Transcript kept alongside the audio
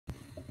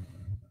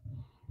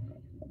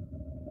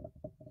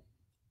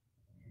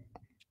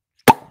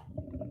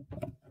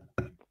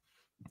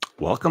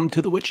Welcome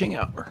to the Witching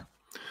Hour,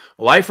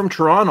 live from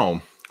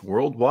Toronto,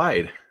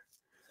 worldwide.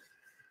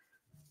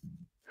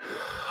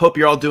 Hope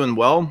you're all doing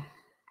well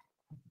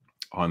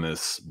on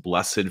this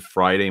blessed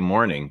Friday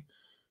morning.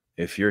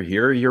 If you're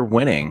here, you're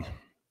winning,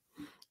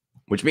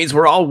 which means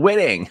we're all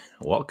winning.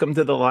 Welcome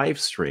to the live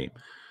stream.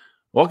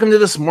 Welcome to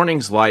this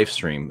morning's live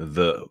stream,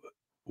 the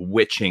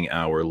Witching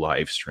Hour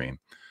live stream.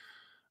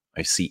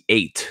 I see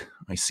 8.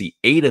 I see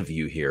 8 of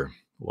you here.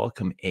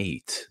 Welcome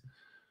 8.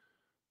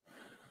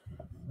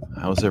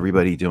 How's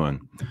everybody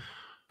doing?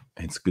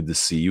 It's good to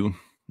see you.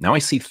 Now I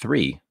see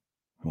 3.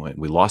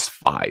 We lost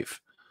 5.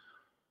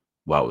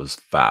 Wow, it was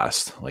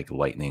fast, like a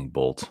lightning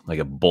bolt, like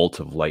a bolt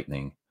of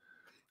lightning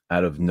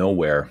out of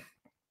nowhere.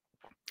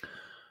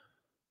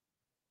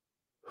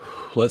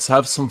 Let's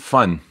have some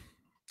fun.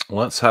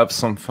 Let's have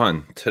some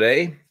fun.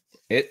 Today,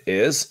 it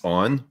is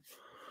on...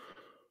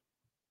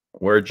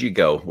 Where'd you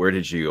go? Where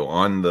did you go?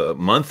 On the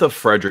month of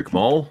Frederic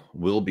Malle,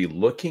 we'll be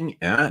looking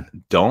at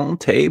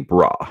Tes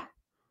Bras,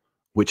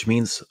 which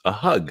means a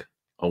hug,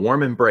 a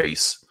warm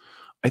embrace.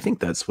 I think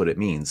that's what it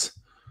means.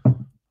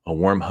 A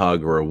warm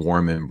hug or a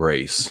warm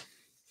embrace.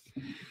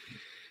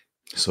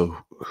 So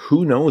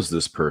who knows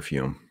this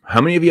perfume? How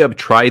many of you have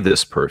tried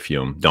this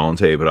perfume,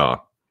 Tes Bras?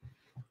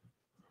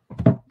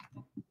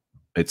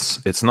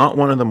 It's not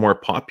one of the more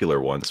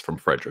popular ones from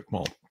Frederic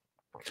Malle.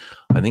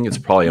 I think it's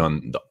probably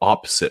on the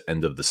opposite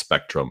end of the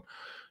spectrum,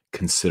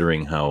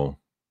 considering how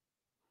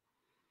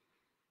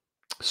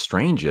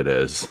strange it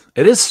is.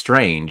 It is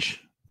strange.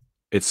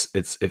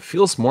 It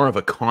feels more of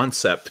a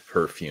concept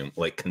perfume,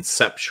 like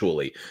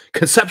conceptually.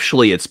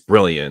 Conceptually, it's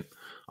brilliant.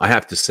 I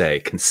have to say,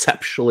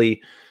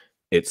 conceptually,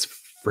 it's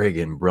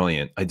friggin'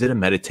 brilliant. I did a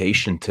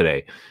meditation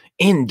today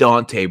in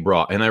Tes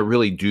Bras, and I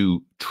really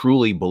do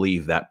truly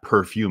believe that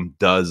perfume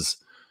does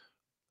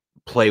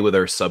play with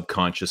our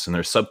subconscious, and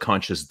our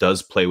subconscious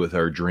does play with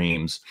our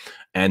dreams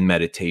and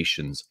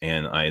meditations.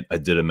 And I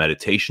did a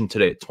meditation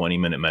today, a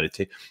 20-minute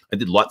meditation. I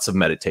did lots of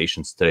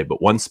meditations today,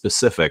 but one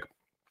specific,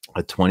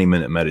 a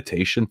 20-minute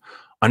meditation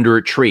under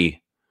a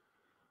tree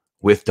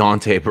with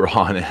Tes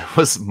Bras, and it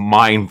was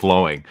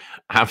mind-blowing,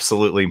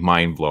 absolutely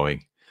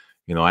mind-blowing.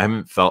 You know, I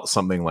haven't felt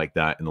something like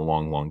that in a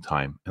long, long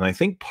time. And I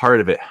think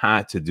part of it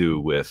had to do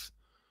with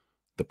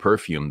the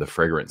perfume, the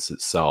fragrance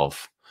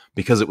itself,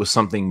 because it was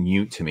something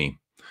new to me.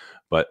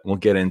 But we'll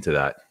get into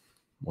that.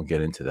 We'll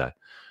get into that.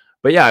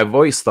 But yeah, I've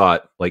always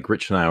thought, like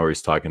Rich and I are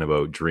always talking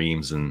about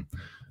dreams and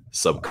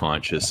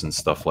subconscious and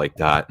stuff like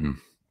that. And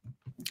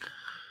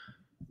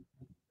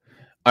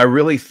I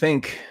really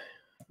think,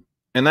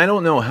 and I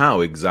don't know how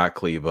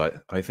exactly,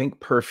 but I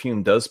think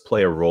perfume does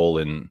play a role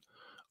in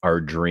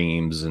our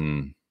dreams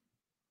and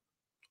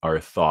our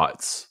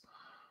thoughts.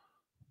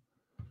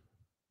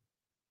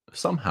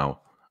 Somehow,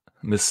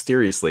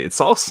 mysteriously.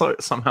 It's also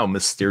somehow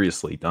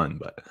mysteriously done,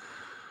 but...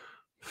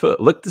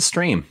 Lick the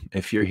stream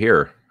if you're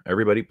here.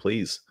 Everybody,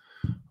 please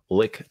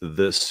lick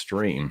the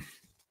stream.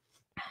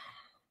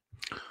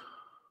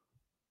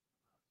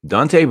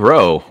 Tes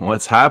Bras,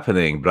 what's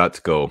happening,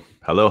 Bratko?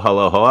 Hello,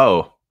 hello,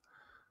 hello.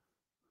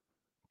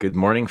 Good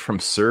morning from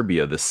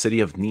Serbia, the city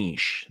of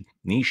Niš.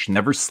 Niš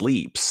never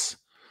sleeps.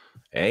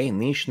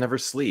 Niš never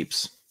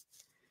sleeps.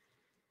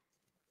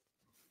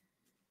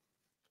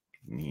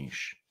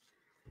 Niš.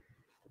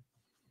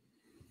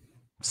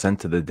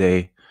 Scent of the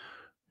day,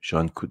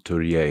 Jean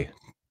Couturier.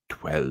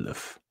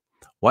 12.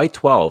 Why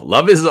 12?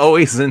 Love is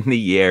always in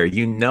the air.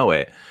 You know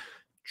it.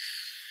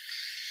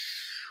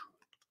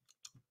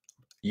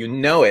 You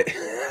know it.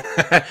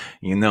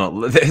 You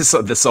know,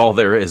 this all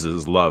there is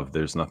love.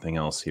 There's nothing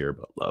else here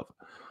but love.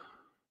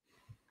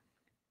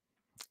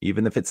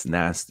 Even if it's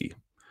nasty.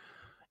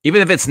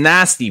 Even if it's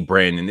nasty,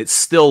 Brandon, it's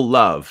still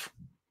love.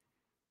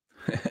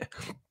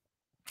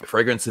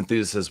 Fragrance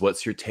Enthusiast says,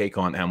 what's your take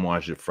on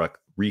Amouage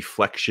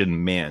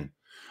Reflection Man?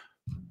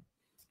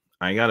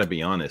 I gotta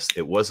be honest,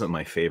 it wasn't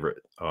my favorite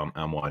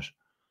Amouage.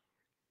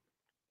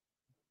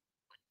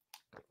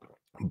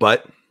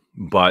 But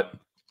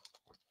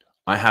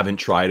I haven't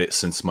tried it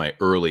since my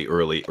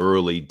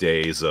early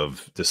days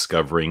of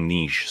discovering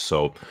Niš.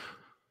 So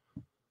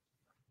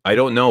I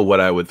don't know what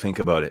I would think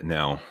about it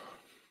now.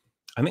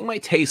 I think my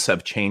tastes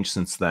have changed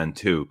since then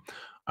too.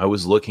 I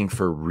was looking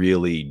for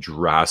really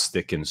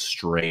drastic and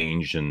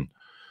strange and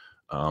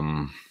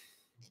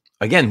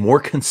again, more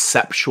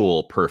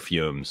conceptual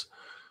perfumes.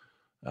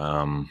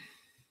 And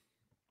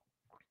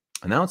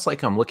now it's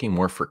like I'm looking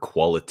more for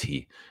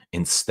quality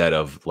instead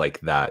of like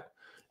that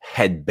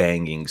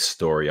head-banging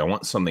story. I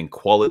want something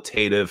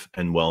qualitative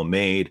and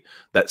well-made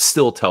that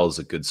still tells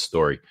a good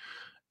story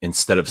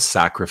instead of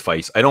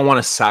sacrifice. I don't want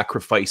to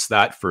sacrifice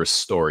that for a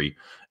story.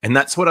 And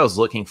that's what I was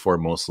looking for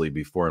mostly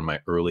before in my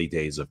early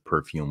days of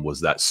perfume,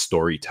 was that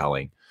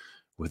storytelling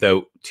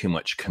without too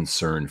much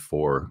concern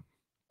for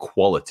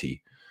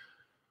quality.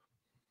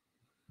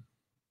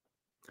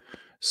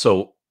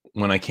 So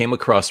when I came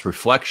across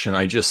Reflection,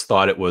 I just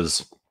thought it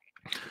was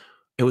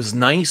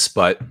nice,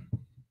 but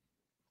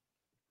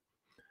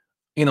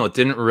you know, it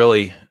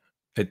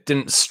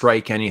didn't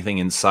strike anything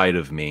inside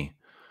of me,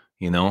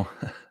 you know.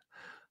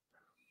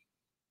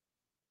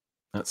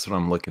 That's what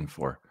I'm looking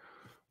for.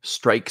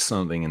 Strike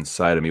something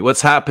inside of me.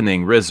 What's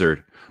happening,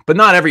 Rizzard? But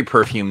not every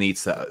perfume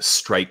needs to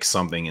strike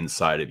something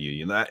inside of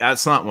you.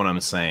 That's not what I'm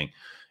saying.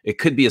 It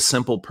could be a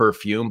simple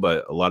perfume,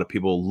 but a lot of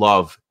people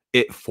love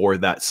it for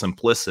that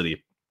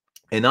simplicity.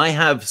 And I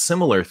have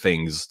similar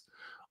things.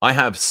 I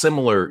have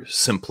similar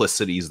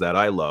simplicities that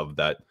I love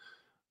that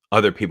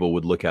other people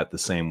would look at the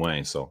same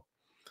way. So,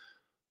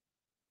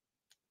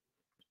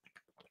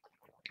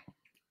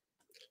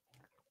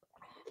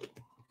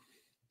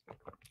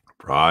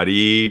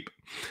 Pradeep,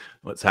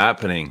 what's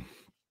happening?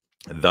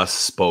 Thus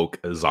spoke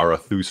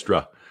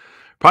Zarathustra.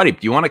 Pradeep,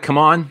 do you want to come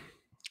on?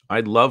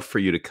 I'd love for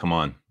you to come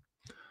on.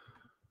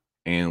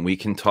 And we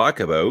can talk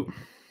about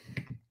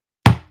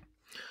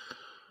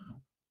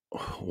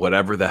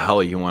whatever the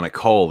hell you want to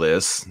call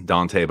this,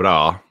 Tes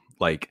Bras.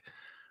 Like,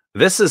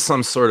 this is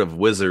some sort of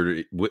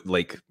wizard.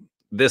 Like,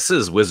 this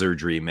is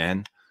wizardry,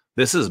 man.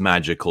 This is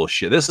magical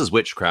shit. This is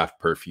witchcraft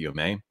perfume,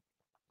 eh?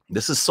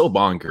 This is so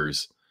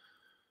bonkers.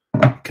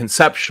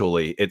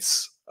 Conceptually,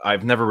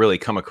 I've never really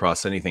come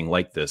across anything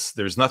like this.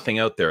 There's nothing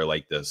out there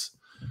like this.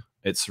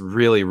 It's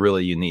really,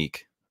 really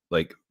unique.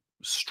 Like,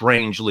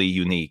 strangely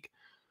unique.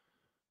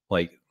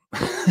 Like,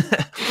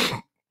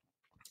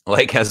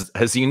 like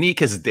as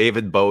unique as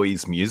David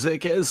Bowie's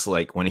music is,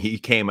 like when he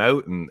came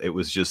out and it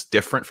was just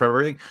different from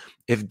everything.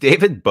 If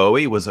David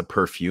Bowie was a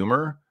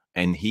perfumer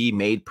and he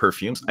made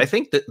perfumes, I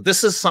think that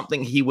this is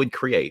something he would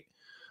create.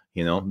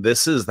 You know,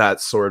 this is that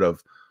sort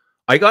of,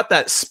 I got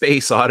that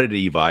Space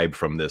Oddity vibe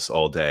from this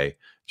all day.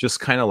 Just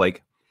kind of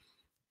like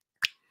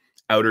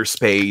outer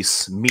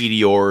space,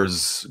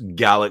 meteors,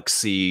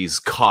 galaxies,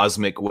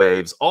 cosmic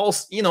waves, all,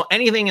 you know,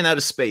 anything in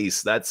outer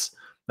space. That's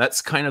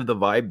kind of the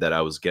vibe that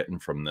I was getting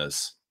from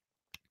this.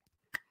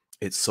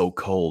 It's so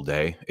cold,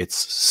 eh? It's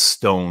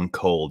stone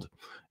cold.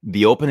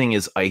 The opening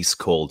is ice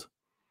cold.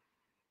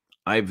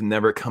 I've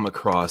never come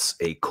across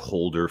a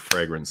colder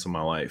fragrance in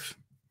my life.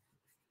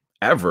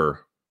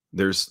 Ever.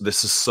 This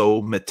is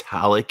so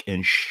metallic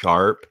and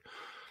sharp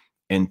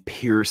and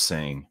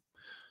piercing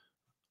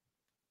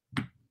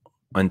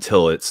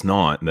until it's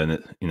not. Then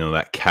it, you know,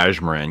 that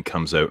Cashmeran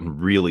comes out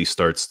and really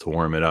starts to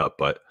warm it up.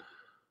 But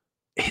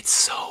it's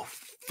so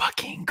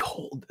fucking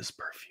cold, this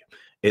perfume.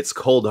 It's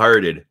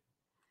cold-hearted.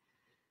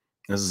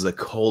 This is a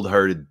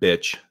cold-hearted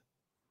bitch.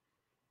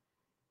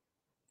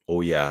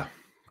 Oh yeah,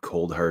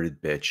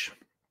 cold-hearted bitch.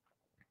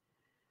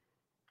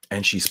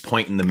 And she's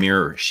pointing the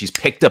mirror. She's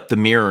picked up the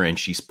mirror and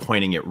she's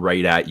pointing it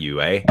right at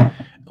you, eh?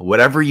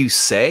 Whatever you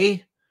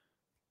say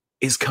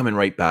is coming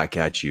right back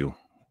at you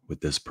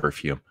with this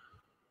perfume.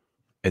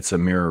 It's a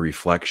mirror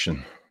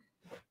reflection.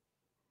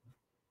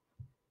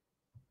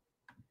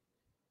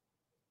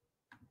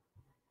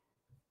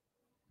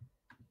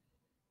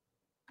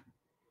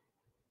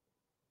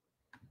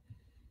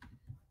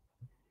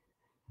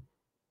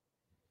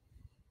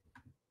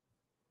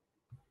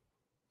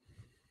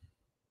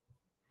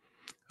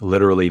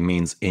 Literally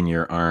means in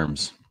your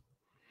arms.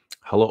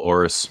 Hello,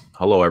 Oris.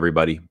 Hello,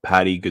 everybody.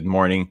 Patty, good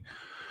morning.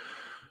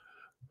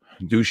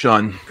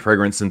 Dushan,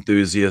 fragrance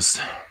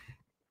enthusiast.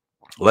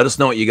 Let us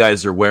know what you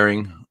guys are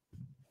wearing.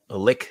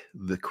 Lick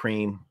the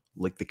cream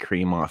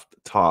off the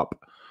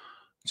top.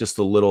 Just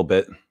a little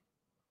bit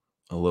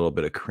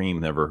of cream.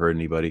 Never hurt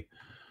anybody.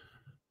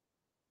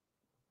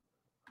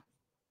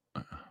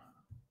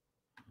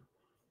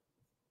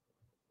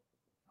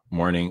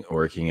 Morning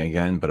working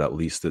again, but at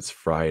least it's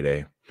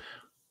Friday.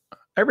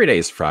 Every day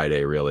is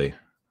Friday, really.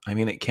 I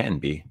mean, it can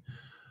be,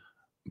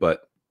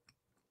 but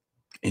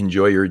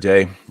enjoy your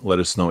day. Let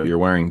us know what you're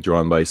wearing.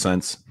 Drawn by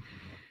Sense.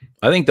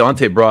 I think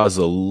Tes Bras is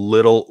a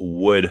little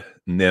wood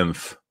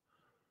nymph.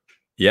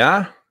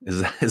 Yeah?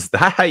 Is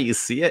that how you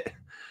see it?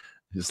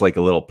 Just like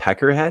a little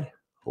peckerhead?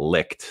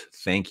 Licked.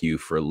 Thank you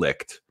for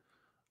licked.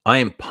 I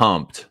am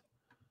pumped.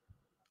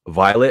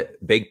 Violet,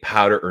 big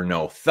powder or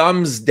no?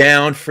 Thumbs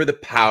down for the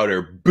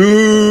powder.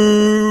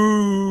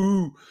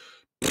 Boo!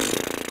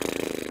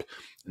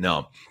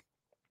 No,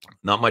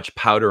 not much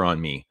powder on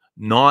me.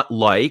 Not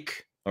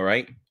like, all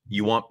right,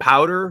 you want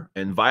powder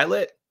and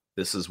violet?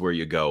 This is where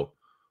you go.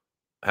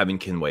 Heaven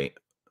can wait.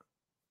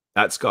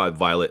 That's got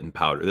violet and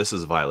powder. This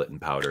is violet and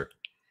powder.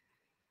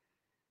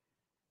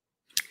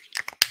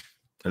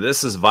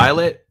 This is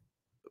violet,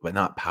 but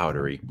not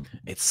powdery.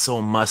 It's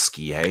so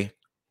musky, eh?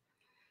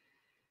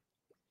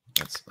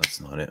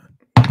 That's not it.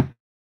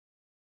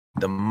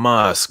 The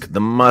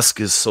musk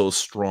is so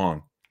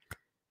strong.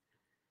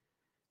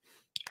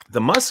 The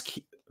musk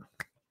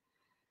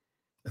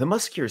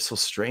here is so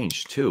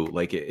strange too.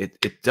 Like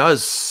it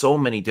does so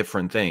many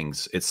different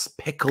things. It's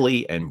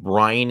pickly and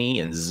briny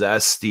and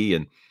zesty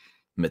and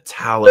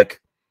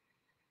metallic.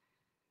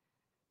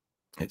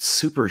 It's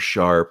super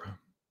sharp.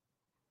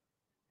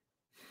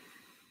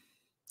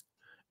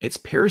 It's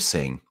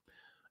piercing.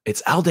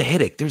 It's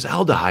aldehydic. There's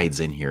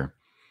aldehydes in here.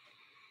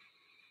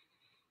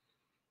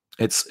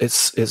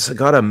 It's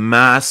got a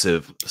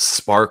massive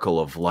sparkle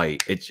of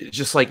light. It's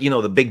just like, you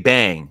know, the Big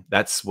Bang.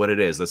 That's what it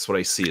is. That's what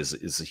I see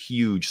is a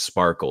huge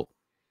sparkle.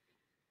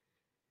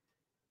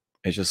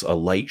 It's just a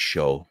light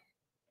show.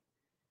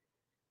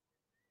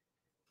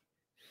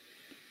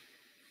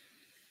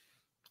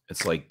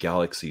 It's like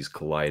galaxies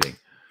colliding.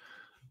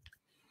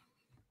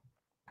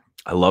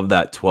 I love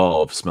that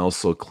 12. Smells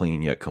so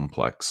clean yet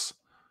complex.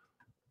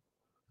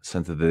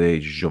 Scent of the Day,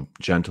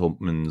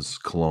 Gentleman's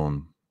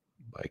Cologne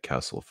by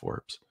Castle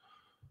Forbes.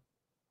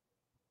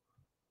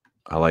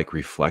 I like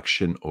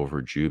Reflection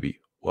over Juby.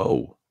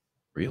 Whoa,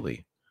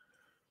 really?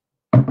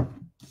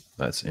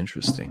 That's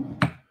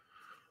interesting.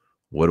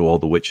 What do all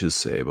the witches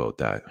say about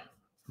that?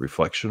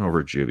 Reflection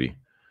over Juby.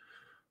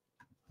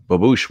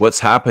 Babouche, what's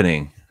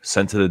happening?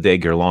 Scent of the Day,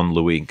 Guerlain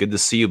Louis. Good to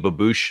see you,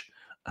 Babouche.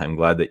 I'm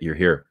glad that you're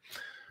here.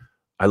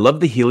 I love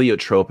the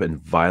Heliotrope and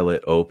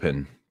Violet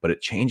Open, but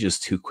it changes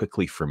too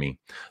quickly for me.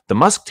 The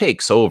Musk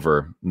takes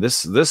over.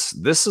 This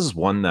is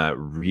one that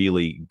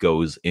really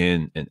goes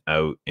in and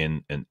out,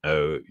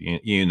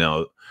 you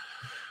know,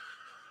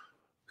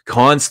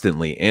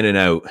 constantly in and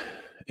out,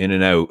 in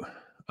and out.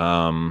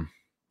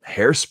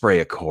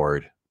 Hairspray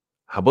Accord.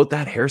 How about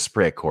that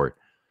Hairspray Accord?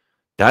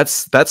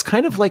 That's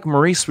kind of like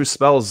Maurice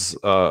Roucel's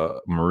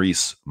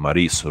Maurice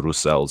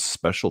Roucel's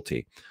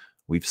specialty.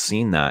 We've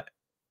seen that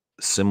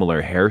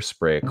similar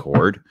Hairspray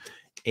Accord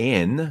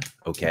in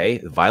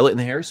Violet and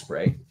the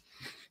Hairspray.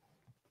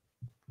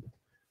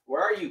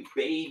 Where are you,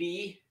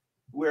 baby?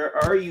 Where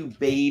are you,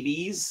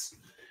 babies?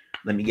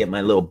 Let me get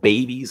my little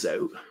babies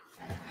out.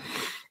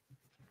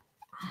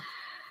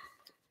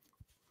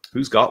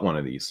 Who's got one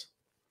of these?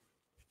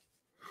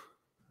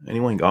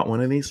 Anyone got one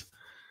of these?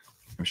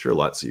 I'm sure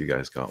lots of you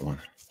guys got one.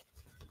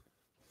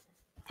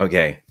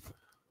 Okay,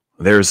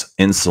 there's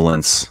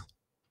Insolence,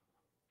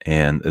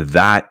 and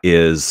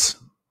this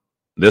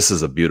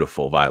is a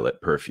beautiful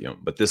violet perfume,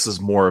 but this is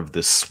more of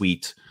the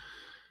sweet,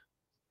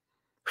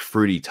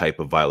 fruity type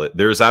of violet.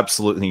 There's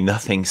absolutely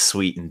nothing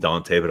sweet in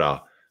Tes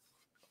Bras.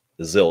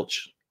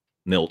 Zilch,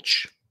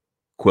 nilch,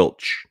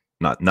 quilch,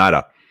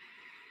 nada.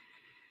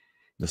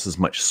 This is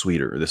much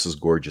sweeter. This is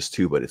gorgeous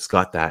too, but it's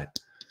got that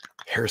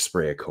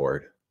Hairspray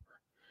Accord.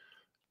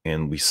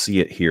 And we see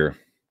it here.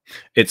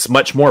 It's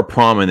much more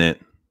prominent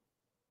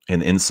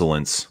in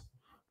Insolence.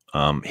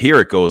 Here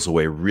it goes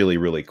away really,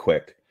 really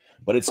quick.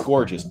 But it's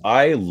gorgeous.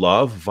 I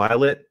love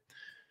Violet.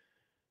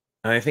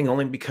 And I think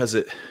only because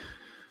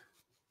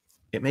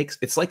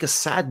it's like a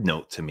sad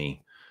note to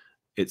me.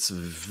 It's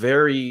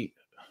very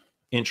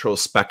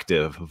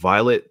introspective.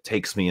 Violet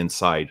takes me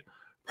inside.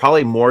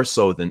 Probably more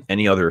so than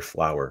any other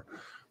flower.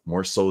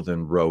 More so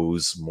than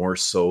rose. More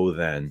so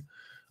than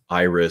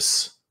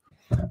iris.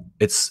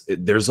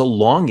 There's a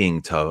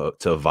longing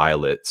to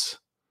violets.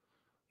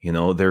 You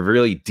know, they're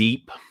really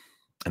deep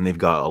and they've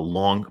got a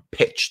long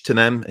pitch to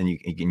them, and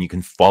you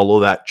can follow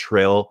that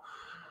trail,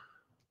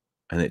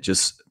 and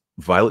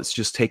violets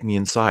just take me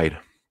inside.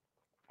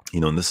 You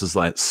know, and this is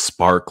like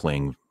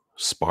sparkling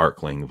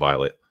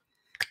violet.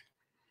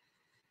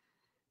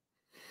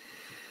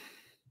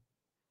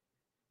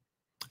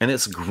 And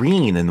it's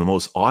green in the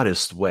most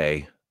oddest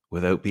way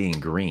without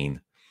being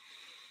green.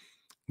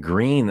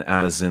 Green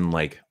as in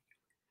like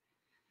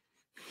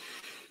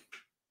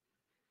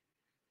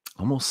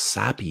almost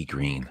sappy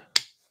green,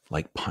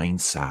 like pine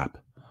sap.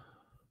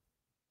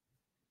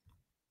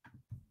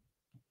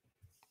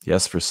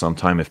 Yes, for some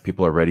time, if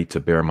people are ready to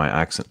bear my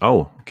accent.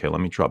 Oh, okay,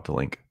 let me drop the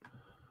link.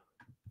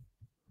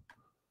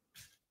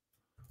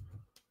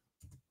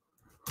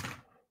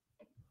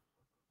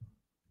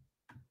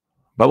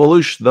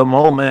 Babalush, the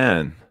Mole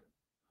Man.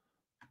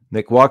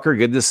 Nick Walker,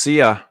 good to see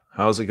ya.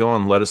 How's it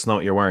going? Let us know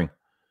what you're wearing.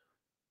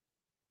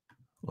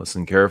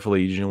 Listen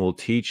carefully. Eugene will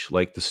teach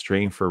like the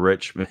strain for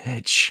Rich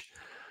Mitch.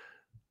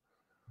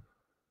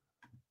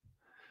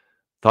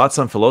 Thoughts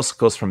on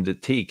Philosopos from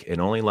Detique. It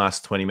only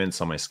lasts 20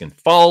 minutes on my skin.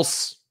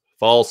 False.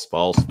 False,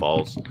 false,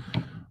 false.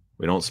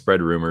 We don't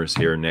spread rumors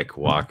here, Nick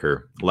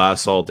Walker.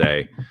 Lasts all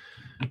day.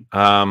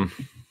 I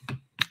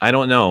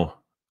don't know.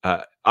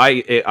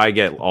 I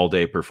get all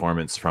day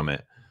performance from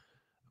it,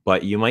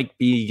 but you might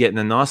be getting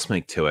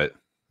anosmic to it.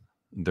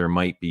 There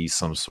might be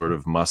some sort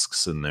of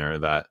musks in there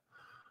that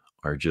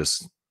are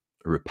just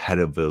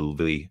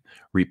repetitively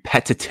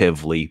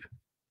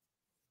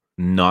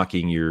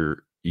knocking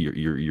your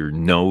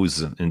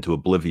nose into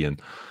oblivion.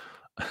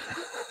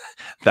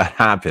 That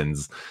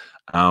happens.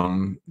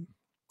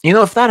 You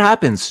know, if that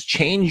happens,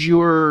 change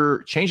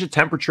the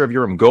temperature of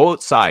your room. Go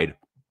outside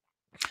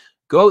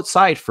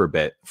for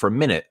a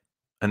minute,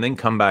 and then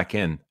come back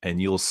in,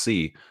 and you'll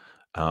see.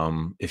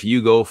 If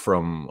you go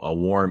from a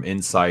warm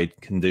inside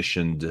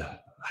conditioned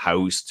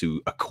house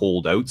to a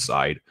cold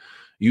outside,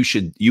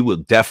 you will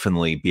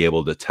definitely be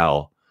able to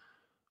tell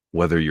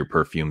whether your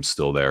perfume's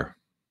still there.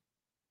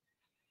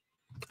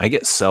 I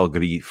get Sel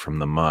Gris from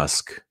the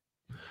Musk.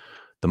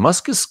 The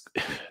Musk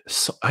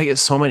I get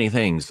so many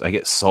things. I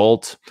get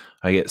salt.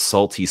 I get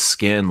salty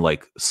skin,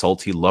 like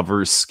salty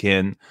lover's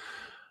skin.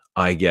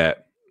 I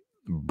get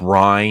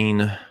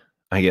brine.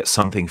 I get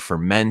something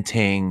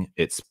fermenting.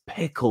 It's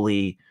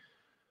pickly.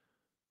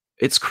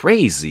 It's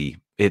crazy.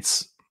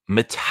 It's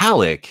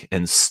metallic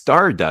and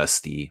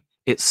stardusty.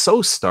 It's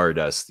so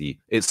stardusty.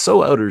 It's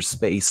so outer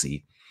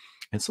spacey.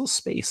 It's so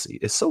spacey.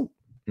 It's so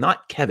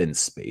not Kevin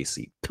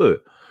Spacey. Puh.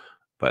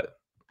 But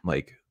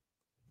like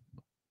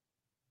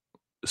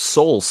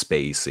soul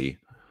spacey.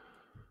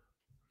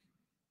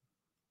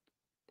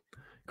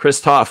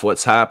 Christoph,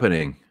 what's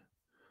happening?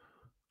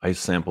 I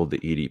sampled the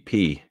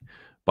EDP.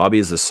 Bobby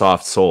is a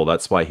soft soul.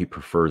 That's why he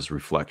prefers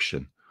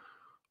reflection.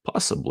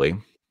 Possibly.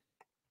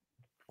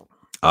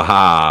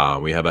 Aha,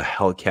 we have a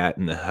Hellcat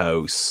in the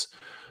house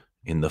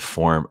in the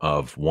form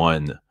of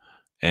one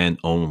and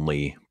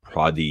only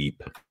Pradeep.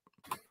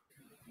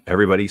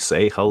 Everybody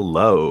say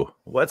hello.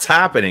 What's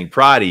happening,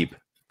 Pradeep?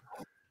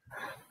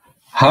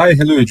 Hi,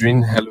 hello,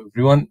 Adrian. Hello,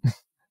 everyone.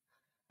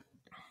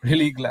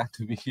 Really glad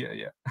to be here.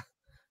 Yeah.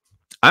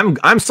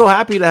 I'm so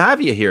happy to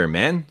have you here,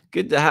 man.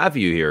 Good to have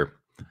you here.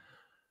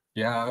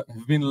 Yeah,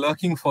 I've been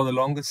lurking for the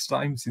longest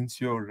time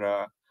since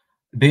your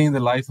day in the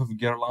life of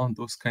Gerland,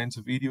 those kinds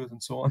of videos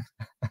and so on.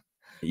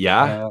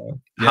 Yeah.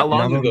 Yeah, How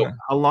long ago?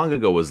 How long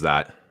ago was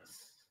that?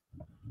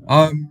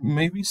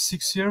 Maybe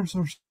 6 years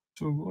or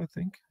so ago, I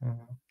think.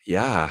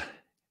 Yeah.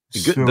 The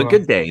So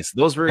good days.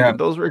 Those were yeah,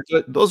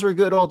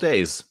 good old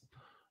days.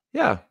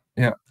 Yeah.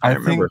 yeah. I I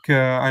remember. think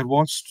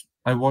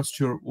I watched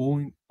your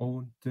own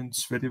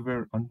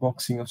Sweativer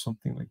unboxing or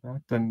something like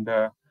that, and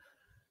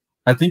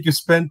I think you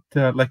spent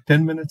like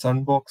 10 minutes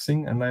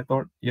unboxing, and I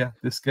thought, yeah,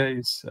 this guy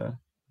is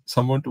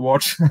someone to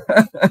watch.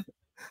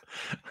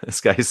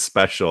 This guy's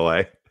special,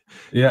 eh?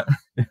 Yeah.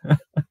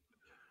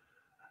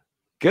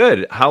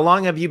 Good. How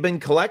long have you been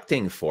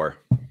collecting for?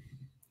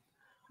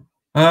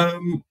 Or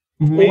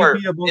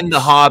Maybe about in the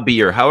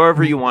hobby, or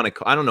however you want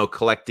to. I don't know.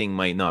 Collecting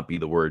might not be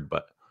the word,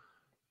 but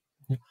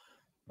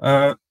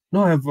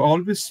no, I've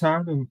always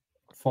had a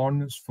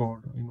fondness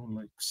for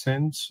like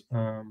scents.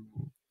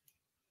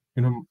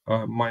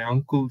 My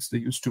uncles, they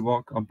used to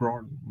work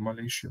abroad in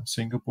Malaysia,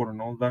 Singapore,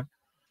 and all that.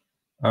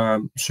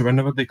 So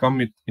whenever they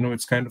come,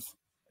 it's kind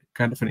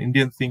of an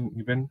Indian thing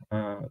even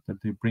that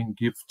they bring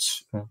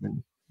gifts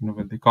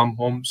when they come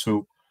home.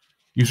 So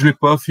usually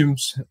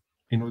perfumes,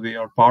 they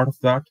are part of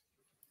that.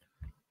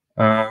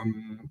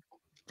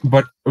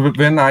 But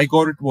when I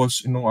got it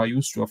was, I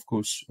used to, of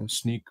course,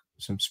 sneak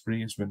some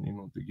sprays when,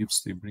 the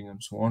gifts they bring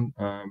and so on.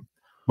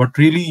 But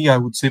really, I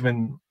would say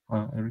when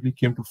I really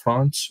came to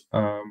France,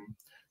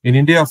 in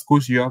India, of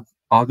course, you have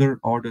other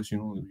orders,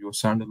 your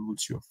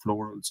sandalwoods, your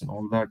florals and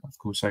all that. Of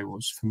course, I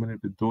was familiar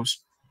with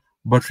those.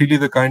 But really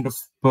the kind of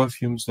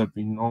perfumes that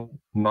we know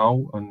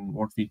now and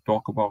what we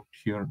talk about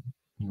here,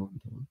 the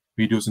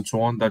videos and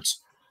so on, that's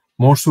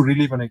more so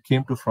really when I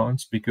came to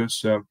France,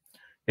 because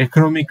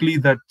economically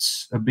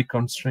that's a big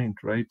constraint,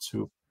 right?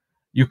 So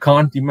you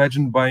can't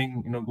imagine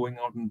buying, going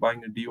out and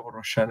buying a Dior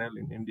or Chanel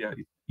in India.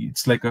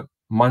 It's like a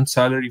month's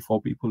salary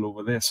for people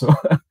over there. So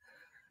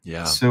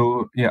yeah.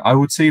 so yeah, I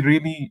would say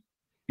really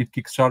it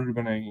kickstarted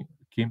when I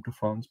came to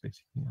France,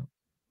 basically. Yeah.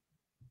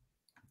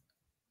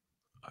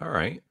 All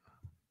right.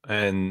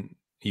 And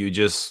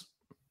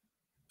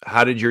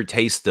how did your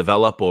taste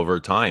develop over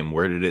time?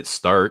 Where did it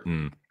start,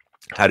 and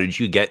how did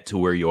you get to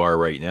where you are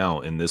right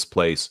now in this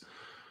place?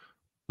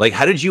 Like,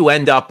 how did you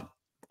end up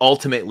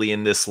ultimately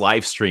in this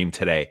live stream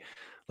today?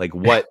 Like,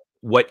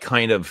 what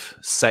kind of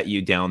set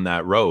you down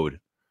that road?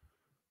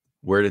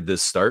 Where did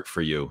this start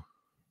for you?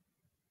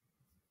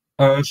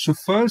 So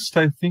first,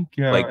 I think,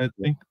 Like,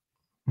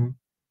 hmm,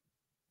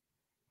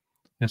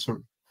 yeah,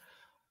 sorry.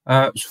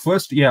 So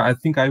first, yeah, I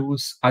think I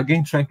was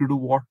again trying to do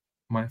what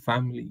my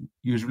family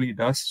usually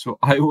does. So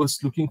I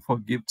was looking for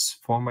gifts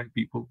for my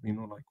people,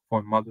 like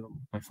for my mother,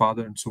 my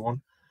father, and so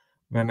on.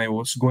 When I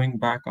was going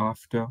back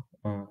after,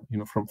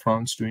 from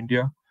France to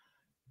India,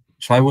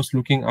 so I was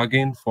looking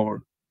again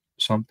for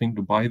something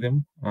to buy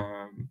them.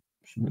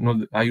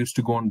 I used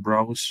to go and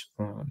browse,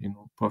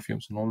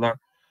 perfumes and all that.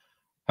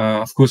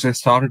 Of course, I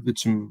started with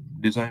some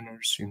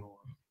designers,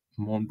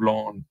 Mont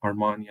Blanc,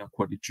 Armani,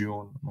 Acqua di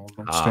Gion, and all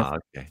that stuff.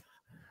 okay.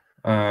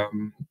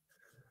 Um,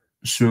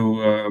 so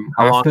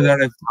How long? after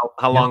that,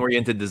 How long were you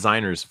into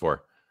designers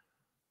for?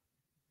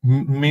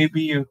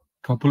 maybe a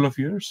couple of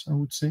years, I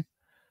would say.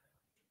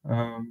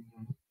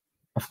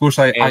 Of course,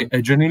 I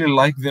genuinely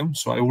like them,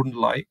 so I wouldn't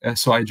lie.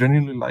 So I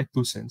genuinely like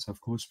those scents,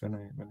 of course, when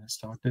I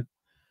started.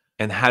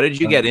 And how did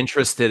you get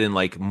interested in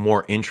like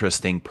more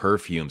interesting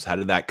perfumes? How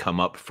did that come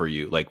up for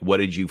you? Like, what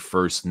did you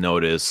first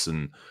notice,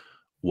 and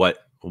what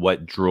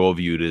drove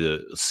you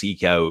to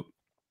seek out,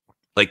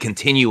 like,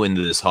 continue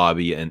into this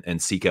hobby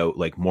and seek out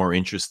like more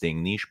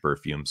interesting niche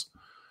perfumes?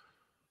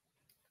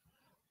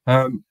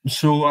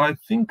 So I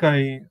think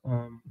I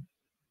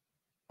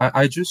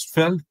just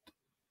felt,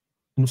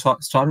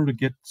 started to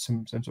get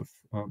some sense of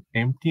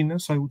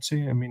emptiness, I would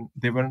say. I mean,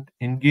 they weren't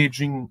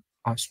engaging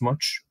as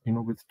much,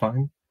 with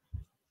time.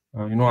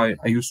 I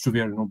used to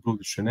wear, Bleu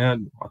de Chanel,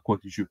 Acqua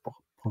di Giu,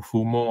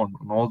 Perfume,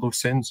 and all those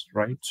scents,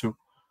 right? So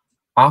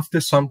after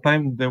some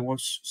time, there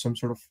was some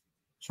sort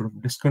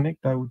of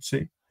disconnect, I would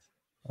say.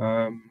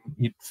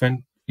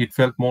 It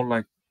felt more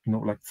like,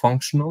 like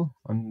functional,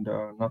 and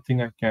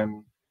nothing I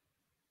can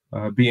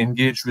be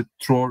engaged with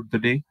throughout the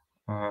day.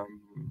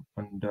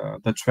 And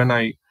that's when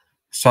I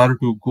started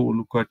to go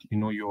look at,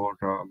 your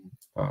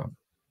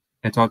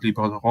État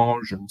Libre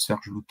d'Orange and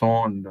Serge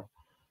Louton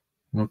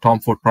and Tom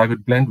Ford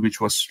Private Blend, which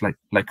was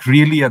like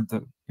really at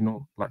the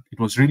like it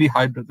was really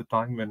hyped at the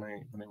time when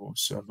I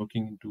was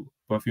looking into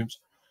perfumes.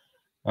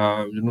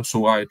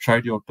 So I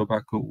tried your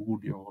tobacco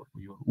wood, your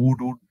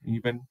wood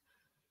even.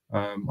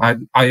 I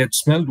had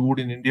smelled wood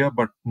in India,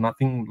 but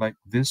nothing like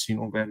this,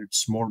 where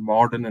it's more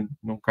modern and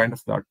kind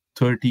of that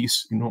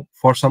 30s.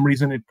 For some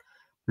reason it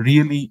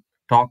really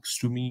talks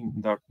to me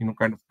that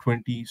kind of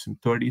 20s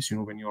and 30s.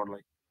 When you're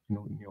like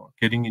when you're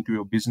getting into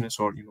your business,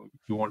 or you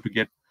want to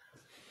get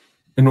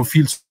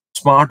feel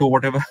smart or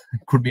whatever.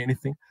 It could be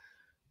anything.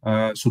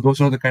 So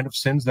those are the kind of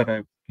scents that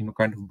I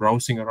kind of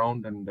browsing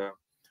around, and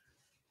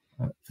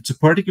if it's a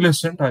particular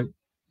scent, I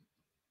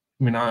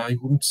mean, I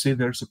wouldn't say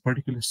there's a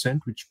particular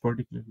scent which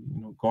particularly,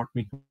 got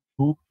me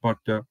hooked, but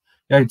yeah,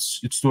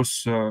 it's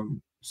those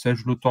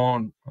Serge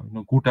Luton,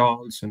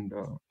 Goutals, and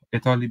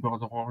Etat Libre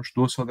d'Orange.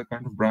 Those are the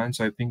kind of brands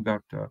I think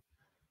that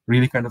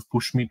really kind of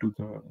pushed me to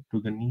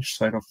the niche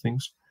side of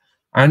things.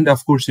 And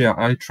of course, yeah,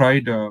 I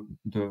tried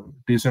the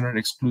designer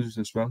exclusives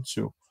as well.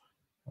 So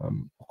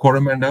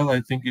Coromandel,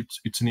 I think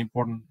it's an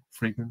important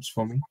fragrance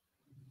for me,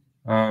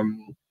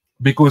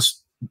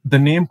 because the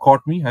name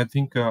caught me. I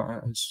think I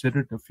said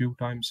it a few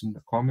times in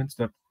the comments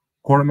that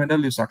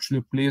Coromandel is actually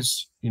a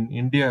place in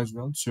India as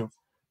well. So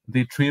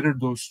they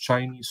traded those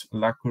Chinese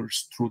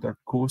lacquers through that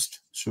coast.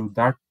 So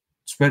that's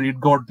where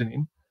it got the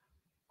name.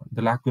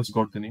 The lacquers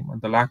got the name,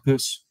 and the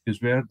lacquers is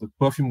where the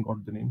perfume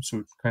got the name. So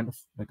it's kind of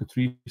like a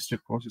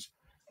 3-step process.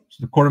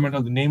 So the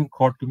Coromandel, the name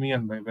caught to me,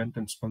 and I went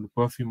and smelled the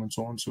perfume and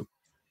so on. So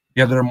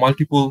yeah, there are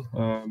multiple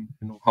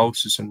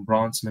houses and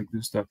brands like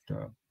this that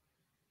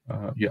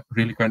yeah,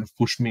 really kind of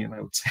pushed me, and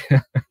I would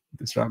say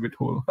this rabbit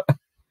hole.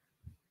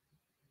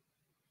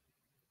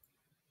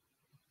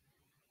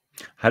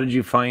 How did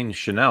you find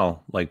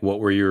Chanel? Like, what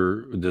were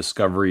your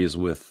discoveries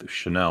with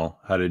Chanel?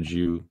 How did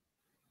you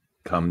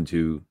come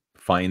to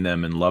find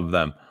them and love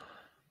them?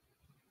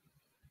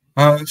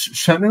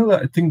 Chanel,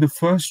 I think the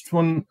first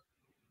one,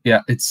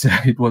 yeah,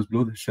 it was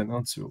Blue de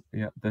Chanel. So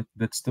yeah,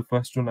 that's the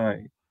first one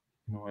I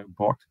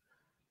bought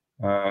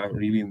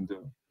really in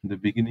the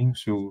beginning.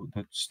 So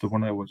that's the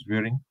one I was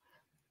wearing.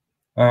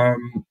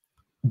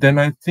 Then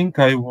I think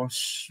I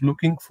was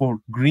looking for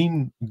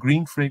green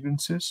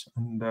fragrances,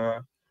 and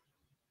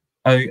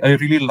I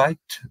really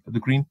liked the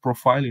green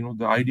profile,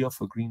 the idea of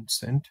a green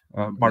scent.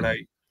 But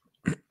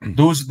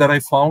those that I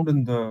found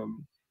in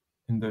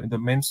the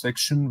men's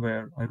section,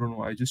 where I don't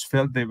know, I just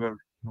felt they were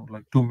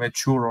like too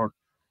mature or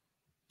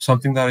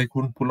something that I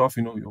couldn't pull off,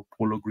 your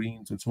polo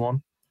greens and so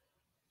on.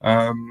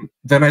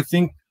 Then I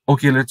think,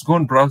 okay, let's go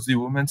and browse the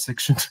women's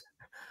section.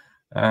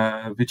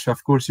 Which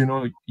of course,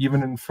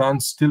 even in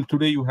France, still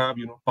today you have,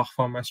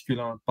 parfum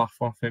masculin,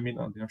 parfum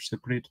féminin, they are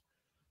separate.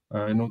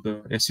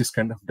 The S's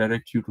kind of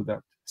direct you to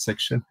that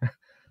section.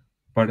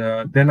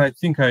 But then I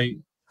think I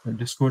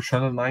discovered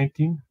Chanel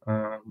 19,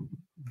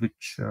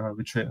 which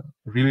I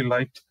really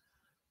liked,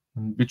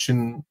 and which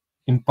in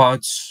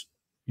parts,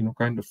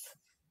 kind of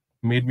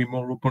made me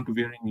more open to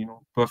wearing,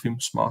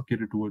 perfumes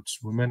marketed towards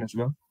women as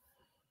well.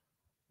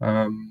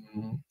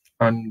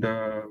 And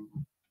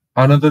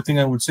another thing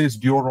I would say is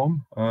Dior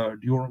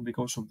Homme,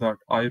 because of that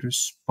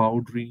iris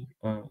powdery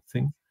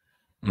thing.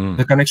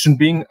 The connection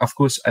being, of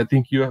course, I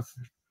think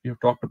you've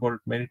talked about it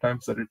many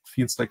times, that it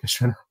feels like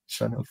a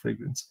Chanel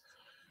fragrance.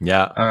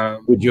 Yeah.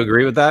 Would you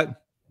agree with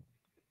that?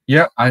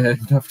 Yeah, I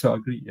would have to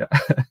agree. Yeah,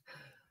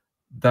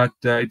 that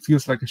it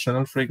feels like a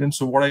Chanel fragrance.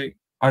 So what I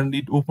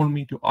it opened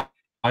me to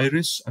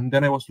iris, and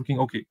then I was looking,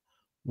 okay,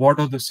 what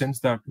are the scents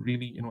that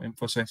really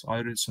emphasize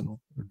iris and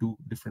do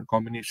different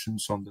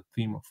combinations on the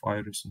theme of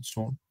iris and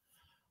so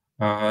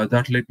on.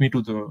 That led me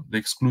to the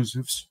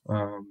exclusives,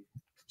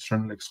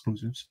 Chanel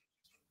exclusives.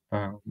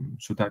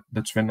 So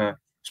that's when I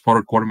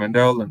spotted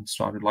Coromandel and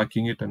started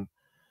liking it, and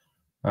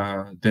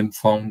then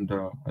found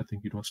I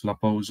think it was La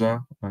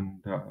Pausa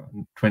and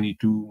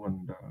 22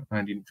 and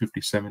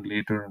 1957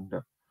 later,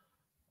 and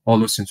all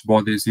those since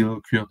Bois des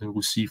Îles, Cuir de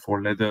Russie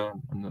for leather,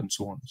 and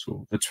so on.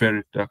 So that's where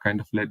it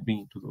kind of led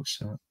me to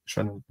those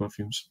Chanel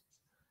perfumes.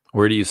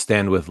 Where do you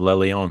stand with Le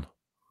Lion?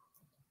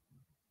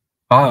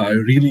 I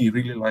really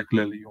like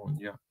Le Lion.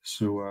 Yeah.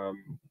 So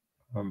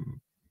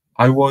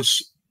I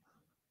was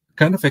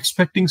kind of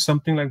expecting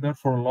something like that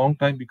for a long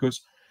time,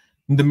 because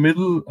in the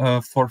middle,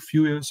 for a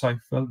few years, I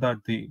felt that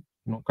they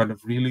kind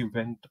of really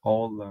went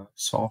all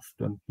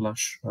soft and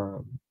plush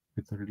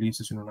with the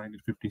releases.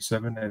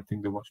 1957, I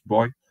think there was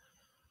Boy.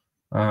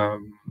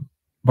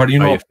 But are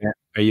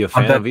you a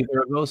fan of either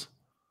of those?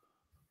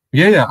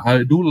 Yeah,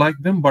 I do like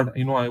them, but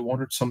I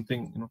wanted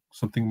something,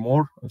 something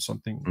more,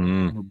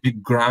 something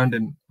big, grand,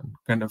 and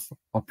kind of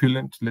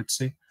opulent, let's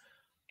say.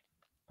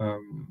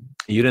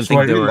 You didn't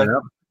think they were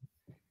enough?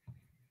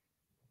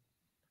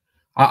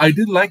 I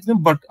did like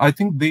them, but I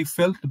think they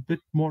felt a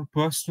bit more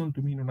personal to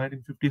me.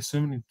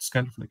 1957, it's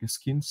kind of like a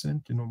skin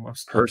scent,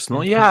 Musk.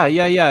 Personal, yeah.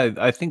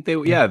 I think they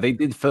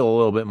did feel a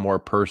little bit more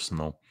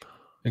personal.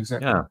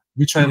 Exactly. Yeah.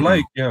 Which I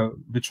like. Yeah,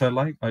 which I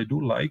like. I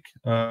do like.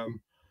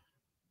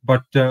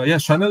 But yeah,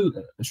 Chanel,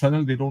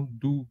 they don't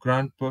do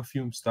grand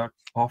perfumes that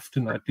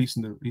often, at least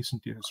in the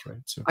recent years,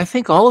 right? So I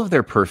think all of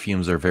their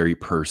perfumes are very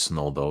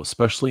personal, though,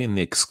 especially in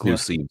the yeah,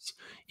 exclusives.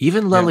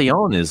 Even Le yeah,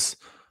 Lion is,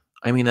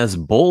 I mean, as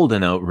bold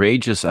and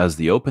outrageous as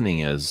the opening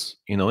is,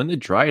 you know, in the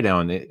dry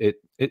down,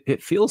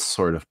 it feels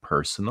sort of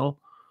personal.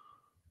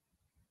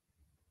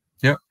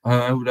 yeah.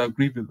 I would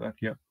agree with that.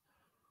 Yeah,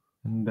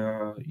 and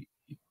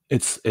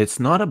It's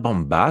not a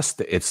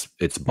bombastic. It's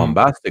mm,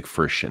 bombastic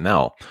for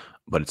Chanel,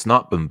 but it's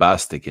not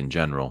bombastic in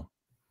general.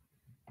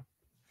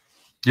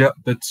 yeah,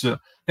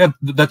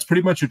 that's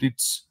pretty much it.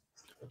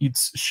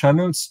 It's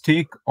Chanel's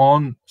take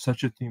on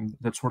such a theme.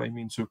 That's what I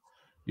mean. So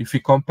if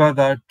you compare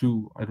that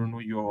to, I don't know,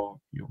 your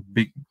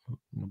big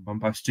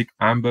bombastic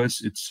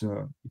ambers, it's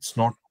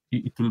not,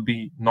 it will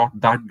be not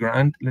that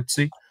grand, let's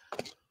say.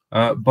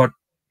 But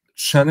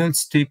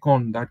Chanel's take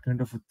on that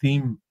kind of a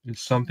theme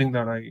is something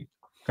that I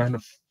kind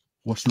of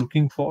was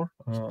looking for.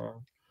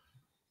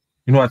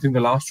 I think the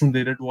last one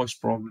they did was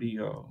probably,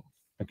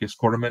 I guess,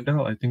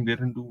 Coromandel. I think they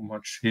didn't do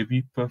much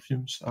heavy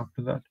perfumes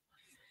after that.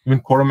 Even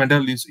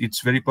Coromandel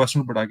it's very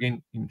personal, but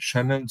again, in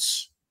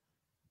Chanel's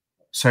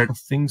side of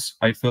things,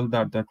 I felt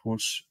that that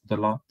was the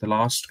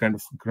last kind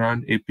of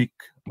grand epic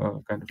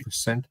kind of a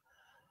scent.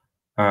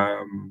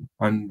 And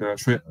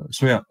so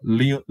yeah,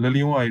 Le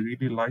Lion I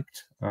really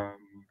liked.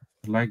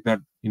 Like that,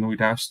 it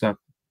has that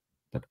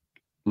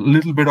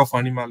little bit of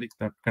animalic,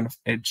 that kind of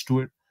edge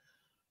to it,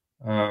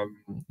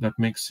 that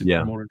makes it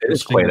Yeah, more it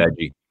is interesting. quite And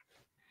edgy.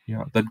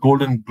 yeah, that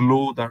golden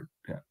glow that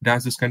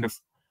has this kind of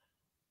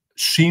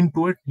sheen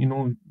to it.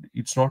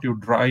 It's not your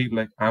dry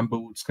like amber.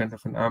 It's kind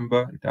of an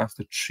amber. It has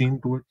that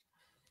sheen to it.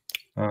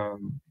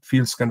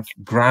 Feels kind of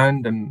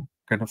grand and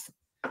kind of,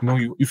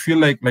 you feel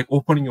like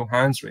opening your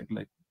hands, right?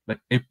 Like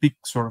epic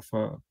sort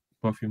of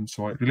perfume.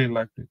 So I really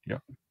liked it. Yeah,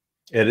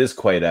 It is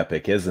quite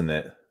epic, isn't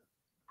it?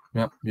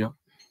 yeah, yeah.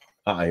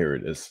 Ah, here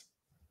it is.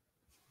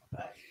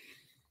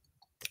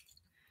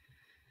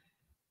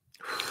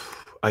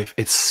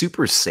 It's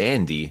super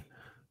sandy.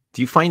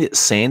 Do you find it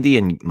sandy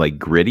and like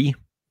gritty?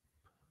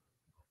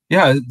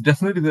 Yeah,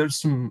 definitely. There's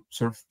some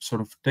sort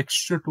of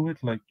texture to it.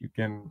 Like you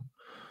can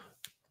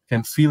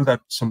feel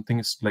that something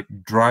is like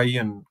dry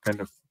and kind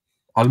of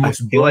I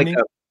almost feel like burning.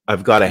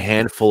 I've got a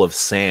handful of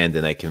sand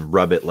and I can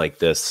rub it like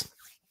this,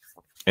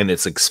 and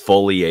it's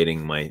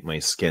exfoliating my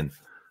skin.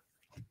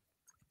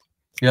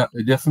 Yeah,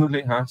 it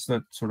definitely has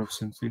that sort of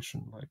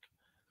sensation, like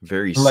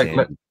Very like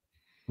like sandy.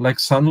 like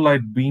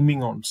sunlight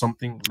beaming on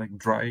something like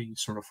dry,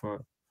 sort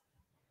of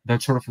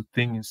that sort of a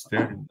thing is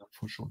there in that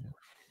for sure. Yeah.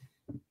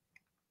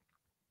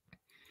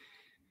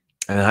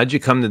 And how'd you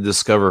come to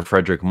discover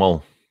Frederic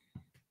Malle?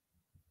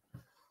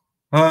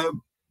 Uh,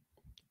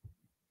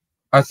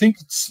 I think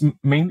it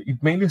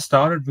mainly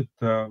started with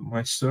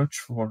my search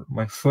for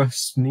my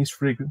first niche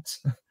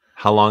fragrance.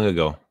 How long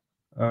ago?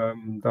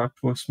 That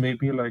was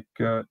maybe like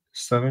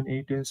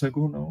 7-8 years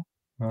ago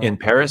now. In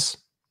Paris?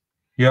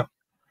 Yeah.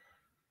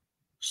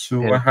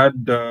 So I And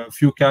had a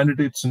few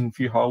candidates in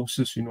few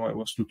houses. I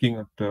was looking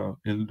at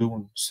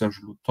Eldon, Serge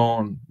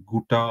Luton,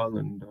 Goutal,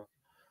 and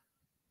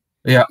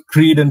yeah,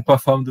 Creed and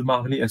Parfum de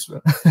Marly as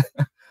well.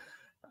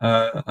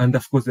 And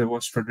of course, there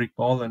was Frederic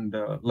Malle, and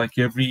like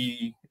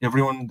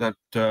everyone that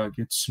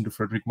gets into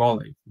Frederic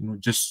Malle,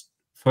 just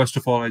first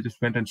of all, I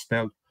just went and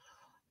smelled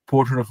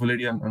Portrait of a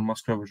Lady and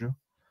Musk Ravager.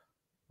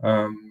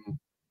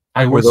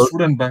 I were was those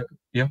student back.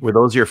 Yeah, were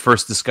those your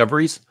first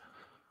discoveries?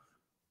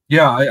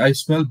 yeah. I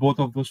smelled both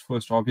of those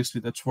first.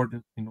 Obviously, that's what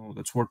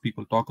that's what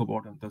people talk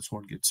about, and that's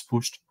what gets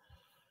pushed.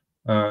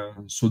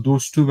 So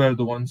those two were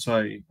the ones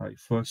I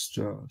first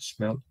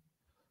smelled.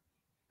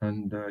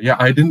 And yeah,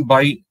 I didn't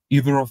buy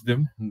either of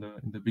them in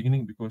the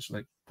beginning, because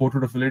like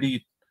Portrait of a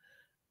Lady,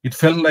 it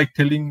felt like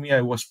telling me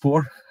I was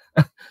poor.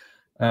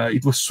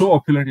 It was so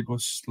opulent. It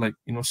was like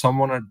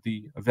someone at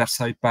the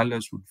Versailles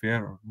Palace would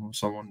wear, or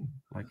someone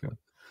like a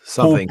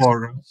pope, Something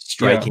or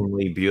yeah,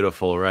 strikingly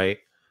beautiful, right?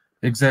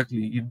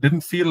 exactly. It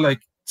didn't feel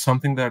like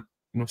something that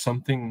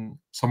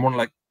someone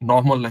like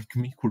normal like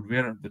me could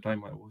wear at the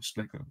time. I was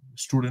like a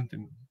student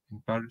in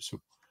Paris, so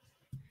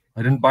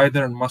I didn't buy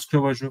that. And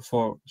Muscovage,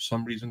 for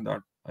some reason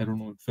that I don't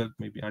know, it felt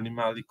maybe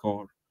animalic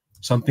or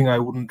something I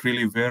wouldn't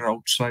really wear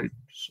outside,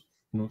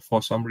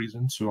 for some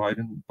reason. So I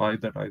didn't buy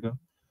that either.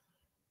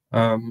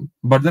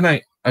 But then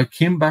I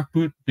came back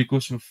to it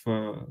because of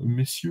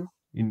Monsieur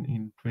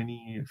in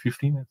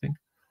 2015, I think.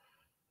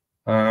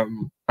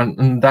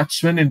 And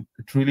that's when it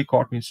really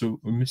caught me. So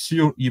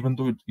Monsieur, even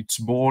though it's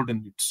bold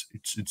and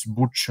it's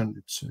butch and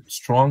it's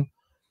strong,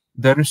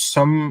 there is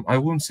some, I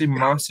wouldn't say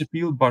mass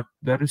appeal, but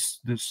there is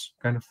this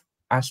kind of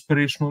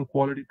aspirational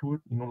quality to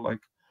it,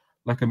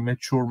 like a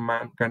mature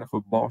man, kind of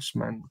a boss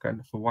man, kind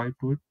of a vibe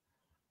to it.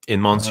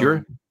 In Monsieur?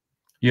 Um,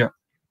 yeah.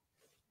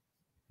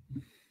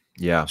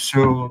 Yeah.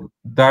 So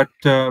that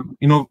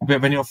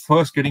when you're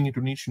first getting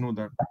into niche,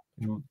 that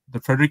the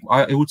Frederic,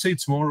 I would say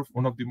it's more of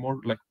one of the more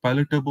like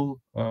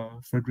palatable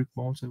Frederic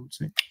Malls, I would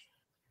say.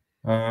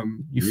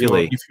 If you're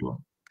Really? if you're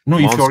no,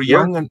 if you're Monsieur?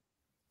 young and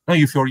no,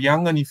 if you're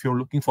young and if you're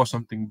looking for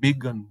something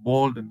big and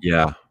bold and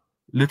Yeah.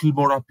 little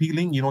more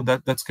appealing,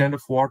 that's kind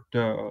of what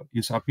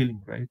is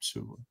appealing, right?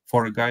 So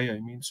for a guy, I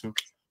mean, so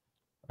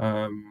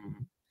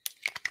um,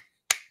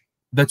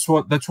 that's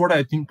what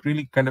I think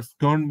really kind of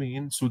turned me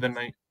in. So then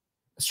I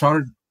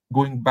started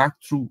going back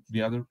through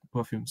the other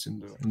perfumes in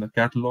the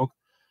catalog.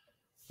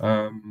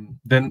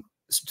 Then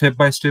step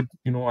by step,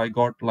 I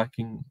got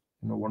liking,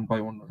 one by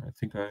one. I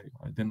think I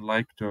then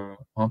liked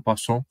En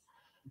Passant.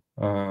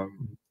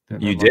 Then I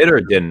You did liked.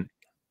 or didn't?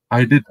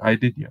 I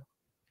did, yeah.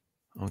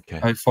 Okay.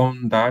 I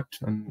found that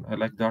and I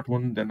like that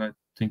one. Then I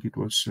think it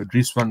was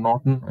Dries Van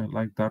Noten. I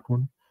like that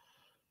one.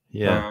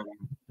 Yeah.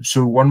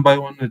 So one by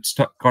one, it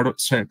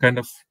kind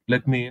of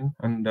let me in,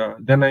 and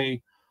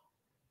then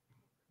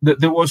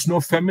there was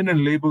no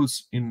feminine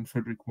labels in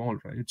Frederic Malle,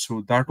 right?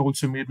 So that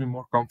also made me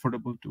more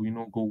comfortable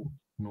to go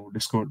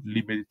discover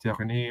Le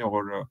Méditerranée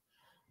or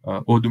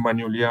Eau de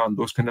Magnolia and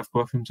those kind of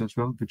perfumes as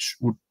well, which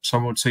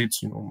some would say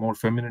it's more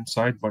feminine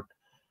side, but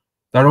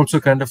that also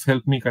kind of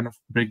helped me kind of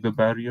break the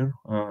barrier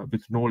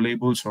with no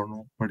labels or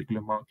no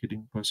particular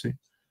marketing per se.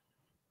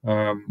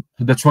 So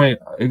that's why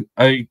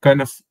I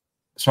kind of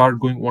started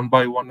going one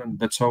by one, and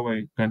that's how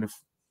I kind of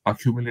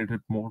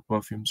accumulated more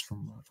perfumes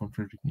from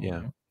Frederic Malle.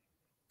 Yeah. Yeah.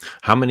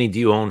 How many do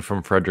you own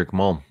from Frederic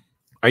Malle?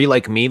 Are you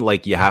like me,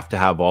 like you have to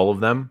have all of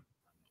them,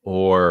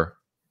 or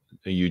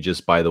you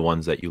just buy the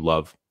ones that you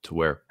love to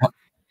wear?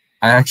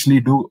 I actually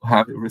do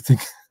have everything.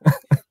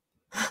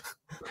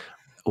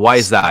 Why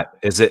is that?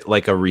 Is it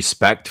like a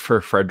respect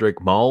for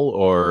Frederic Malle,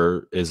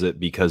 or is it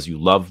because you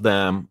love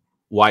them?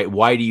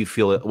 Why do you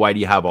feel it? Why do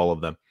you have all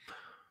of them?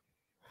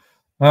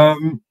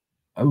 Um,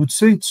 I would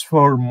say it's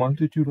for a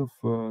multitude of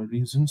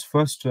reasons.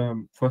 First,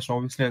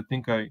 obviously, I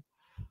think I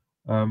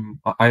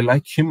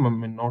like him. I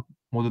mean, not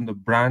more than the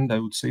brand, I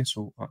would say.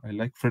 So I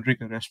like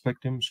Frederick. I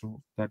respect him.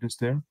 So that is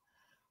there.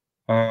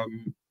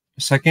 Um,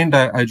 Second,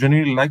 I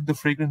generally like the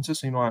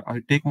fragrances.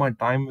 I take my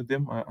time with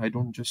them. I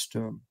don't just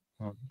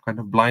kind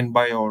of blind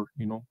buy or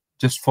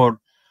just for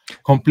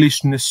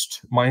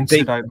completionist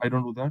mindset. They I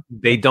don't do that.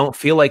 they don't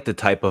feel like the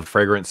type of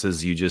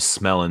fragrances you just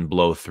smell and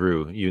blow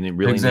through. You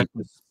really need to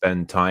Exactly.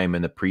 spend time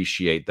and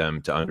appreciate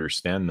them to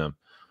understand them.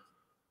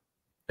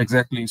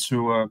 Exactly.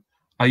 So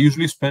I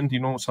usually spend,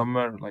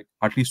 somewhere like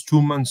at least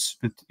 2 months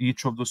with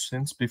each of those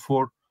scents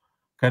before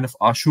kind of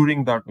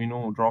assuring that,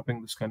 dropping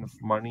this kind of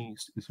money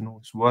is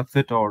worth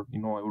it, or,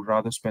 I would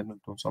rather spend it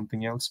on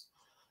something else.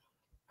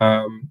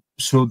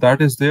 So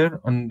that is there.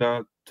 And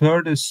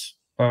third is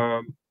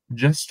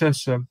just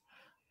as,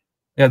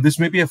 yeah, this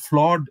may be a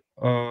flawed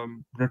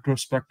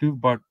retrospective,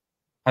 but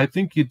I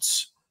think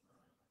it's,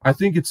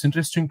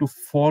 interesting to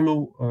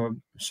follow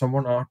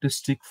someone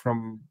artistic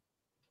from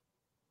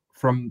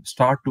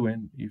start to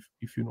end,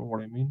 if you know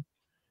what I mean.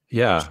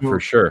 Yeah, for So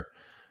sure.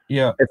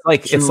 yeah,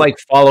 It's so like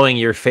following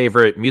your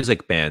favorite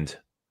music band.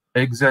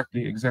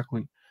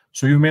 exactly.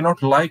 So you may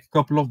not like a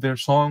couple of their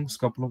songs,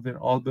 couple of their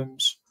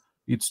albums.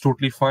 It's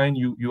totally fine.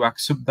 You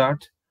accept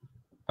that,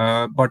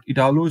 but it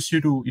allows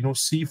you to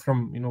see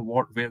from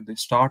where they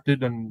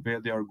started and where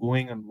they are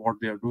going and what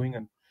they are doing,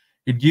 and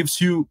it gives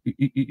you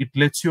it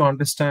lets you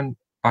understand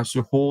as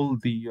a whole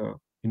the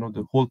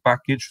whole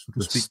package, so to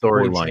The speak, the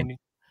whole storyline. journey,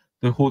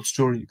 the whole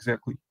story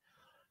exactly.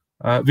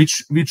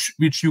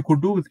 Which you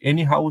could do with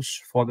any house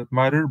for that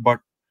matter.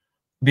 But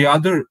the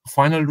other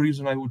final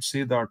reason I would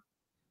say that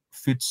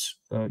fits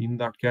in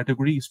that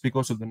category is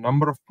because of the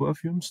number of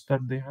perfumes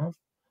that they have.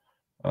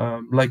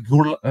 Like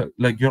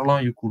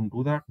Guerlain, you couldn't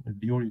do that.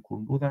 Dior, you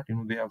couldn't do that.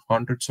 They have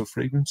hundreds of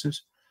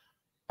fragrances.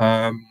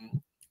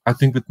 I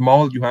think with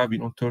Malle, you have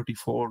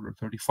 34 or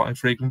 35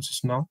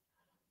 fragrances now.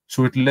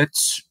 So it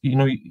lets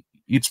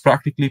it's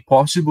practically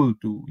possible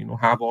to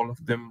have all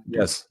of them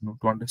Yes.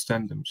 to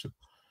understand them. So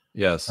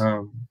Yes.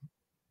 um,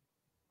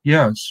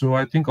 yeah, so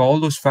I think all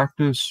those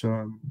factors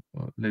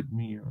led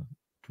me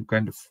to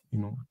kind of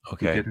to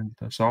Okay. get into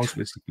the house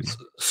basically.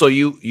 So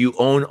you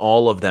own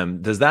all of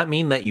them. Does that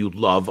mean that you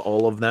love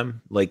all of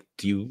them? Like,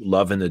 do you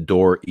love and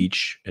adore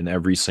each and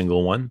every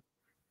single one?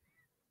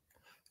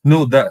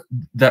 No,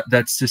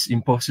 that's just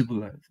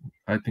impossible.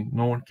 I think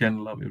no one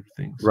can love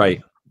everything. So Right.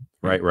 yeah,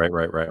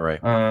 Right.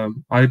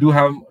 I do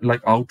have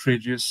like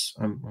outrageous.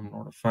 I'm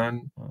not a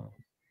fan.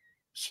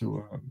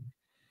 So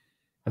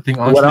I think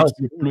What Angelique else?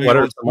 Sous le Pluie What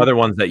are some also. other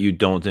ones that you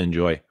don't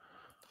enjoy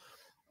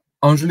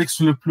Angelique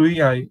Sous le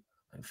Pluie, I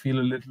feel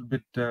a little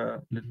bit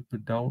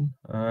down.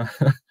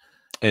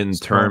 in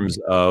So terms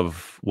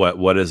of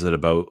what is it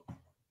about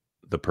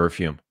the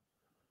perfume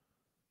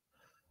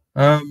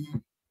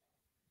um,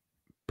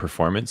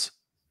 performance?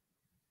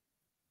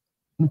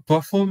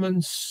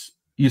 performance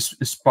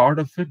is part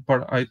of it,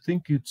 but I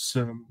think it's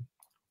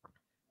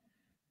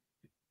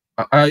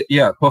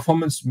yeah,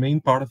 performance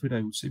main part of it,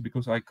 I would say,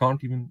 because I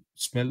can't even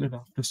smell it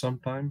after some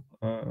time.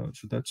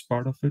 So that's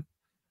part of it.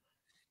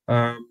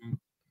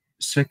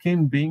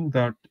 Second being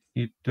that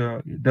it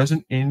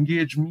doesn't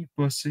engage me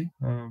per se.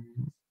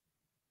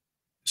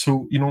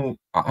 So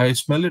I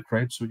smell it,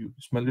 right. So you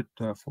smell it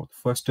for the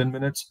first 10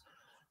 minutes,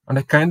 and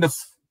I kind of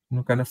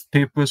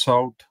tapers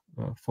out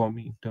for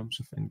me in terms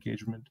of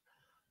engagement.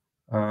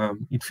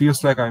 It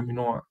feels like I'm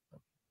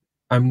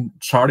I'm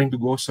starting to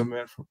go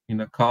somewhere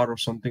in a car or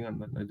something,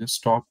 and then I just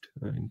stopped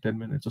in 10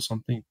 minutes or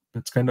something.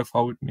 That's kind of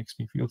how it makes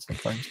me feel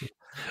sometimes.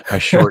 A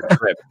short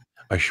trip,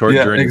 a short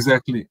Yeah, journey.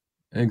 exactly.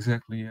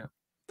 Exactly. Yeah.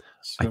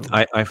 So,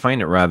 I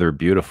find it rather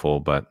beautiful,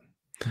 but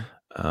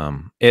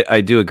mm,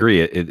 I do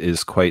agree it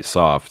is quite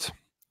soft.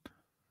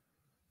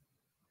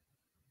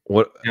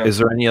 What yeah. is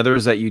there any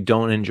others that you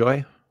don't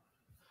enjoy?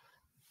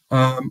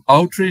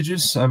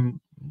 Outrageous,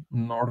 I'm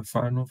not a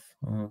fan of.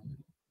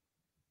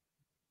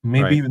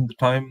 Maybe Right. even the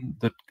time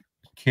that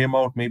came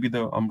out, maybe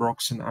the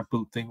Ambroxan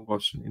Apple thing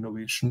was an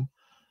innovation.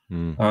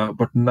 Hmm.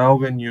 But now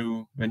when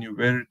you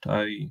wear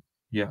it,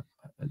 yeah,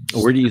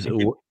 Where do I think it.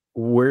 you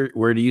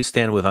where do you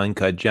stand with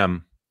Uncut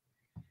Gem?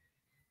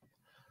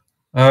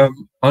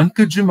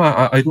 Uncle Jim,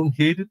 I don't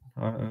hate it.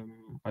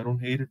 I don't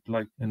hate it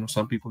like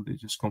some people they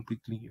just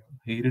completely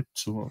hate it.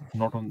 So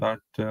not on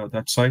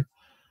that side.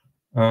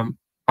 Um,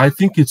 I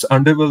think it's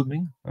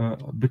underwhelming,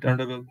 a bit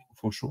underwhelming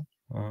for sure.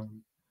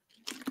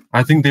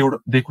 I think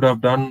they could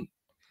have done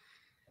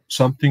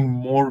something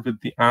more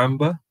with the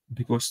amber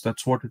because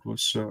that's what it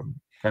was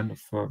kind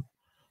of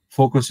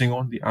focusing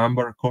on the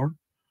amber accord,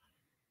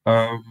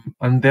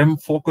 and them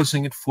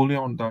focusing it fully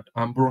on that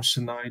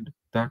ambrosinide.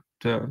 That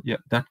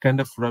kind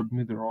of rubbed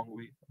me the wrong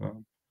way.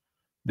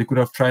 They could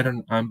have tried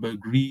an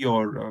ambergris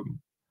or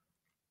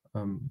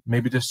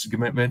maybe just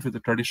went with the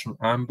traditional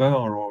amber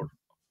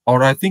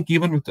or I think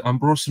even with the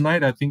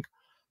ambrosinide, I think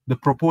the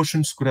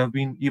proportions could have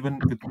been even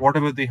with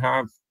whatever they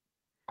have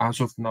as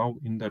of now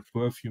in that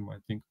perfume. I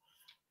think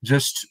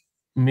just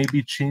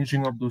maybe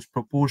changing up those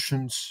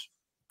proportions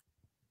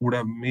would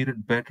have made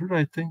it better.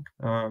 I think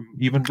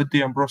even with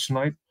the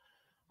ambrosinide,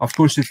 of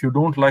course, if you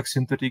don't like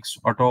synthetics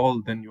at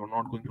all, then you're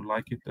not going to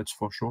like it. That's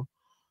for sure.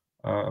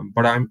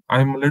 But I'm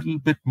a little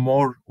bit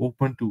more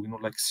open to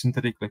like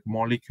synthetic, like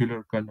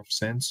molecular kind of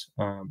sense.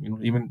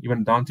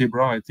 Even Dante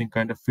Bra, I think,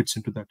 kind of fits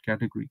into that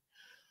category.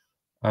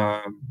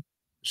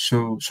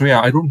 So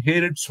yeah, I don't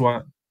hate it. So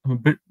I'm a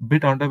bit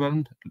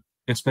underwhelmed,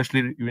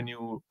 especially when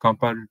you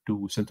compare it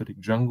to Synthetic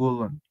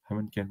Jungle and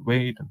Heaven Can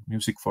Wait and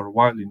Music for a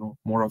While.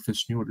 More of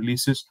his new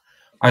releases.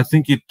 I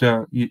think it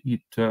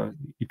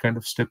kind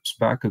of steps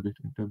back a bit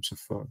in terms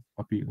of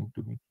appealing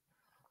to me.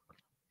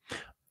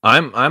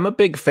 I'm a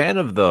big fan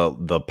of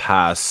the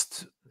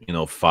past,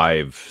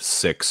 5,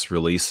 6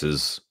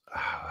 releases.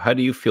 How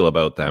do you feel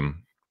about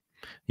them?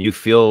 You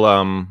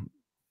feel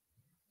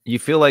you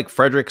feel like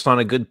Frederick's on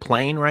a good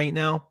plane right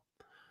now?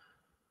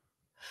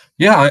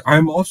 Yeah,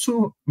 I'm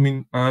also. I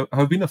mean,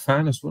 I've been a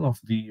fan as well of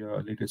the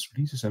latest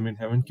releases. I mean,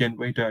 Heaven Can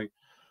Wait.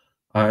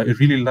 I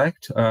really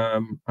liked,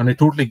 and I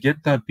totally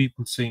get that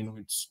people say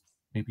it's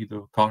maybe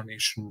the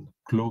Carnation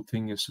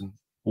clothing is an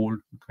old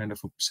kind of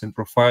a scent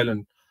profile,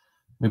 and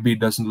maybe it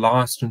doesn't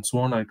last and so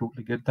on. I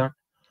totally get that.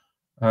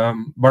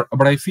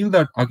 But I feel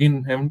that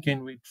again, Heaven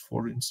Can Wait.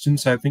 For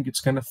instance, I think it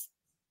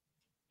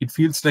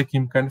feels like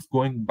him kind of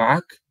going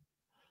back,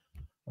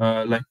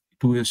 like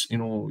to his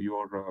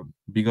your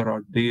bigger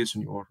art days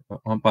and your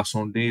en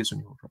passant days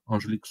and your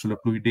Angelique sous la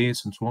pluie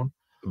days and so on.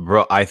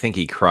 Bro, I think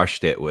he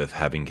crushed it with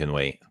Heaven Can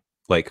Wait.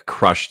 Like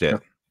crushed Yeah,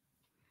 it.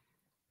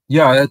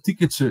 yeah, I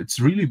think it's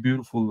really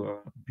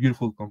beautiful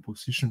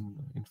composition.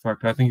 In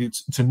fact, I think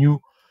it's a new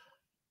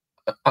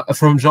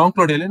from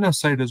Jean-Claude Elena's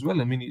side as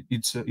well. I mean,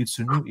 it's a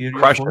new area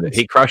Crushed for him. it.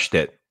 He crushed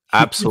it. He keeps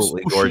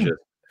Absolutely pushing. gorgeous.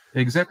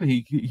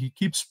 Exactly, he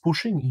keeps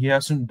pushing. He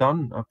hasn't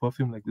done a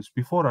perfume like this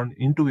before, and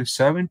into his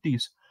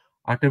 70s,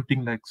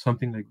 attempting like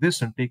something like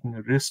this and taking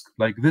a risk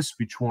like this,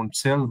 which won't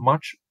sell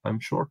much, I'm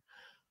sure.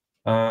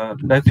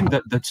 And I think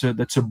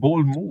that's a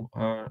bold move,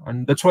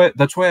 and that's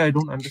why I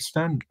don't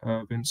understand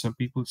when some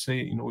people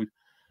say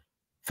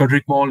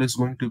Frederic Malle is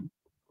going to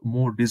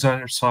more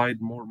designer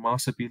side, more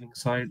mass appealing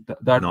side.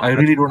 That No, I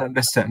that's really don't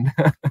understand.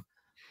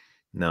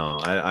 no,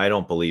 I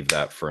don't believe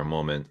that for a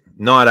moment.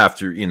 Not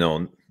after,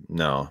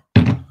 no.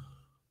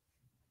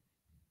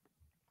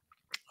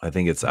 I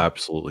think it's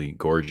absolutely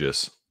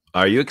gorgeous.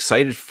 Are you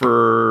excited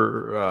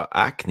for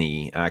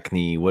Acne?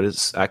 Acne, what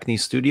is Acne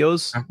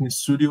Studios? Acne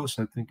Studios,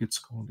 I think it's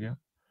called. Yeah.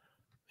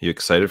 You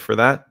excited for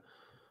that?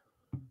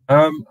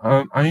 I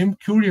am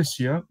curious.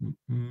 Yeah,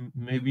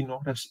 maybe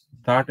not as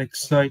that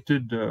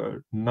excited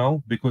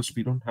now because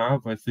we don't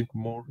have, I think,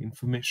 more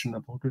information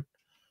about it.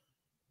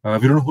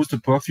 We don't know who's the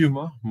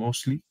perfumer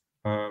mostly.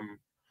 Um,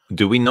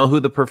 Do we know who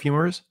the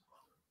perfumer is?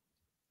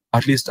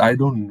 at least I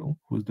don't know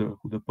who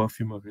the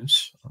perfumer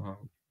is.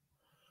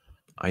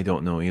 I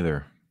don't know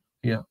either.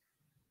 Yeah,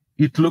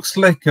 it looks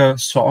like a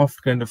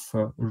soft kind of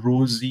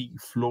rosy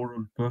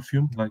floral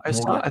perfume, like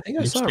more like I think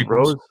I saw lipstick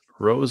rose,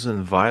 Rose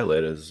and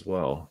Violet as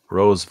well.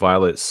 Rose,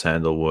 Violet,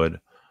 Sandalwood.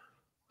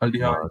 Musk.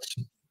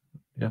 aldehydes.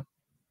 Yeah,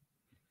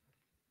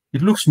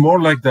 it looks more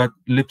like that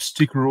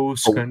lipstick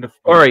rose Oh, kind of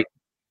all right.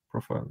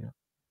 profile. Yeah.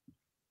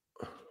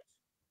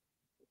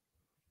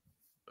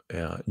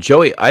 Yeah.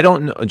 Joey, I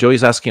don't know.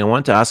 Joey's asking, I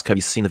want to ask, have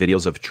you seen the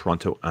videos of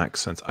Toronto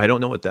accents? I don't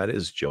know what that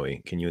is,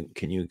 Joey. Can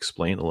you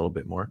explain a little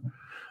bit more?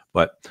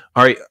 But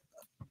all right.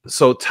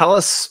 So tell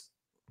us,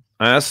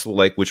 I asked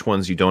like which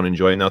ones you don't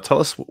enjoy. Now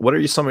tell us what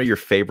are some of your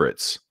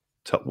favorites?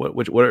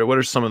 What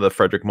are some of the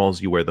Frederic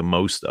Malles you wear the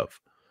most of?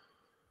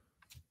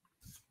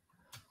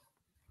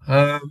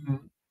 Tes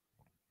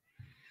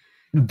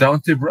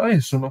Bras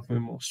is one of my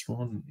most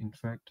worn, in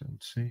fact, I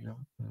would say. Yeah.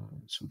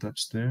 So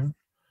that's there.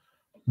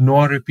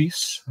 Noir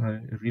Épice, I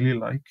really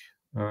like.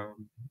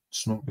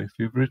 It's one of my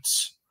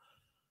favorites.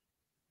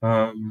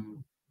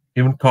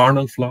 Even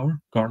Carnal Flower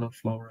I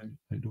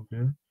do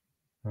wear.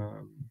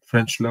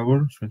 French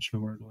Lover I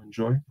do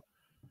enjoy.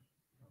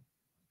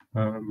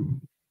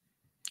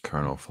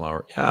 Carnal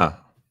Flower, yeah,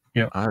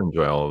 I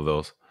enjoy all of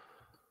those.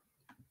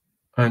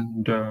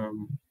 And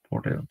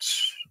what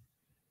else?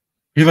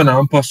 Even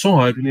en passant,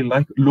 I really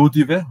like L'Eau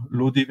d'Hiver.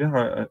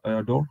 I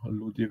adore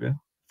L'Eau d'Hiver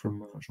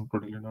from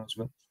Jean-Claude Elena as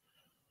well.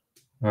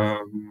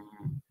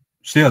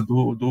 So yeah,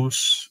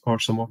 those are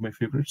some of my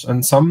favorites,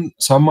 and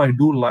some I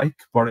do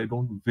like, but I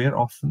don't wear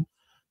often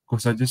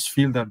because I just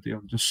feel that they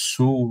are just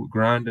so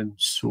grand and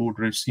so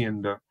dressy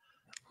and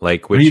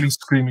like which really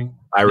screaming.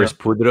 Iris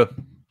Poudre.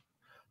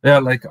 Yeah,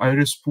 like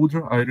Iris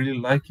Poudre, I really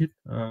like it,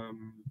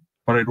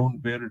 but I don't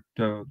wear it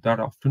that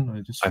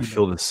often. I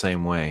feel the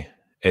same way.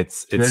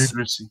 It's very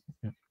dressy.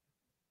 Yeah.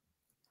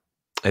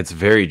 It's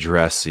very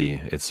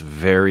dressy. It's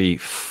very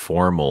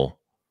formal.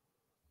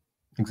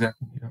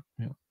 Exactly.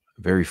 Yeah.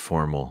 Very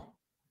formal.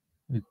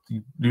 It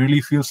really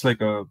feels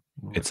like a.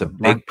 It's a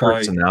big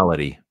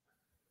personality.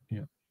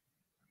 Yeah.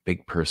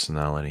 Big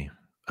personality.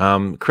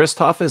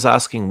 Christoph is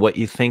asking what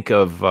you think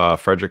of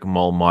Frederic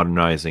Malle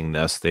modernizing the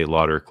Estée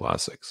Lauder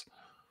classics.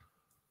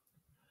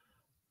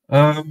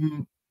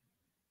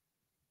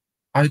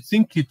 I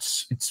think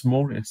it's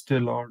more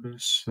Estée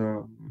Lauder's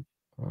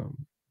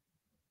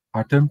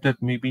attempt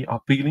at maybe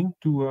appealing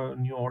to a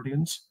new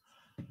audience.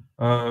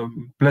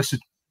 Plus,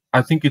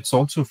 I think it's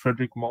also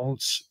Frederic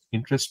Malle's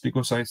interest,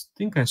 because I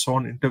think I saw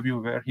an interview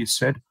where he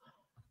said,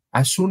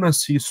 as soon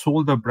as he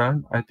sold the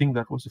brand, I think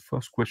that was the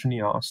first question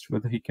he asked,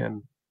 whether he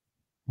can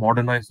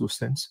modernize those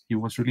scents. He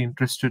was really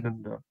interested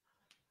in the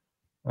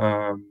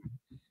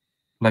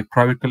like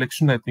Private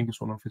Collection. I think is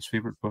one of his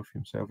favorite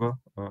perfumes ever.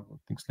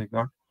 Things like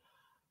that.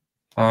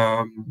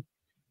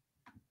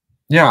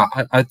 Yeah,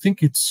 I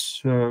think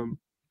it's an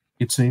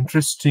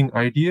interesting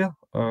idea.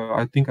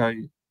 I think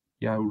I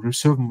will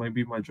reserve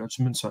maybe my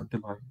judgments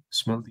until I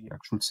smell the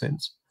actual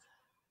scents.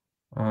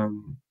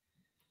 And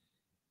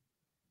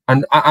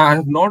I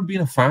have not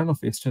been a fan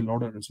of Estée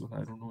Lauder as well.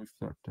 I don't know if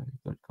that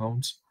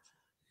counts.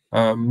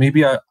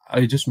 Maybe I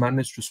just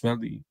managed to smell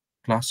the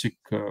classic.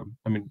 I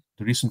mean,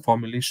 the recent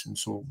formulation.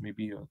 So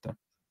maybe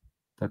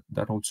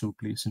that also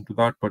plays into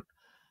that. But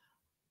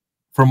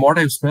from what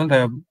I've smelled, I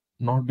have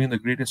not been the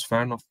greatest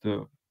fan of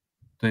the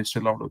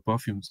Estée Lauder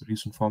perfumes, the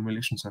recent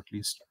formulations at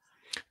least.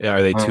 Yeah,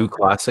 are they too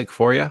classic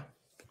for you?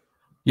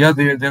 Yeah,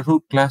 they're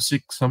too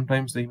classic.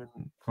 Sometimes they even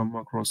come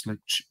across like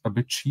a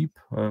bit cheap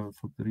for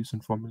the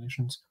recent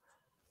formulations.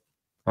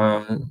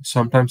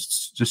 Sometimes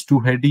it's just too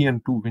heady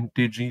and too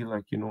vintagey,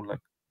 like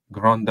like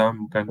Grand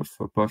Dame kind of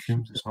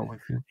perfumes is how I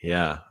feel.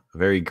 Yeah,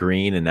 very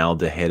green and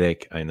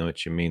aldehydic. I know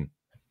what you mean.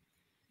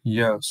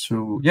 Yeah,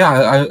 so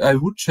yeah, I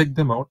would check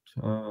them out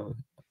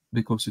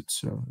because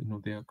it's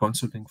they are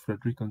consulting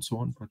Frederic and so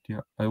on. But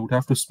yeah, I would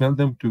have to smell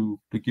them to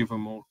give a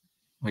more,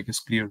 I guess,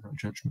 clear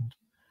judgment.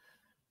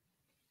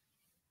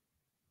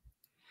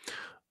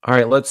 All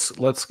right, let's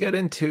get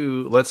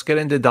into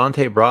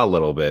Tes Bras a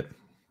little bit.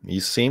 You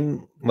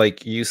seem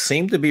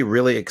to be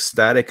really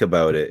ecstatic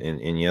about it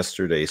in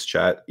yesterday's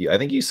chat. I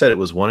think you said it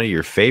was one of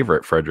your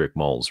favorite Frederic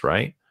Malles,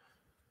 right?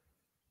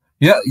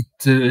 Yeah,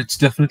 it's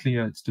definitely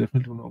one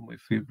of my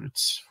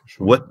favorites for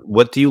sure.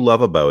 What do you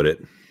love about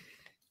it?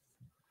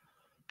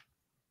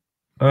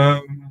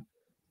 I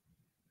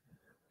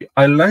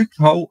like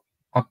how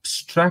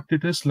abstract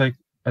it is. Like,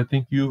 I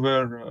think you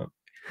were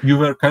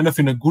kind of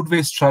in a good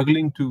way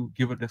struggling to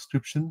give a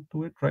description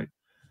to it, right?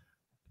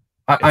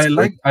 I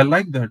like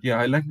that. Yeah,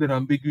 I like that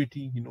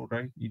ambiguity.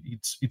 Right?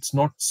 It's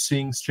not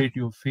saying straight to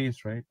your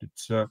face, right?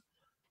 It's not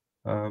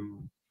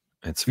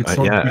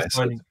defining. It's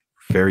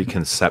very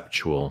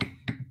conceptual.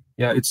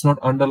 Yeah, it's not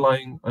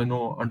underlining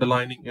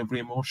every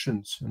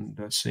emotions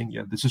and saying,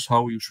 yeah, this is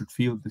how you should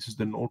feel. This is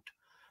the note.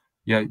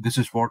 Yeah, this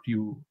is what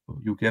you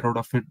get out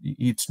of it.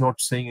 It's not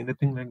saying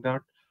anything like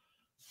that.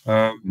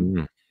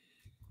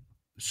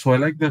 So I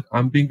like that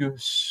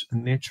ambiguous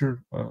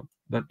nature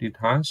that it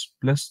has,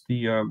 plus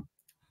the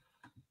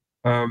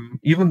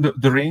even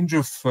the range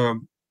of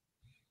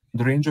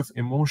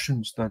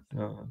emotions that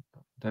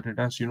it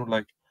has.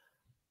 Like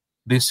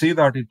they say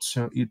that it's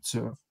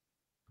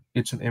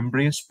an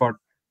embrace, but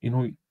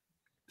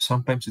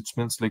sometimes it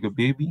smells like a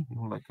baby.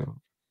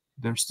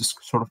 There's this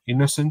sort of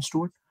innocence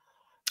to it.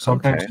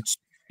 Sometimes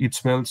it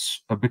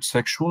smells a bit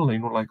sexual,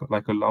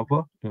 like a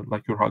lover,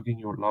 like you're hugging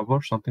your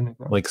lover, something like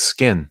that. Like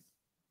skin.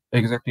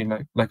 Exactly,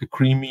 like a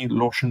creamy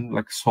lotion,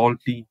 like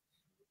salty,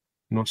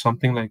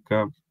 something like.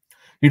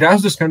 It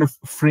has this kind of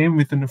frame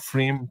within a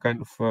frame,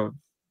 kind of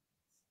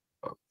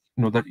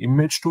that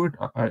image to it.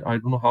 I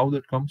don't know how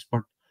that comes,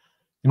 but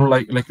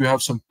like you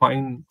have some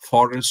pine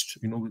forest,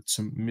 with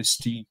some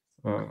misty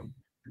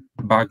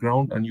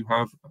background, and you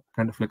have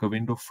kind of like a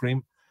window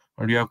frame,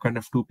 or you have kind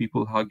of two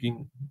people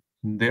hugging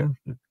in there.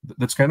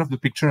 That's kind of the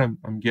picture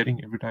I'm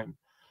getting every time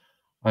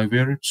I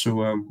wear it.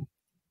 So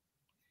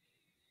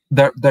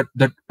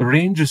that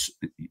range is,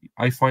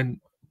 I find,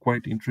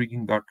 quite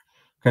intriguing. That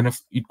kind of,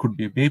 it could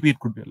be a baby, it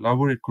could be a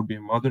lover, it could be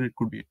a mother, it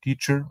could be a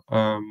teacher,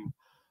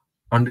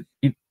 and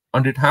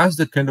it has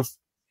that kind of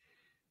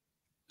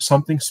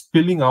something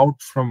spilling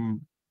out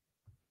from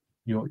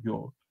your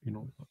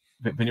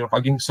when you're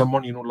hugging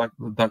someone, like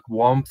that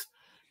warmth,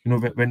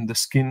 when the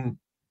skin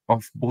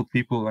of both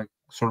people like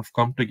sort of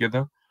come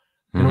together.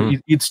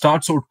 It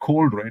starts out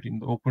cold, right? In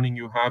the opening,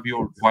 you have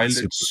your Super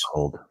violets.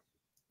 cold.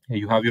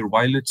 You have your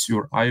violets,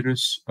 your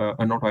iris,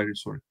 not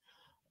iris, sorry,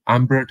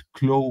 ambered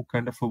clove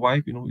kind of a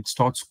vibe. It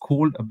starts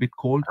cold, a bit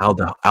cold.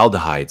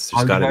 Aldehydes.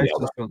 There's got to be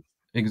Aldehydes as well.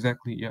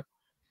 Exactly, yeah.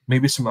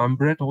 Maybe some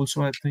ambered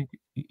also, I think.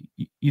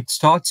 It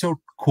starts out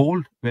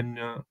cold when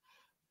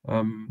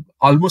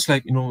almost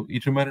like,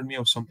 it reminded me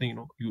of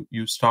something.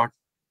 You start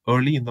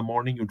early in the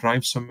morning, you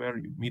drive somewhere,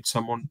 you meet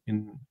someone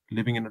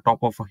living in the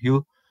top of a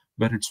hill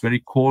where it's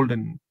very cold,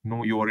 and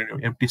you are in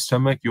your empty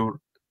stomach, your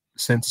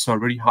senses are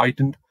very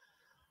heightened.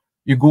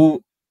 You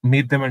go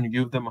meet them and you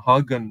give them a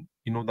hug, and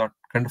that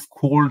kind of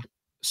cold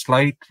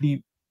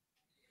slightly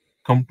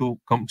comes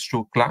to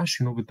a clash,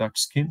 with that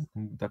skin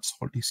and that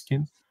salty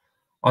skin,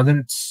 and then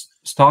it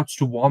starts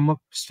to warm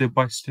up step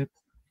by step.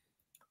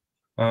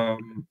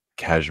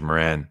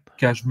 Cashmeran.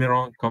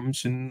 Cashmeran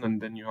comes in,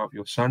 and then you have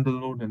your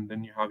sandalwood, and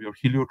then you have your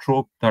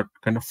heliotrope, that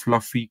kind of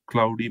fluffy,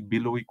 cloudy,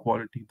 billowy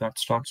quality that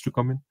starts to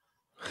come in,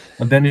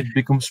 and then it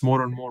becomes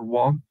more and more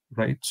warm,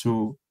 right?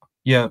 So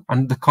yeah,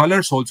 and the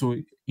colors also,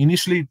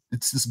 initially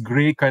it's this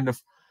gray kind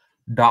of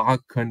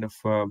dark kind of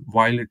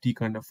violety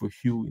kind of a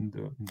hue in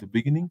the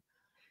beginning,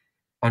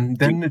 and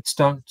then it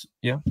starts.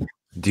 Yeah.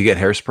 Do you get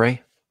hairspray?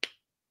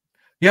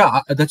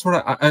 Yeah, that's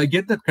what I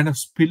get, that kind of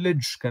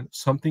spillage, kind of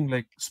something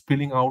like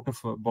spilling out of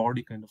a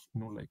body, kind of,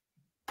 like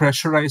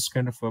pressurized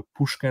kind of a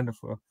push kind of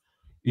a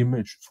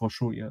image, for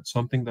sure. Yeah,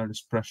 something that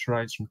is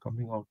pressurized and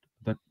coming out.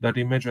 That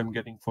image I'm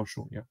getting, for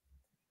sure. Yeah.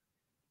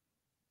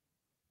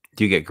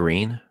 Do you get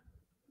green?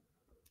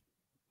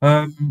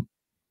 In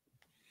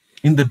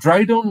the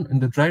dry down,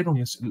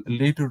 yes.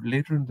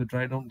 Later in the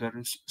dry down, there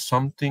is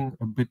something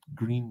a bit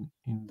green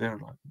in there,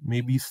 like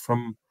maybe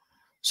from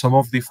some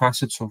of the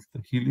facets of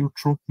the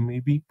heliotrope,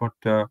 maybe. But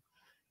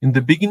in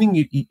the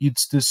beginning,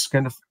 it's this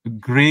kind of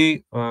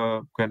gray,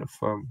 kind of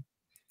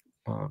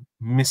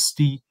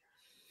misty,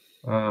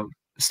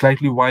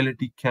 slightly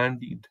violety,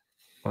 candied,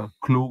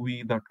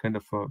 clovey, that kind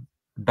of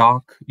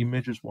dark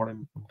image is what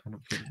I'm kind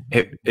of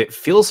getting. It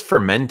feels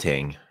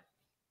fermenting.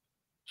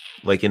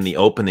 Like in the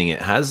opening,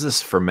 it has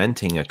this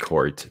fermenting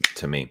accord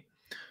to me.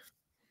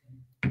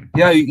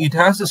 Yeah, it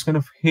has this kind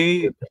of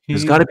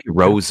There's got to be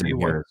rose in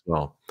here as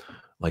well,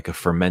 like a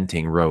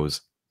fermenting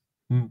rose.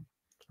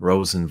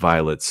 Rose and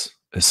violets.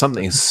 There's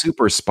something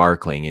super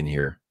sparkling in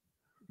here.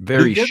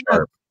 Very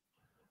sharp.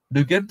 Do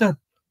you get that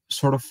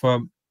sort of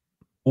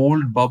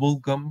old bubble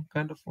gum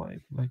kind of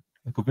vibe, like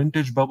a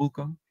vintage bubble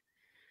gum?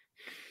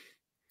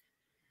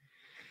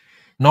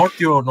 Not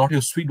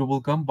your sweet bubble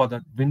gum, but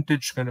that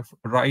vintage kind of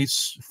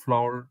rice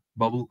flour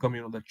bubble gum,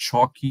 that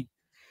chalky,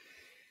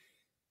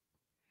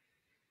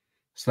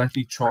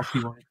 slightly chalky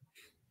one.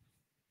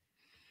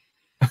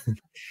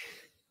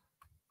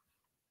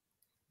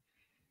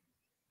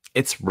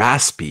 It's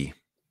raspy.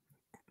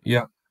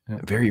 Yeah.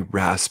 Very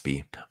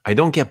raspy. I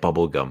don't get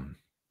bubble gum.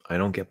 I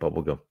don't get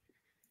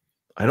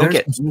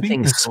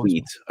anything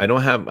sweet.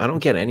 Also. I don't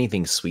get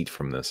anything sweet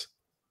from this.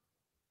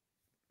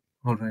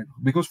 All right.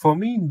 Because for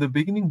me, in the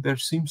beginning, there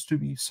seems to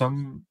be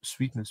some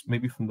sweetness,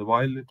 maybe from the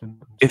violet. And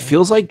it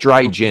feels like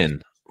dry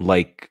gin,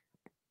 like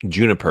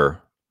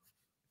juniper.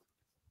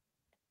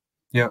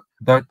 Yeah,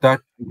 that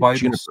vibe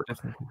juniper. Is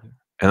definitely there.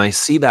 And I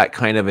see that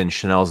kind of in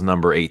Chanel's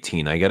number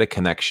 18. I get a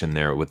connection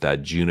there with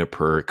that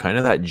juniper, kind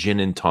of that gin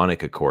and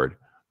tonic accord.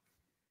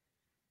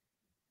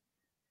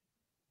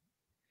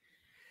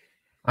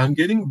 I'm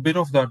getting a bit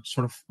of that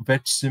sort of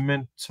wet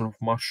cement, sort of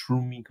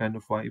mushroomy kind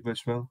of vibe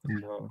as well.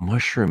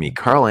 Mushroomy.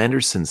 Carl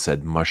Anderson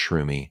said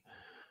mushroomy.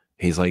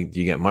 He's like, do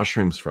you get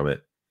mushrooms from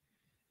it?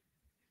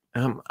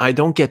 I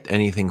don't get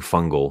anything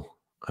fungal.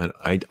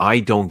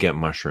 I don't get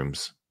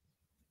mushrooms.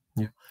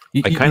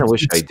 Yeah, I kind of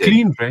wish I did. It's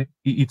clean, right?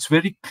 It's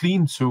very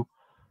clean. So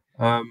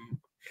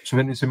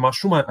when you say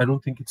mushroom, I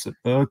don't think it's an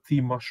earthy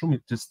mushroom.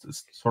 It's just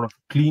this sort of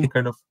clean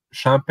kind of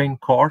champagne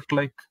cork,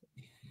 like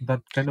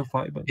that kind of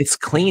vibe. It's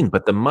clean,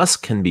 but the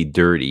musk can be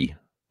dirty.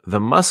 The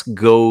musk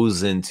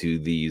goes into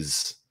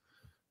these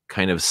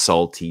kind of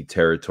salty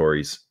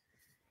territories.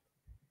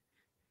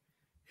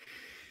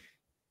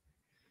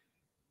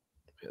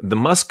 The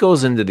musk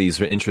goes into these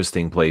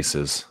interesting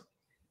places.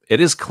 It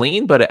is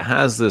clean, but it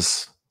has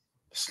this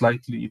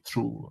slightly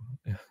through.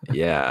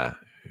 Yeah,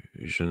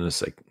 je ne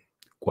sais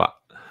quoi.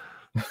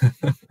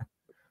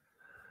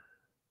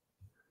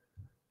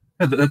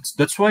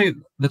 That's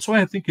why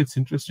I think it's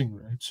interesting,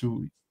 right?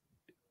 So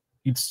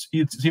it's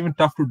even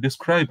tough to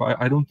describe.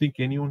 I don't think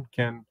anyone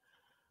can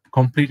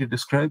completely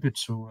describe it.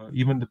 So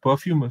even the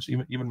perfumers,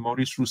 even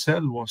Maurice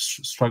Roucel was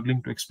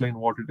struggling to explain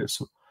what it is.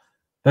 So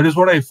that is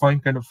what I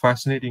find kind of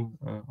fascinating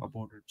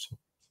about it. So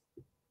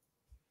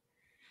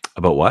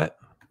About what?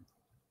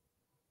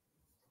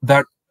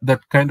 that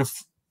kind of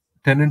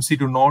tendency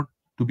to not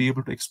to be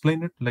able to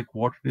explain it, like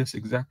what it is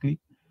exactly.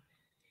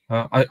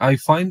 I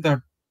find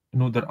that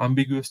that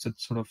ambiguous, that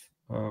sort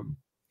of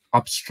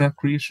abstract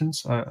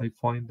creations. I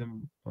find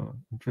them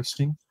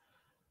interesting,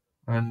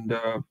 and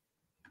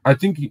I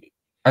think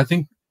I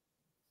think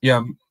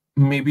yeah,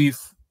 maybe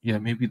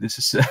maybe this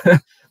is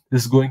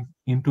this is going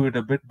into it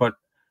a bit, but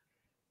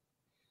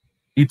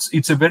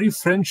it's a very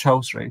French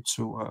house, right?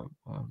 So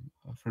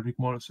Frederic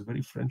Malle is a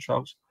very French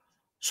house,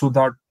 so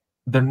that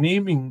the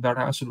naming that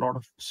has a lot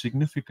of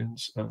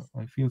significance.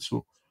 I feel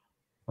so.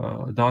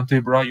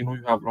 Tes Bras, you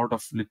have a lot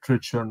of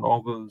literature,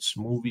 novels,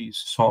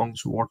 movies,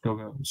 songs,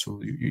 whatever.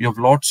 So you have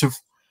lots of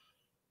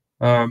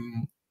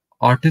um,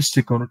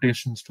 artistic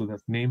connotations to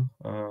that name,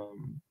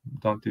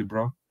 Tes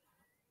Bras.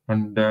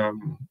 And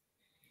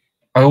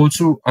I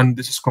also, and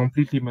this is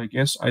completely my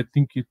guess, I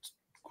think it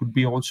could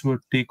be also a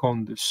take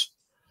on this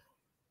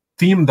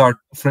theme that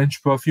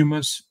French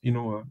perfumers,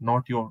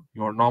 not your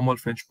normal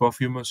French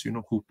perfumers,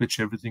 who pitch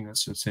everything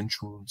as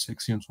sensual and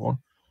sexy and so on.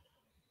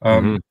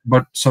 Hmm.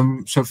 But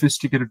some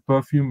sophisticated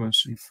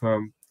perfumers, if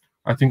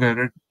I think I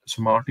read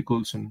some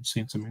articles and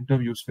seen some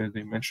interviews where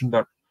they mentioned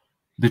that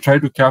they try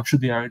to capture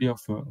the idea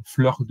of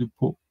fleur de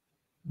peau,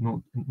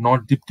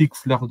 not diptyque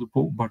fleur de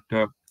peau, but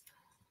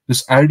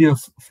this idea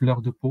of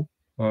fleur de peau,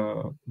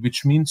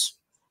 which means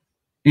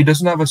it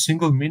doesn't have a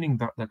single meaning.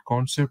 That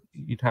concept,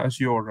 it has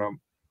your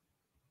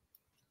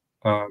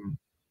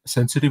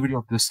sensitivity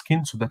of the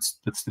skin, so that's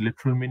the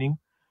literal meaning,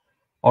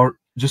 or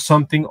just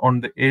something on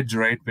the edge,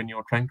 right? When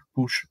you're trying to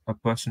push a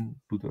person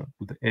to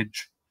the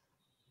edge,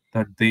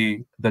 that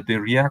they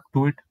react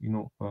to it,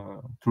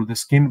 through the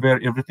skin,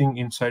 where everything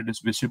inside is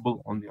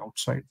visible on the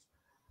outside.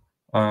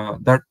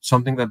 That's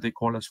something that they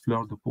call as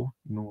fleur de peau.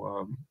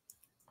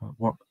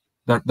 What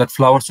that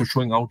flowers are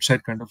showing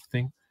outside kind of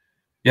thing.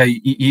 Yeah,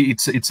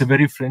 it's a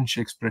very French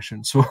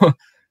expression. So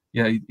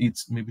yeah,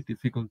 it's maybe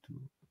difficult to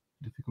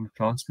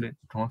translate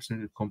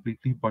it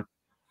completely, but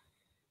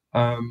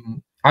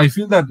I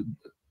feel that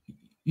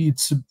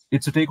it's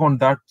a take on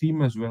that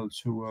theme as well.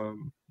 So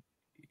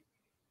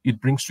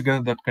it brings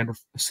together that kind of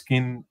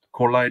skin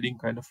colliding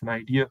kind of an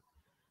idea,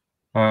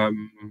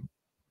 um,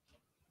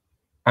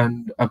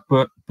 and a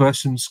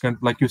person's kind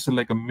of, like you said,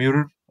 like a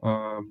mirror,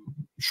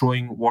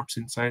 showing what's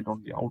inside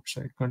on the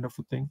outside kind of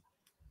a thing.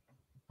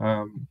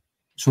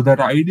 So that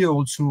idea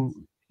also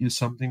is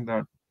something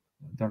that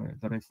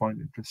I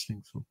find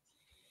interesting. So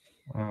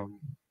um,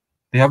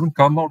 they haven't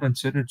come out and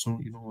said it.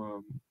 So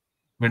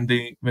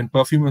when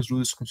perfumers do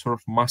this sort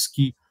of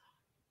musky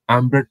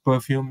amber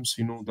perfumes,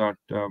 that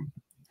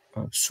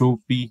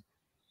soapy,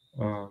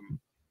 um,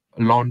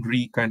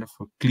 laundry kind of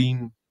a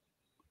clean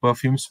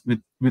perfumes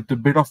with a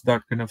bit of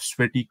that kind of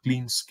sweaty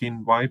clean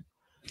skin vibe.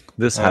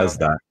 This uh, has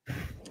that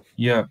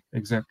yeah,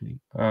 exactly.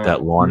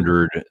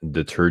 laundered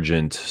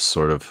detergent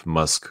sort of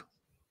musk.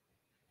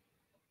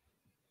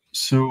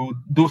 So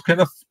those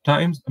kind of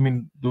times, I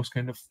mean, those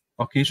kind of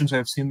occasions,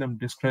 I've seen them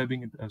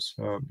describing it as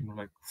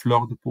like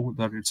fleur de peau,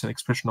 that it's an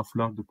expression of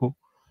fleur de peau.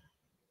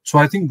 So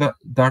I think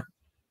that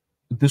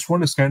this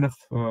one is kind of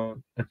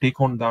a take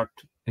on that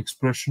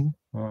expression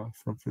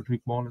from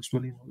Frederic Malle as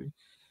well, in a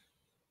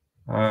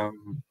way.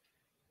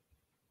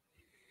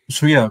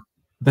 So yeah,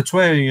 that's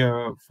why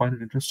I find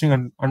it interesting.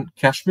 And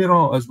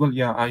Cashmeran as well.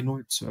 Yeah, I know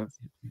it's a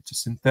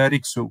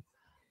synthetic, so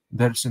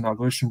there's an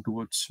aversion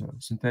towards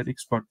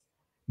synthetics, but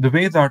the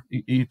way that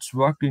it's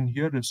worked in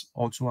here is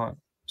also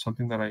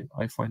something that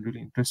I find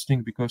really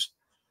interesting, because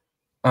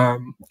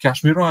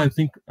Cashmeran, I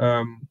think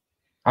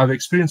I've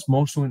experienced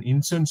more so in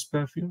incense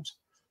perfumes.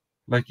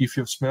 Like if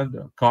you've smelled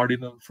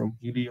Cardinal from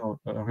Healy, or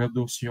Rêve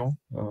d'Océan,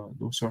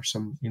 those are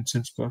some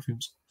incense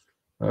perfumes.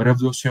 Rêve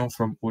d'Océan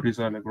from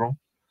Orisa Legrand.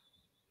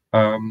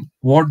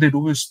 What they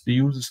do is they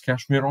use this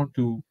Cashmeran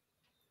to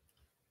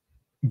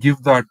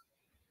give that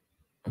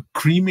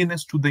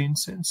creaminess to the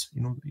incense.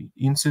 The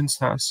incense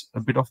has a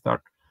bit of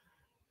that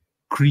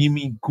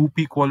creamy,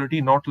 goopy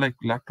quality, not like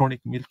lactonic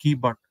milky,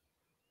 but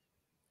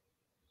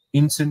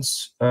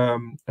incense,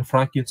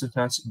 frankincense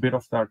has a bit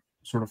of that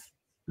sort of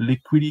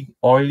liquidy,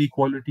 oily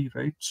quality,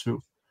 right?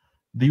 So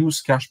they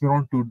use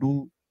Cashmeran to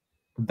do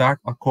that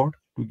accord,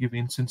 to give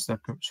incense that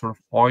sort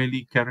of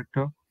oily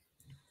character.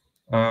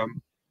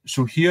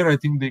 So here, I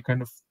think they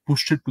kind of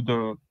pushed it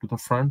to the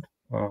front,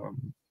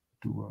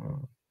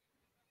 to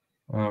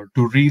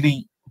to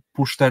really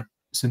push that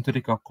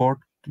synthetic accord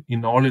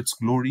in all its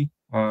glory.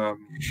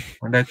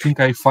 And I think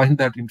I find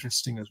that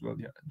interesting as well.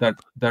 Yeah,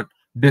 that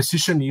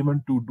decision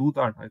even to do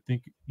that, I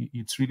think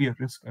it's really a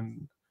risk,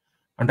 and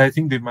I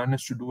think they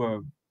managed to do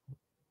a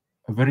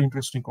very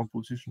interesting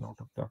composition out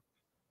of that.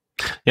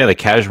 Yeah, the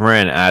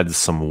Cashmeran adds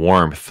some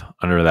warmth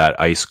under that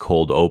ice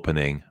cold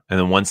opening. And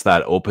then once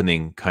that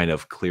opening kind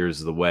of clears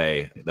the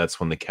way, that's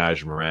when the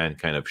Cashmeran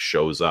kind of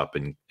shows up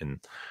and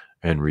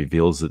and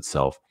reveals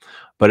itself.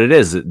 But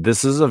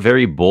this is a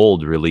very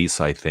bold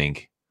release, I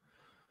think.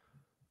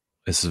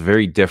 This is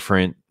very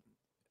different,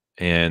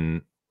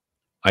 and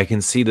I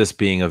can see this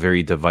being a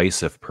very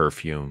divisive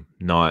perfume,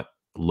 not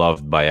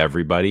loved by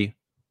everybody,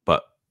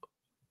 but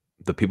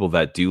the people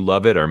that do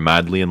love it are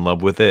madly in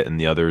love with it, and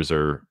the others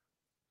are.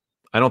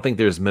 I don't think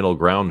there's middle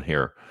ground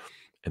here.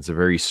 It's a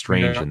very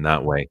strange Yeah. in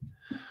that way.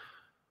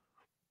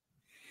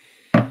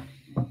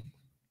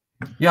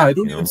 Yeah, I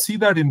don't You even know, see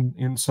that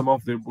in some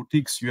of their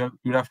boutiques. You'd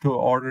have to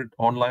order it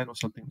online or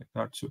something like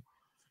that. So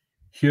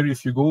here,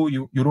 if you go,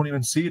 you don't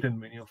even see it in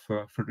many of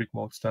Frederic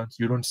Malle stands.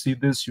 You don't see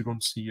this. You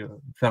don't see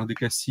Fer de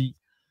Cassis.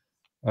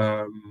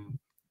 for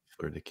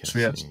the So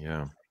yes, Cassie,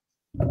 yeah.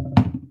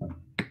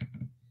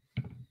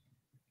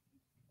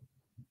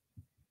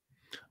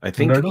 I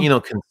think, Leonardo.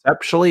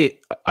 conceptually,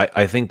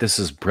 I think this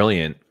is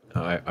brilliant.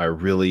 I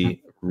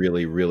really,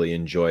 really, really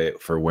enjoy it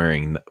for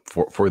wearing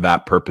for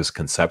that purpose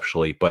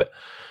conceptually. But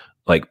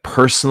like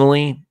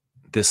personally,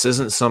 this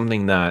isn't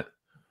something that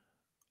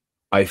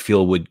I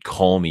feel would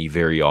call me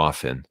very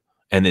often,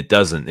 and it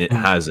doesn't. It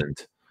Mm.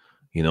 hasn't.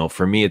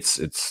 For me,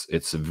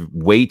 it's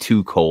way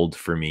too cold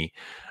for me.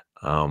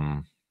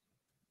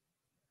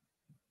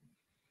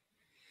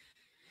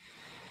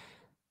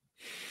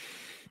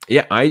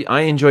 Yeah,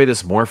 I enjoy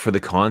this more for the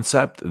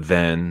concept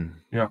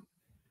than Yeah.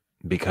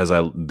 because I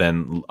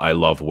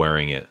love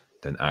wearing it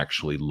than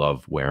actually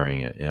love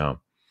wearing it. Yeah.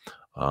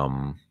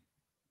 Um,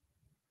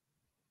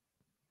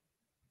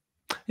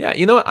 yeah,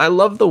 what? I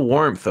love the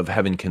warmth of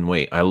Heaven Can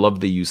Wait. I love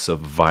the use of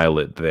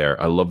violet there.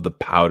 I love the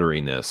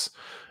powderiness.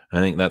 I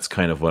think that's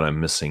kind of what I'm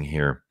missing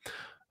here.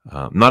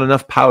 Not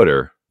enough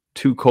powder,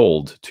 too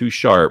cold, too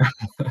sharp,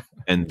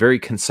 and very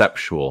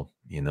conceptual,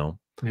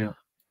 Yeah.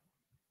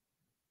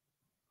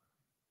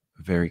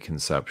 very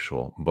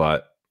conceptual.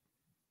 But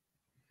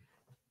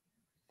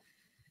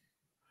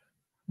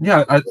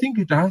Yeah, I think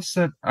it has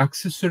that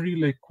accessory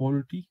like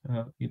quality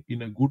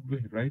in a good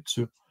way, right?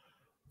 So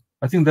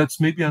I think that's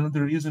maybe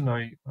another reason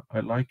I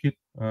like it.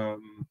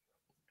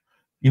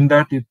 In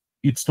that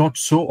it's not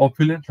so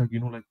opulent, like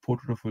like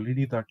Portrait of a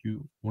Lady that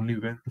you only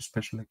wear to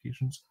special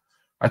occasions.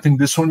 I think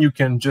this one you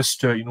can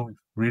just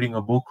reading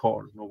a book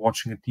or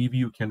watching a TV,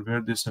 you can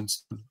wear this and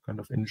still kind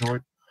of enjoy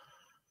it.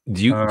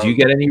 do you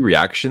get any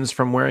reactions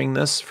from wearing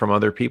this from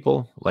other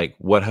people? Like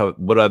what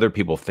other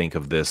people think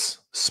of this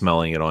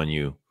smelling it on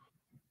you?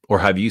 Or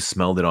have you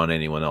smelled it on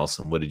anyone else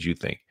and what did you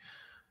think?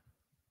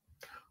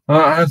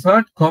 I've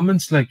heard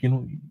comments like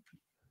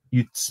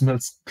it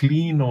smells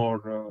clean,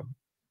 or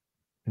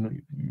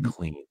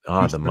Clean. you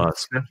The smell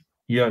musk. fresh.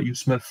 Yeah, you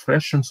smell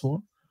fresh and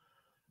so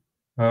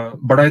on.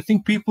 But I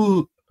think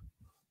people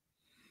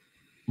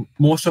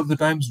most of the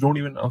times don't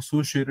even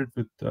associate it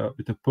with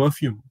a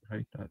perfume,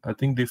 right? I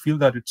think they feel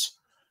that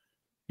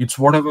it's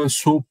whatever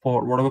soap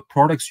or whatever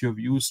products you have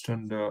used,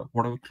 and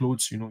whatever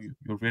clothes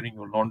you're wearing,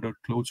 your laundered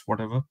clothes,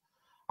 whatever.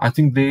 I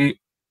think they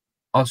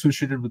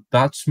associate it with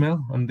that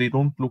smell, and they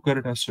don't look at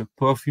it as a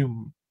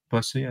perfume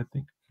per se, I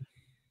think.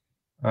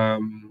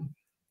 um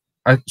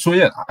so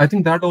yeah, I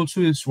think that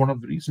also is one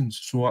of the reasons.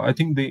 So I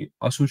think they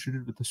associate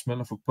it with the smell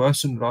of a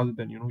person rather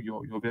than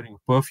you're wearing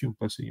a perfume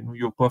per se.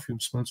 Your perfume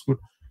smells good.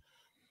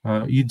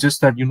 It's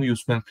just that you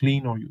smell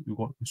clean, or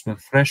you smell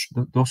fresh.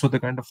 Those are the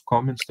kind of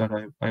comments that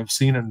I've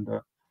seen, and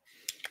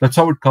that's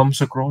how it comes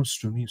across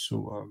to me.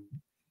 So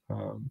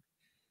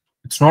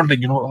it's not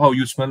like how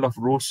you smell of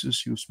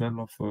roses, you smell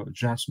of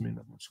jasmine,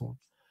 and so on.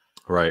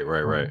 Right,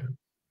 right, right.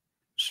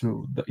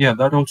 So yeah,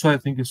 that also I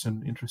think is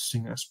an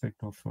interesting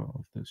aspect of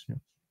this. Yeah,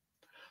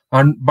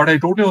 and but I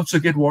totally also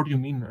get what you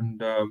mean,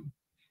 and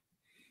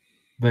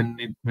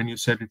when you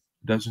said it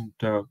doesn't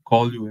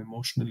call you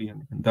emotionally,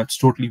 and that's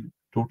totally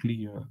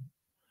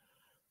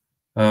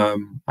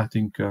I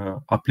think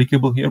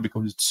applicable here,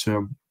 because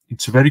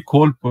it's a very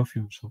cold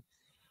perfume. So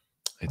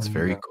It's and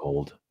very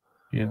cold.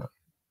 yeah,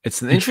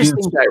 It's an it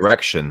interesting feels.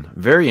 direction.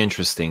 Very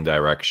interesting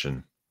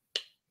direction.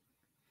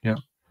 Yeah,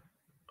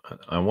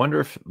 I wonder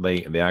if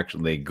they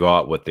actually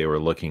got what they were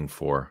looking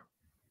for.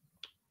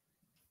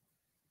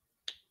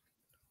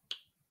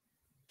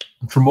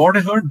 from what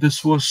I heard,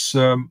 this was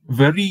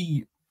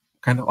very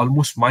kind of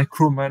almost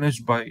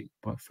micromanaged by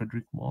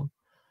Frederic Malle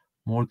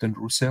more than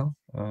Roucel.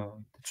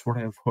 That's what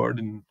I have heard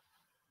in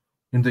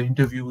the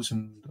interviews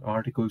and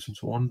articles and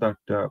so on, that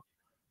it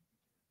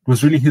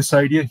was really his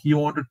idea. He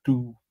wanted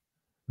to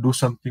do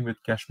something with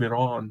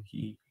Cashmeran.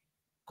 He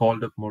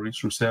called up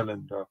Maurice Roucel,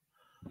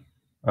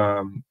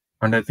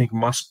 and I think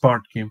Musk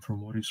part came from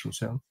Maurice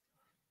Roucel.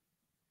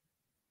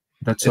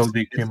 That's how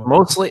they It's came up with it.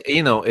 mostly,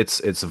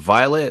 it's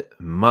violet,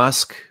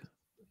 musk,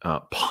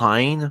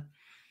 pine,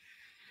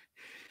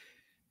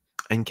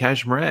 and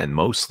cashmeran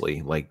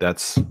mostly. Like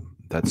that's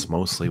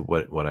mostly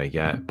what I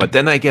get. But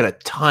then I get a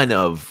ton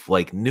of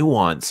like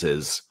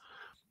nuances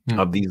Hmm.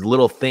 of these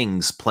little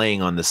things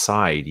playing on the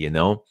side.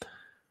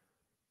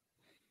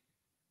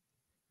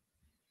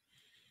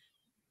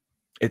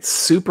 It's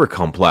super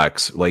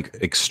complex, like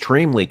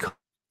extremely Yeah.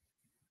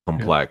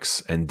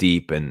 complex and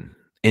deep and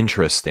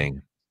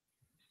interesting.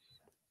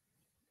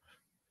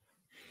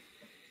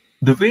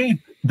 The way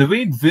The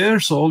way it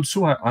wears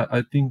also,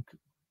 I think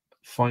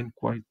find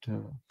quite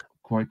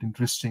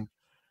interesting.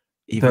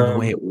 Even the The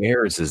way it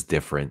wears is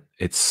different.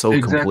 It's so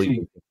exactly.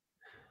 completely.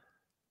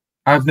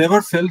 I've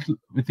never felt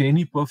with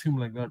any perfume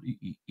like that.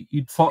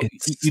 It's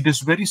It is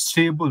very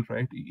stable,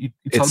 right? It's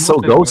it's so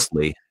almost like a,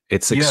 ghostly.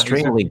 It's yeah, extremely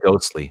exactly,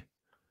 ghostly.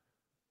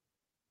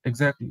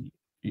 exactly.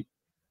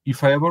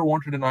 If I ever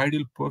wanted an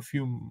ideal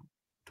perfume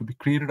to be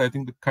created, I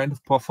think the kind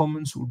of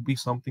performance would be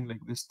something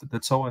like this.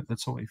 That's how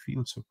I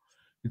feel. So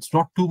it's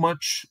not too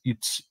much.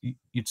 It's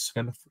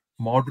kind of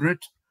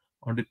moderate,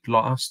 and it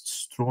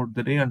lasts throughout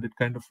the day. And it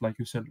kind of, like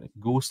you said, like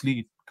ghostly.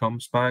 It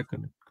comes back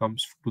and it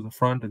comes to the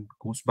front and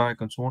goes back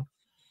and so on.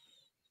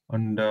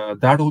 And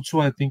that also,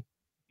 I think,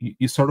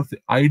 is sort of the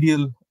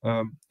ideal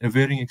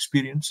wearing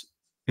experience,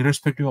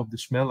 irrespective of the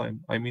smell.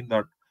 I mean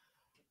that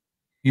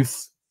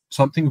if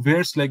something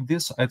wears like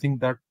this, I think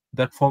that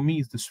for me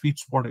is the sweet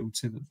spot. I would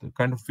say that the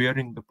kind of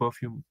wearing the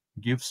perfume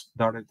gives,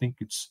 that I think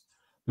it's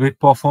the way it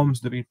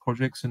performs, the way it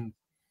projects, and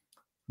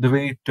the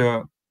way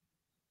it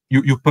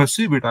you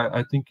perceive it.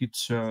 I think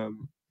it's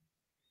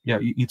yeah,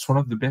 it's one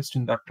of the best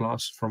in that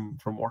class from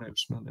what I've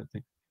smelled, I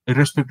think,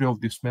 irrespective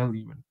of the smell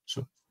even.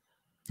 So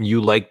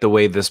You like the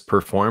way this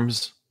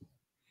performs?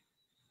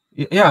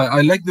 yeah,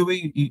 I like the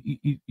way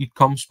it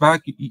comes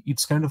back.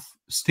 It's kind of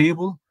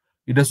stable.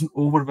 It doesn't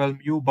overwhelm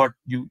you, but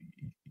you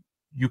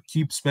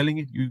keep smelling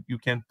it. You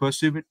can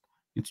perceive it.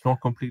 It's not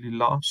completely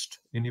lost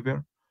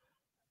anywhere.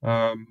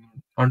 um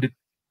and it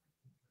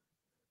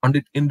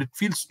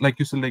feels, like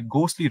you said, like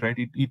ghostly, right?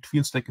 It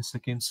feels like a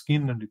second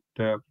skin. And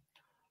it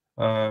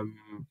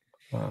um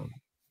uh,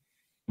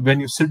 when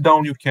you sit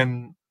down, you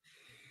can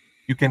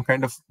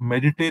kind of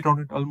meditate on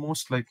it,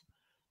 almost like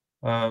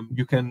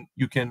you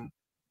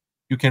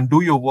can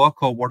do your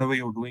work or whatever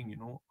you're doing,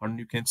 and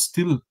you can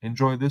still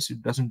enjoy this.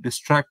 It doesn't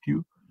distract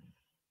you.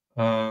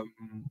 um,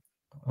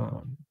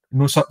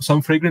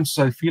 some fragrances,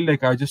 I feel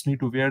like I just need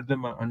to wear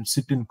them and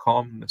sit in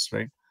calmness,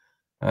 right?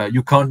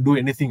 You can't do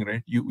anything,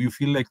 right? You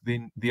feel like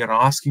they are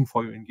asking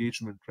for your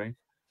engagement, right?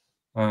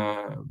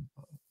 uh,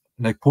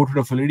 like Portrait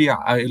of a Lady,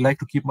 I like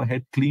to keep my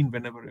head clean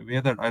whenever I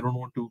wear that. I don't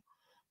want to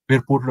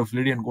wear Portrait of a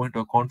Lady and go into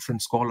a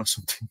conference call or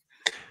something.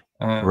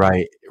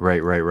 Right,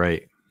 right, right,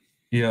 right.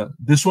 Yeah,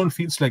 this one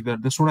feels like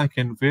that. This one I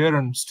can wear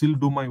and still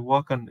do my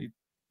work, and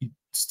it's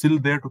still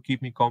there to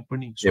keep me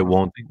company, It sort of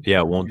a won't, thing. yeah,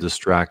 it won't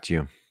distract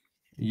you.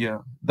 Yeah,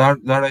 that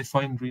I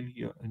find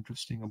really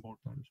interesting about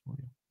that as well.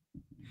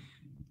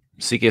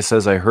 CK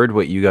says, I heard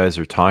what you guys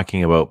are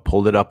talking about.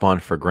 Pulled it up on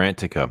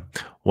Fragrantica.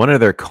 One of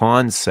their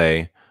cons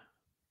say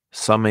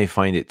some may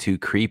find it too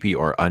creepy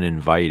or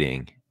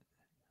uninviting.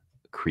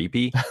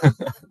 Creepy? Yeah.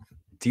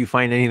 Do you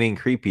find anything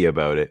creepy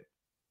about it?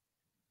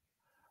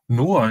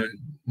 No,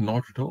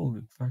 not at all.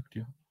 In fact,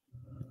 yeah,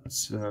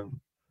 it's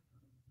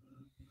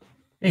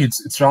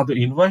it's rather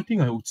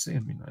inviting, I would say. I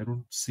mean, I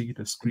don't see it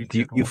as Do creepy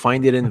you, at you all.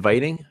 find it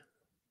inviting?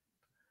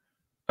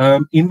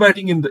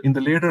 Inviting in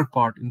the later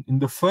part. In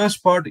the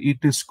first part, it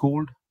is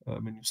cold.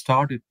 When you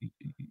start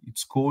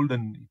it's cold,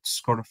 and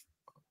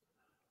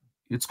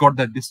it's got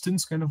that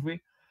distance kind of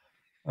way.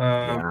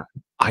 Yeah. Um,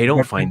 I don't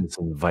but find this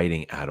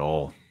inviting at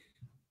all.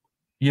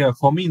 yeah,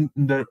 for me, in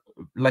the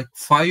like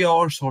 5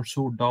 hours or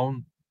so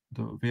down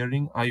the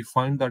wearing, I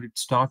find that it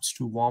starts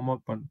to warm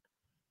up, and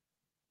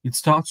it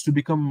starts to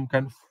become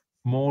kind of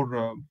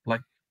more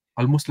like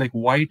almost like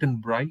white and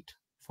bright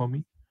for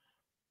me.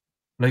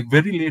 Like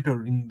very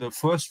later, in the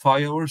first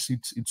 5 hours,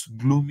 it's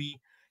gloomy.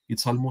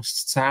 It's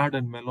almost sad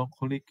and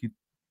melancholic.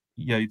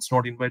 Yeah, it's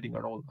not inviting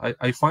at all.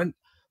 I find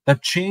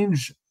that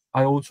change.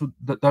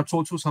 That's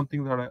also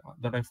something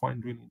that I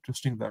find really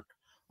interesting. That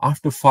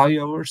after 5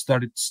 hours,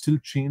 that it's still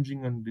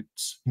changing, and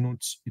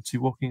it's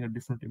evoking a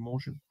different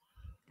emotion.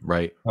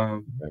 Right.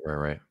 Um, Right, right,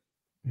 right.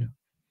 yeah.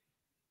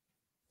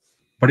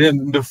 But yeah,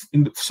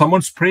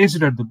 someone sprays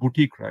it at the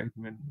boutique, right?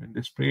 When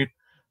they spray it,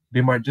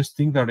 they might just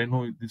think that,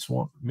 this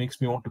one makes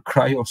me want to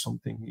cry or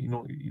something.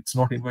 It's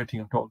not inviting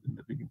at all in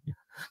the beginning.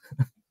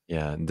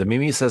 Yeah.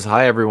 Damimi says,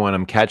 hi, everyone.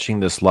 I'm catching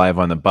this live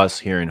on the bus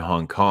here in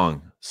Hong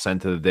Kong.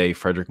 Scent of the day,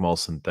 Frederic Malle,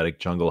 Synthetic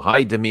Jungle.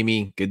 Hi,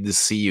 Damimi. Good to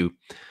see you.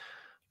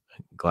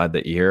 Glad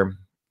that you're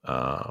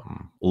here.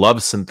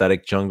 Love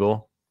Synthetic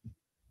Jungle.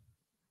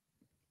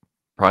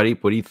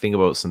 Pradeep, what do you think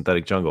about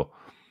Synthetic Jungle?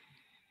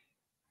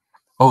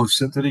 Oh,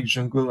 Synthetic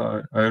Jungle,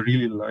 I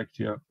really liked.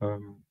 Yeah.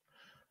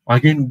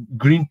 Again,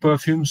 green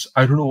perfumes.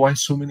 I don't know why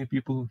so many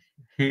people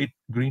hate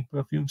green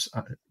perfumes.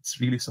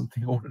 It's really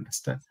something I don't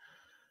understand.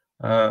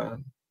 Uh,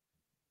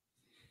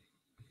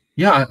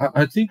 yeah,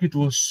 I think it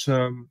was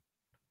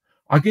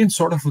again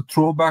sort of a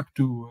throwback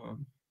to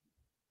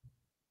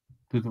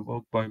the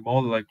work by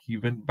Maul. Like he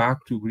went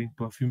back to green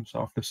perfumes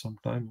after some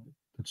time.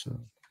 That's uh,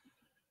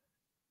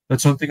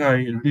 that's something I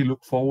really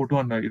look forward to,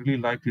 and I really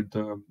liked it.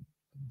 The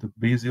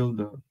basil,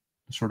 the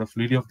sort of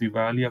lily of the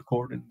valley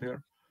accord in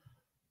there.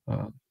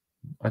 Uh,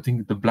 I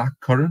think the black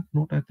currant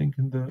note. I think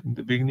in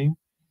the beginning.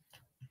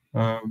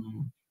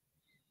 Um,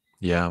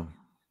 Yeah.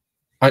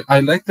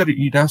 I like that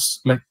it has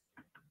like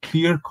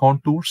clear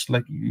contours.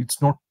 Like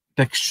it's not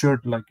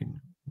textured like in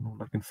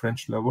like in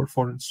French Lover,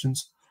 for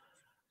instance.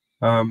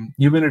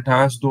 Even it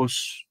has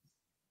those,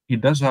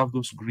 it does have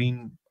those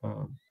green,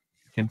 you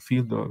can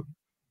feel the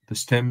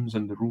stems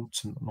and the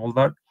roots and all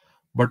that,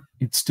 but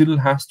it still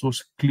has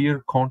those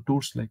clear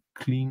contours, like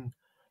clean,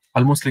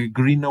 almost like a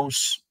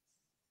greenhouse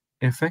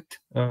effect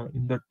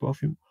in that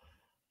perfume.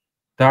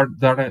 That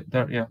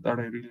I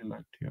really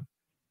liked. Yeah.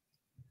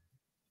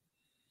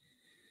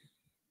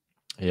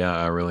 Yeah,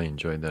 I really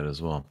enjoyed that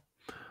as well.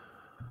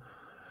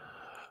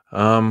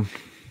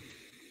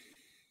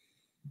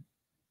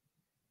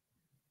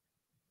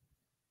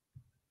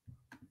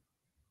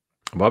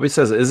 Bobby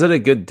says, is it a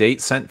good date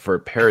scent for a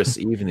Paris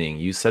evening?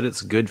 You said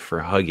it's good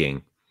for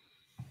hugging.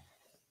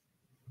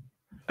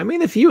 I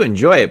mean, if you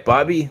enjoy it,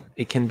 Bobby,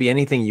 it can be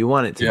anything you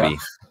want it to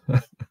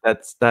be.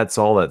 That's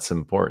all that's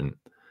important.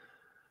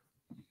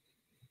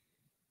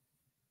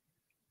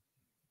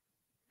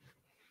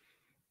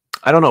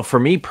 I don't know. For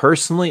me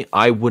personally,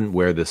 I wouldn't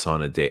wear this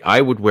on a date.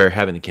 I would wear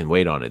Heaven Can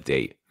Wait on a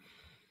date.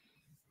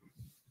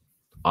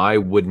 I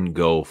wouldn't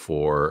go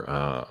for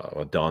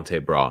a Tes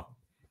Bras.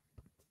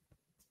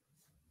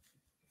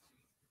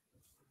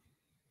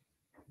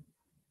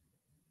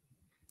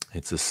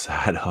 It's a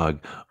sad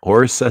hug.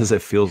 Or says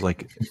it feels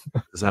like,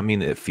 does that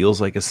mean it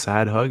feels like a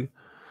sad hug?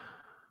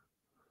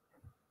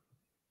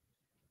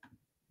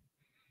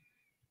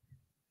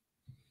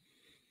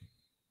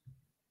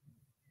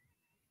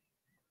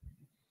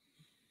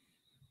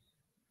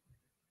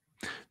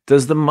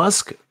 Does the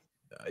musk,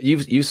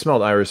 you've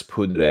smelled Iris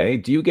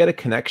Poudre. Do you get a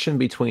connection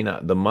between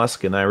the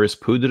musk and Iris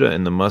Poudre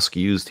and the musk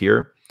used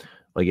here?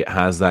 Like it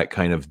has that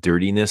kind of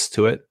dirtiness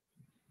to it?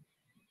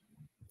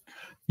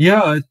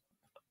 Yeah,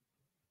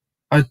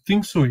 I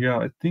think so. Yeah,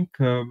 I think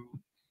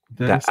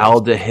that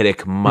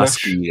aldehydic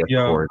musky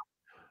accord.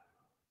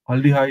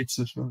 Aldehydes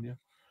as well. Yeah,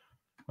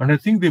 and I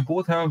think they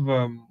both have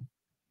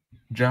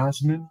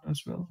jasmine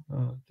as well.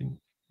 I think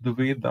the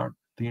way that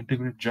they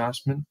integrate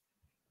jasmine,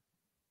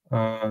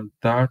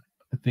 that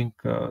I think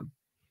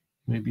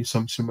maybe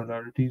some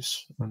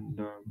similarities, and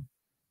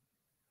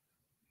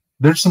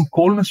there's some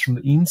coldness from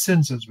the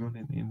incense as well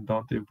in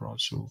Tes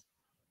Bras. So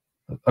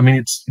I mean,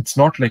 it's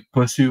not like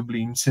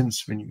perceivably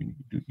incense when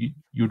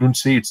you don't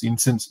say it's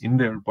incense in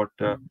there, but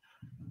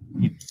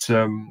it's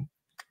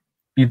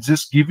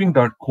just giving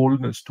that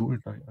coldness to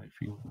it. I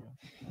feel.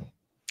 Yeah.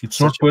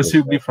 It's not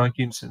perceivably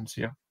frankincense.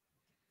 Yeah.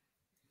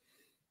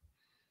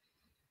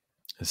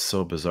 It's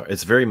so bizarre.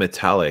 It's very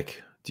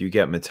metallic. Do you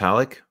get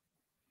metallic?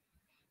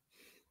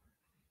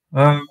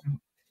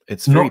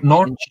 It's very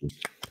not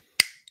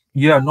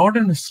yeah, not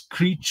in a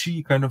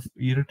screechy kind of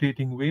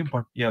irritating way,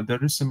 but yeah,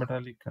 there is a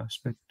metallic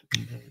aspect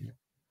in there. Yeah.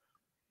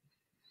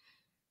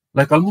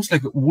 Like almost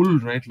like wool,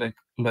 right?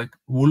 Like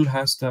wool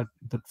has that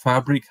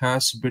fabric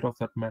has a bit of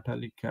that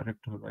metallic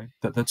character, right?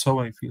 That's how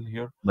I feel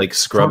here. Like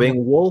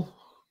scrubbing wool?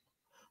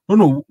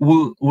 No,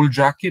 wool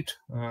jacket,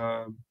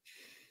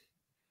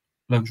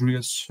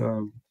 luxurious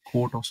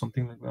coat or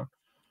something like that.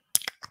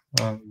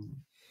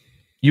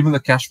 Even the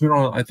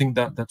Cashmeran, I think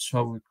that's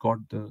how it got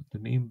the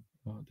name,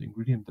 the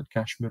ingredient, the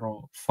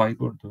Cashmeran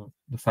fiber,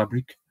 the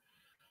fabric.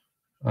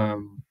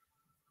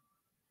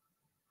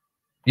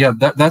 Yeah,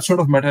 that sort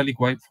of metallic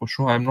vibe for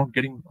sure. I'm not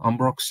getting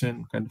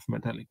Ambroxan kind of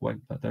metallic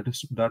vibe.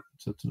 That's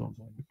not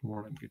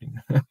what I'm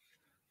getting.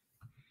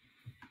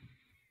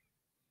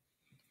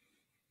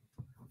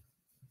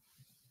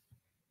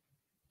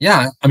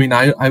 Yeah, I mean,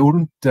 I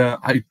wouldn't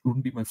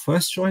be my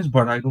first choice,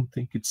 but I don't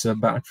think it's a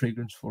bad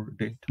fragrance for a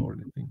date or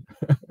anything.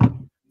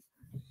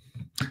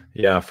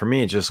 Yeah, for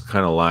me, it just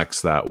kind of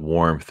lacks that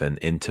warmth and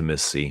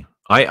intimacy.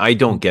 I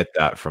don't get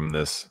that from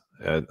this.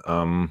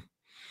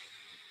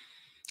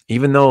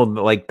 Even though,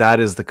 like,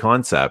 that is the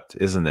concept,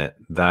 isn't it?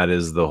 That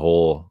is the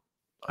whole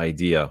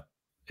idea,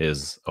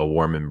 is a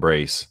warm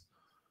embrace.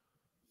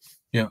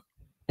 Yeah,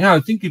 I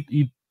think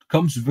it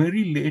comes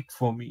very late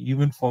for me.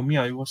 Even for me,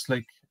 I was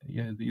like,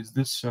 yeah, is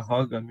this a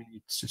hug? I mean,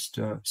 it's just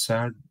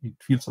sad. It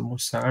feels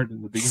almost sad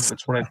in the beginning.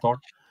 That's what I thought.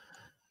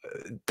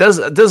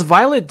 Does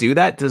Violet do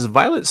that? Does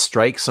Violet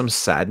strike some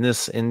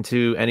sadness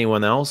into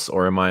anyone else,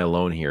 or am I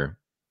alone here?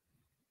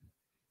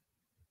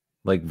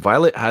 Like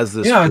Violet has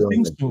this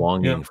feeling of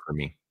longing for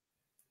me.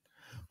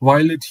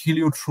 Violet,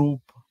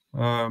 Heliotrope,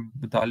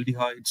 with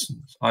aldehydes,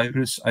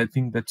 Iris. I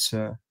think that's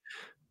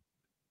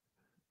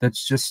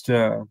just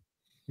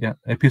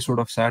episode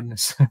of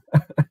sadness.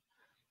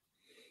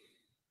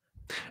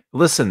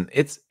 Listen,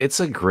 it's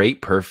a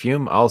great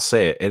perfume. I'll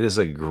say it. It is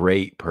a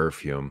great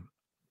perfume.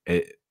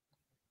 It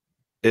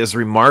is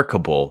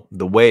remarkable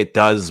the way it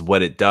does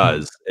what it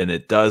does, and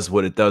it does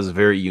what it does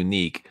very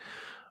unique.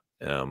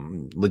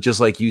 Just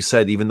like you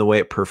said, even the way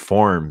it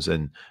performs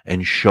and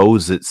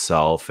shows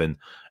itself and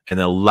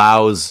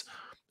allows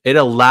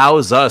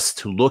us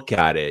to look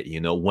at it, you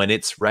know, when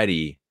it's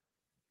ready.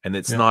 And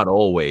it's not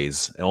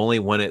always, only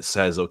when it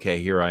says,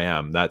 okay, here I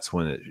am, that's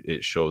when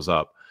it shows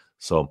up.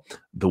 So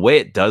the way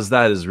it does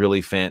that is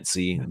really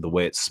fancy. The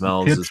way it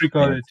smells is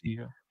fancy.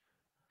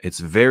 It's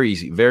very,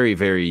 very,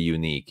 very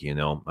unique. You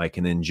know, I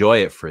can enjoy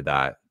it for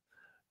that,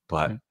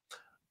 but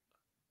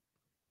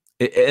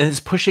And it's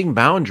pushing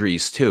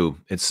boundaries too.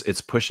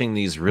 It's pushing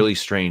these really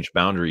strange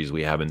boundaries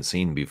we haven't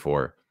seen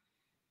before.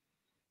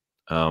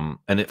 And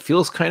it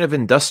feels kind of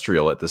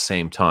industrial at the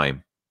same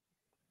time,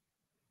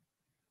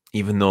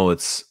 even though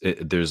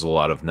there's a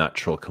lot of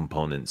natural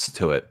components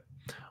to it,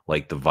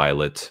 like the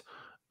violet,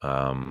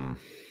 the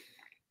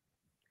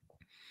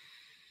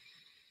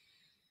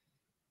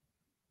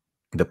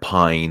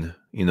pine.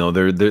 You know,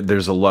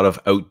 there's a lot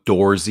of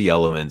outdoorsy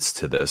elements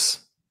to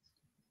this.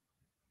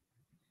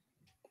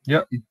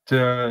 Yeah, At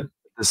the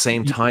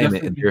same it time,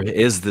 definitely. there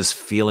is this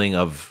feeling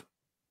of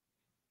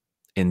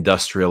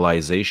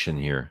industrialization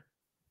here.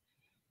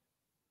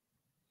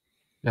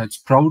 Yeah, it's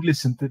proudly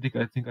synthetic.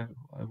 I think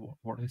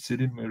what I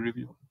said in my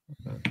review.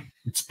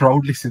 It's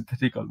proudly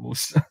synthetic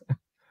almost.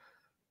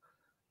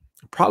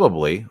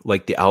 Probably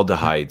like the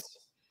aldehydes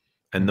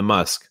and the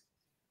musk.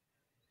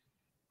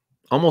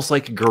 Almost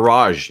like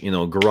garage,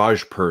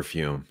 garage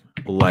perfume,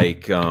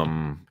 like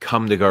Comme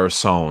des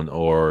Garçons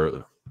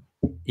or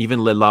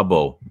even Le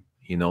Labo,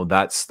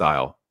 that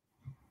style.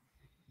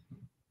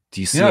 Do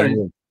you see Yeah, any?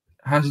 it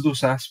has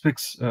those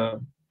aspects to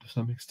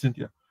some extent.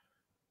 Yeah.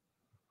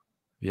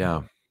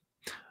 Yeah.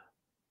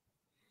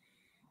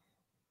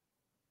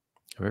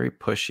 Very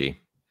pushy.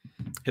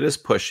 It is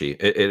pushy.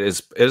 It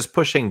is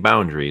pushing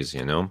boundaries,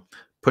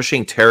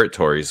 pushing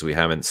territories we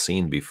haven't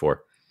seen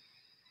before.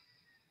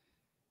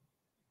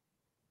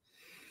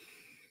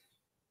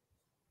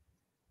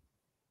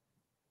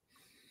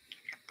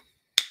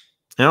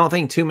 I don't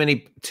think too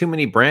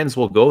many brands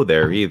will go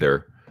there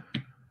either.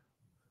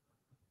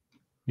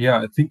 Yeah,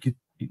 I think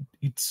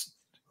it's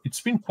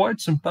been quite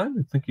some time.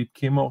 I think it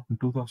came out in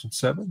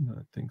 2007.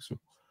 I think so.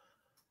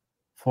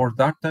 For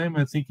that time,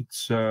 I think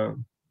it's. I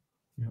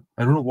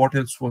don't know what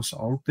else was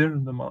out there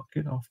in the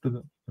market after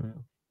the.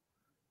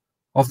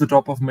 Off the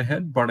top of my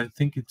head, but I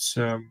think it's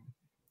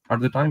at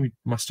the time it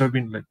must have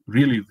been like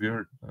really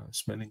weird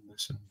smelling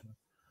this, and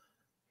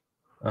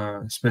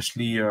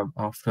especially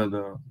after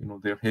the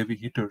their heavy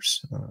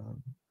hitters.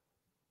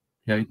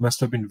 Yeah, it must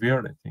have been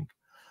weird, I think.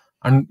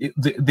 And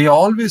they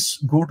always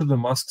go to the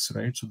musks,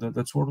 right? So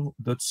that's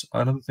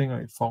another thing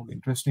I found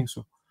interesting.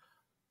 So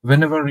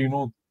whenever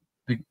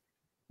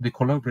they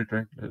collaborate,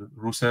 right?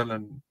 Roucel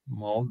and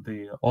Malle,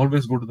 they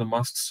always go to the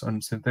musks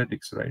and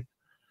synthetics, right?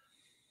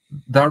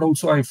 That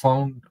also I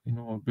found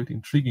a bit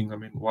intriguing. I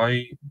mean,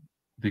 why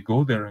they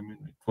go there? I mean,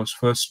 it was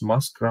first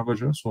Musk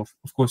Ravager, so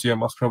of course, yeah,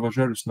 Musk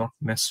Ravager is not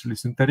necessarily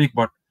synthetic,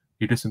 but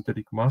it is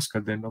synthetic musk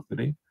at the end of the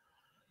day.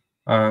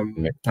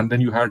 And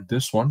then you had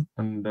this one,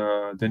 and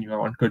then you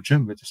have Uncut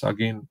Gem, which is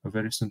again a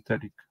very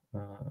synthetic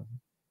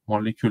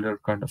molecular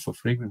kind of a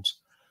fragrance.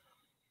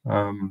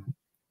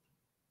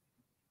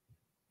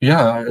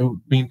 Yeah, I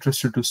would be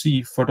interested to see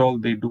if at all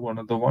they do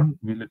another one.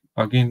 Will it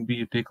again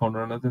be a take on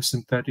another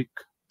synthetic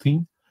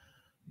theme?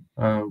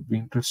 Be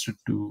interested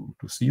to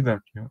see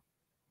that. Yeah,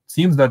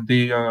 seems that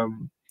they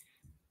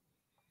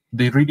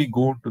really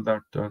go to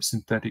that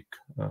synthetic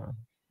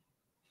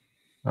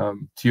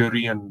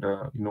theory and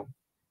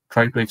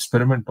try to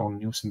experiment on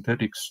new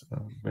synthetics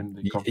when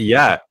they come.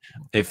 Yeah,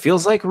 it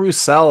feels like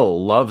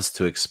Roucel loves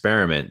to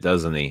experiment,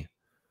 doesn't he?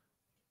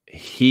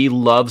 He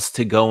loves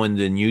to go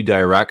into new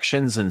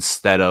directions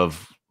instead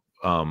of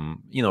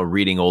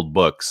reading old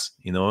books.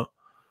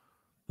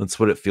 That's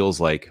what it feels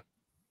like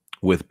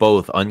with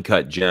both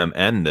Uncut Gem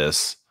and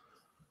this.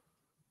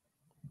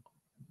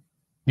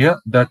 Yeah,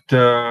 that's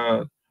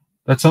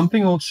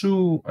something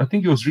also. I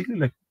think he was really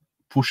like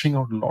pushing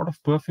out a lot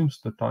of perfumes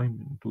at the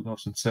time in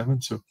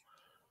 2007. So,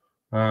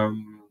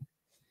 and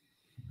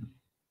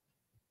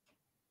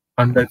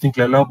I think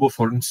Le Labo,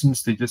 for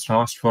instance, they just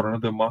asked for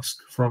another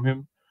musk from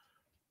him.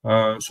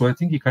 So I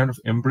think he kind of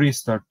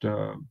embraced that.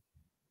 Well,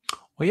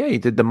 yeah, he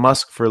did the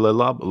musk for the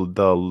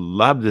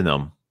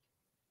labdanum.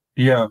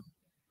 Yeah,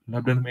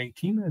 Labdanum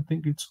 18, I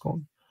think it's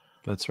called.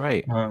 That's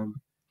right.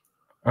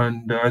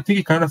 And I think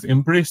he kind of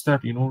embraced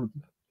that,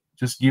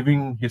 just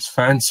giving his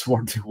fans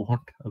what they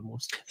want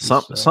almost.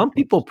 Some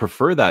people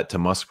prefer that to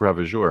Musk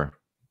Ravageur.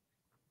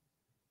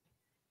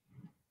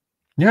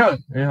 Yeah,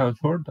 I've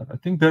heard that. I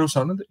think there was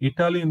another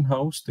Italian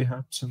house. They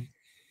had some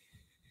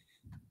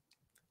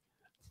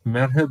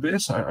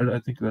Merhebes. I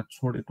think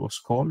that's what it was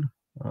called.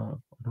 I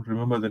don't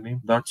remember the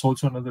name. That's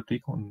also another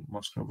take on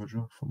Musk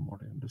Ravageur, from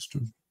what I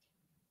understood.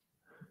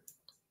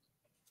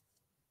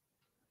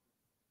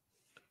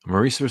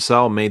 Maurice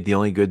Roucel made the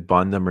only good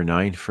Bond number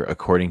 9 for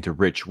according to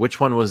Rich. Which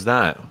one was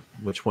that?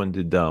 Which one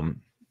did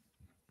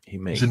he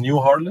make? Is it New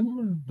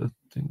Harlem? The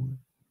thing?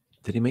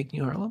 Did he make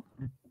New Harlem?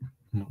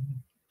 No,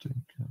 I think.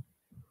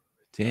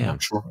 Damn. I'm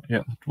not sure.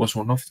 Yeah, it was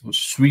one of those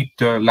sweet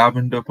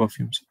lavender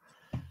perfumes.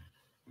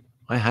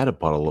 I had a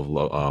bottle of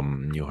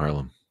New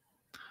Harlem.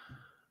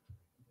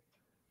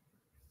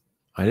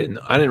 I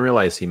didn't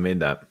realize he made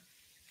that.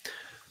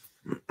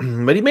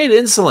 But he made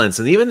Insolence,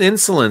 and even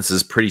Insolence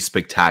is pretty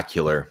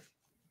spectacular.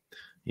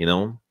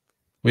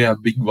 Yeah,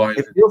 big vibe.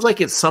 It feels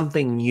like it's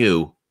something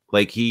new.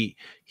 Like he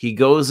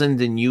goes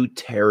into new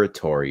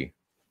territory.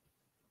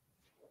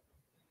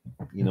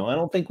 I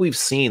don't think we've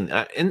seen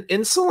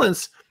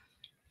Insolence.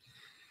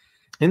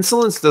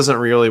 Insolence doesn't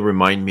really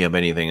remind me of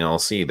anything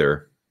else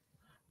either.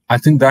 I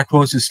think that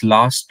was his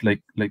last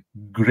like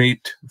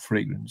great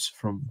fragrance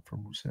from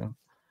Roucel.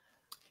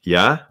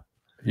 Yeah?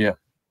 Yeah.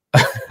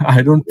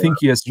 I don't think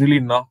he has really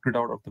knocked it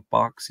out of the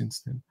park since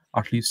then,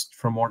 at least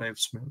from what I've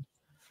smelled.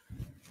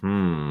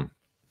 Hmm.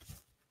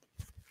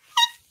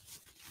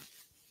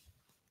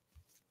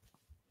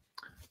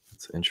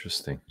 That's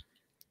interesting.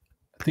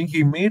 I think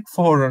he made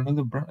for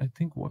another brand. I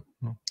think what?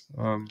 No.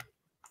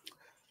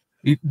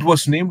 It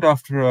was named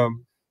after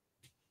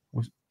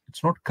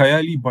it's not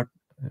Kayali, but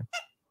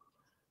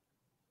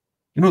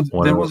One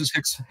there of was this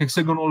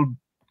hexagonal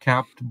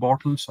capped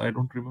bottles. I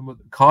don't remember.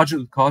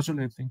 Kajal,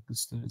 I think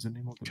is the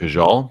name of the brand.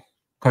 Kajal?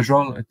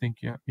 Kajal, I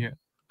think. Yeah.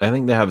 I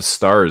think they have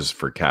stars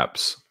for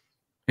caps.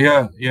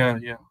 Yeah.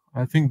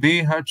 I think they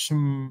had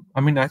some.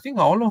 I mean, I think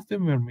all of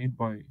them were made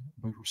by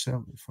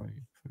Roucel, if I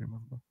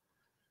remember.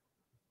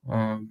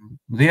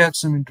 They had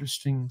some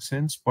interesting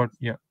scents, but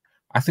yeah,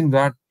 I think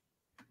that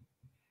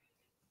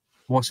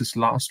was his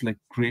last like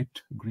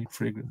great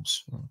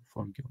fragrance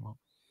for Gilmore.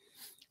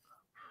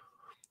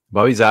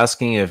 Bobby's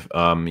asking if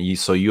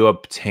you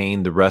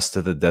obtained the rest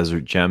of the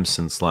desert gems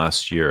since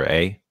last year,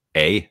 eh?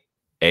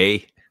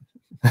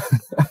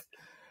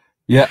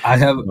 Yeah, I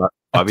have.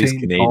 Bobby's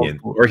Canadian,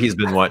 or he's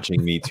been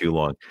watching me too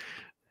long.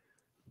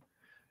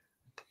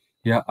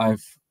 Yeah,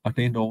 I've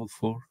attained all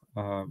 4.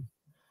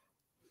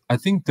 I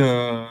think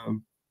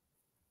Night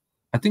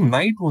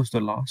was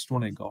the last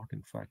one I got.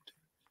 In fact,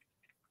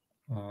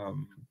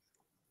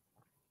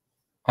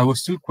 I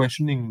was still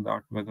questioning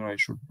that whether I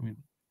should. I mean,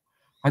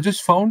 I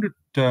just found it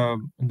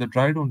in the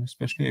dry down,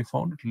 especially. I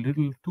found it a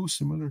little too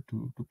similar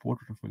to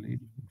Portrait of a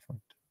Lady. In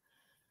fact,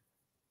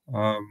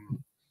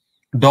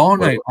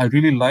 Dawn, I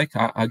really like.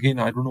 Again,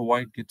 I don't know why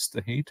it gets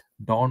the hate.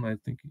 Dawn, I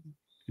think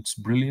it's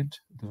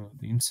brilliant.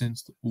 The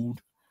incense, the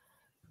oud,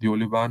 the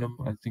olibanum,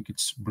 I think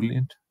it's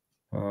brilliant.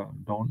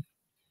 Dawn.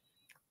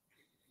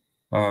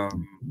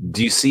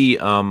 Do you see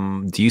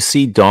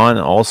Dawn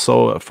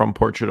also from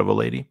Portrait of a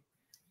Lady?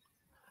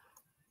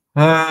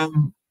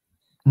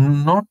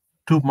 Not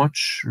too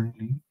much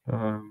really.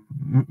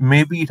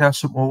 Maybe it has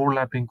some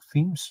overlapping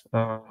themes.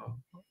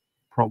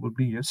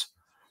 Probably yes.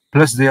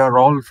 Plus, they are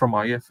all from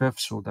IFF,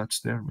 so that's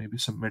there. Maybe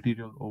some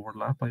material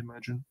overlap, I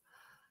imagine.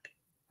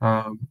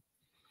 What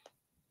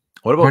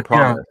about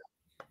Promise?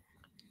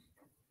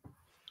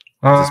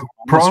 Does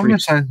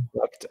Promise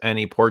reflect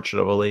any Portrait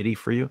of a Lady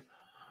for you?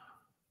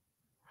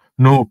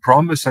 No,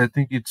 Promise. I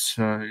think it's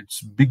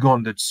big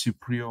on that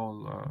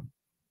cypriol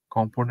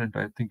component.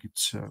 I think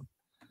it's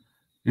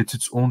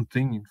its own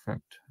thing. In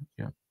fact,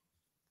 yeah.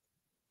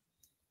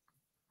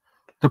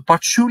 The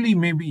patchouli,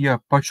 maybe, yeah,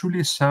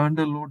 patchouli,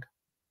 sandalwood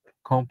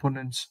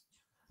components.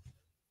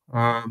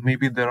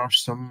 Maybe there are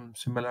some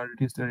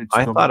similarities there.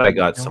 I thought I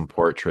got some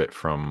Portrait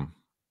from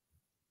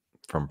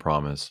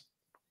Promise.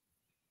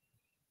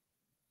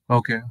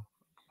 Okay,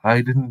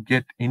 I didn't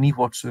get any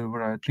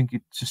whatsoever. I think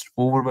it's just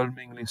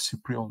overwhelmingly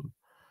cypriol,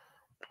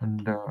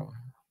 and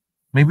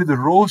maybe the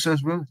rose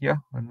as well.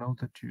 Yeah, and now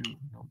that you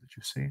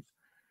say it,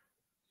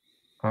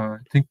 I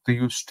think they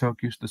use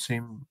Turkish, the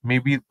same,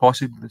 maybe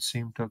possibly the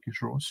same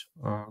Turkish rose.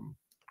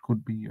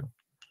 Could be.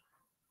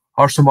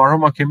 Or some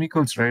aroma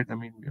chemicals, right? I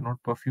mean, we're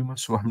not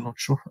perfumers, so I'm not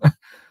sure.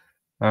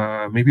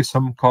 Maybe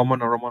some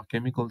common aroma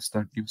chemicals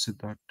that gives it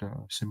that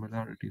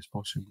similarities,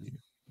 possibly.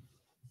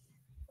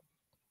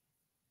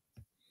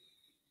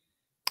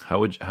 How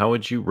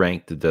would you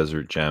rank the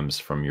desert gems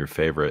from your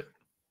favorite?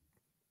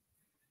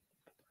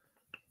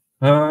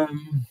 Would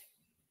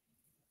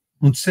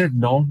say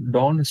Dawn.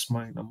 Dawn is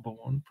my number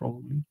 1,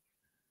 probably.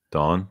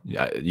 Dawn,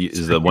 yeah,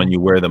 is the one you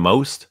wear the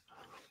most?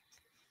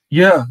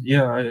 Yeah,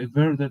 I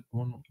wear that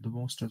one the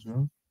most as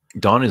well.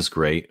 Dawn is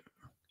great.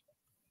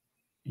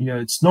 Yeah,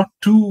 it's not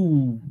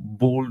too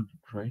bold,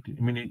 right? I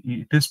mean,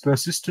 it is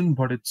persistent,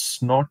 but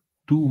it's not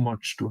too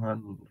much to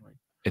handle, right?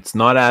 It's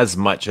not as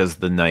much as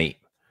the Night.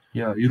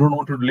 Yeah, you don't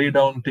want to lay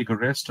down and take a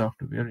rest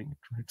after wearing it,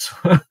 right?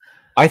 So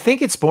I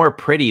think it's more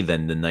pretty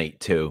than the Night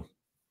too.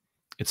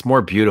 It's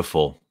more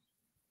beautiful.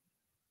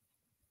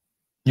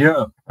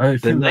 Yeah, I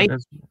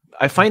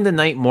find the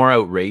Night more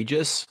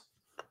outrageous,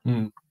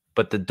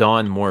 but the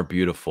Dawn more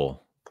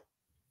beautiful.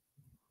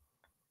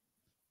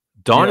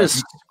 Dawn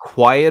is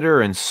quieter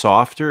and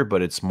softer,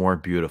 but it's more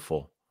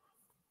beautiful.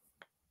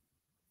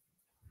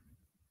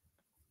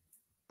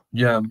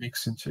 Yeah,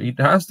 makes sense. It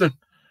has that,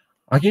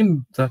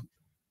 again, that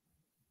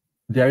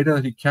the idea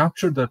that he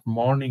captured that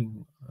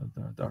morning,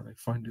 that I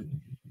find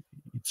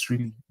it's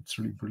really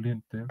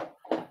brilliant there.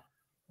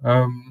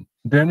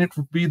 Then it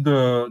would be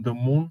the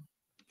moon,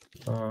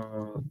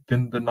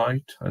 then the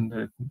night, and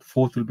the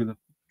 4th will be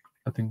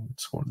I think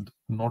it's called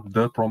not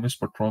the Promise,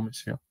 but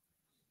Promise. Yeah.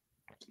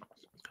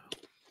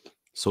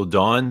 So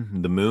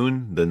Dawn, the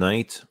moon, the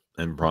night,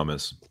 and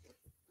Promise.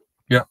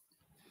 Yeah.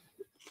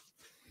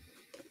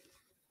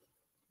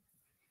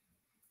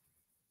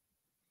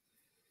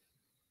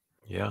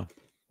 Yeah.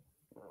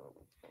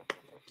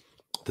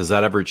 Does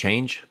that ever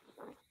change?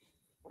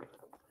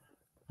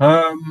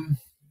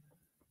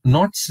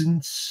 Not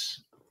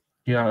since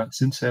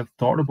I've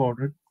thought about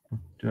it.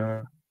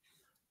 But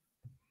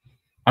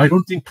I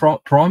don't think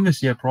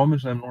promise. Yeah,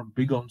 promise. I'm not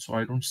big on, so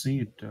I don't see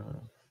it.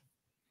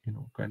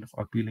 Kind of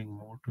appealing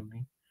more to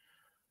me.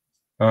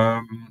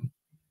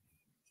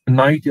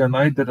 Night, yeah,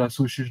 night. That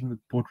association with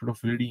Portrait of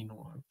a Lady.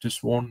 I've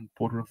just worn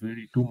Portrait of a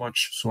Lady too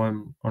much, so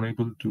I'm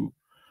unable to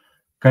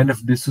kind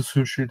of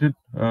disassociate it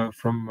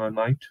from the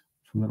night.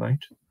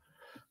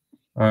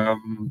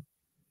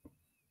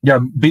 Yeah,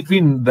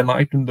 between the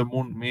night and the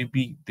moon,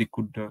 maybe they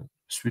could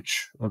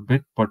switch a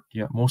bit, but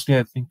yeah, mostly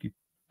I think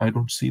I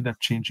don't see that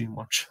changing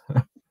much.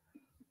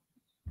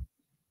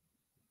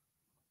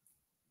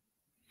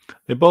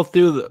 They both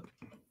do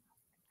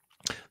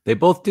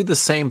the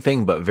same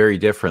thing, but very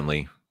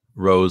differently.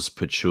 Rose,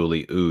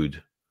 patchouli,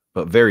 oud,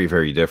 but very,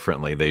 very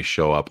differently. They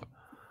show up.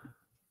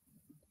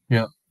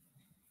 Yeah.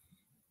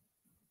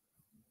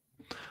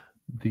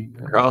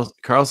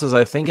 Carl says,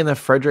 I think in the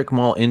Frederic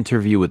Malle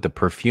interview with the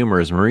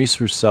perfumers, Maurice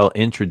Roucel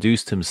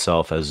introduced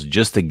himself as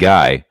just a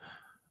guy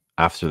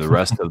after the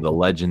rest of the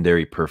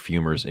legendary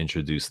perfumers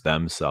introduced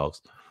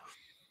themselves.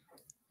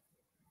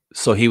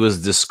 So he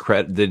was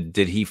discredited.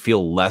 Did he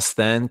feel less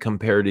than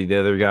compared to the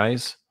other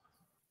guys?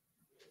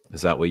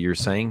 Is that what you're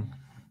saying?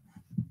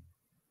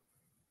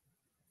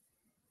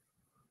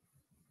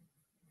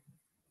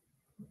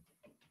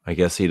 I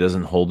guess he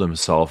doesn't hold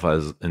himself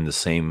as in the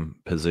same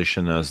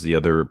position as the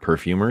other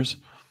perfumers.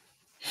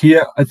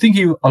 Yeah, I think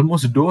he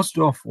almost dozed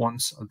off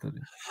once.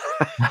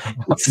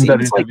 It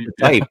seems like the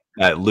type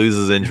that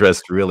loses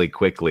interest really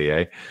quickly,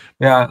 eh?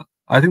 Yeah,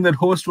 I think that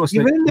host was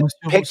even in the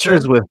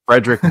pictures with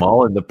Frederic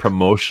Malle and the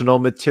promotional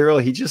material,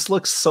 he just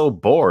looks so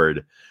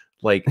bored.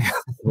 Like,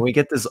 when we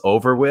get this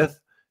over with,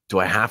 do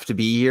I have to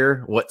be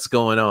here? What's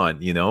going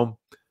on? You know,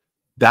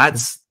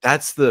 that's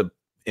the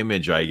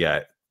image I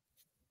get.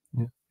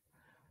 Yeah.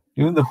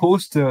 Even the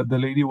host, the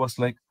lady was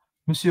like,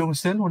 Monsieur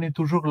Roucel, on est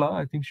toujours là.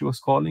 I think she was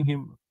calling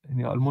him, and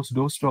he almost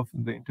dozed off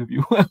in the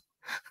interview.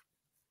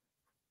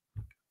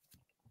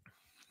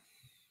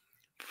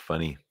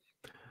 Funny.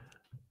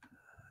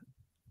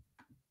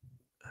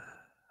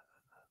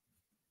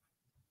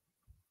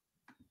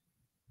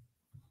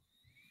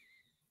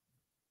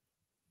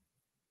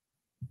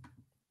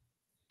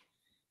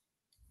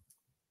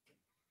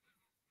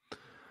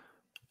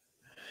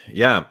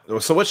 Yeah.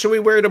 So what should we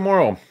wear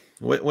tomorrow?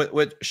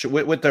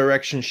 What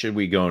direction should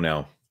we go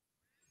now?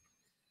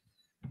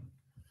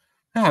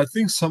 Yeah, I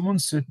think someone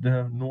said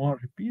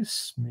Noir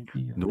Peace,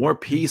 maybe. Noir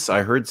Peace.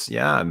 I heard.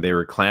 Yeah, they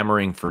were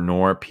clamoring for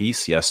Noir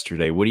Peace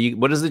yesterday.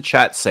 What does the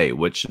chat say?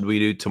 What should we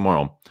do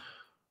tomorrow?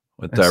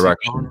 What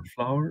direction? Carl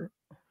Flower.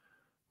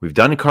 We've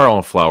done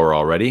Carl Flower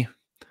already.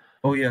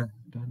 Oh yeah,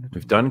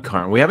 we've done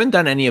Carl. We haven't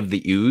done any of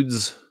the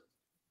ouds.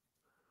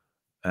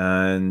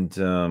 And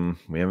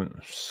we haven't,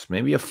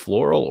 maybe a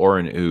floral or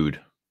an oud.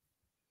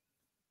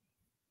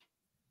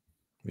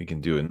 We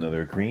can do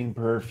another green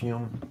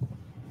perfume.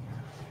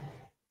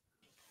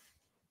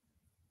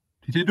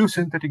 Did you do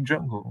Synthetic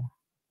Jungle?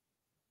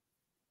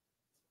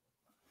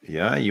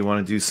 Yeah, you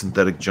want to do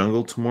Synthetic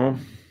Jungle tomorrow?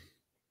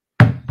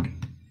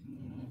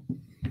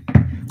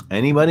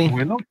 Anybody?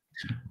 Why not?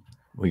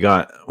 We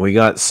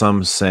got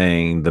some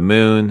saying the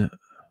moon,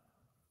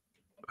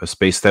 a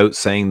Spaced Out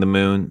saying the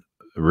moon,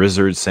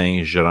 Rizzard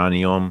saying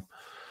geranium.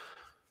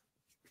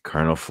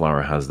 Carnal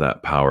Flower has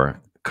that power.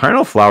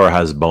 Carnal Flower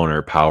has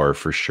boner power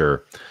for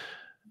sure.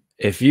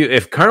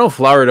 If Carnal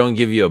Flower don't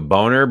give you a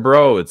boner,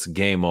 bro, it's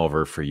game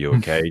over for you,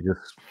 okay?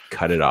 Just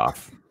cut it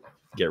off.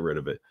 Get rid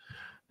of it.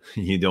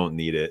 You don't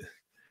need it.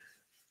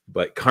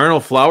 But Carnal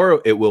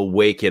Flower, it will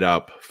wake it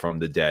up from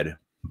the dead.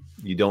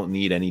 You don't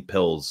need any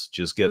pills.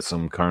 Just get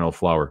some Carnal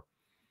Flower.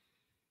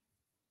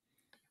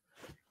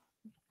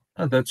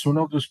 That's one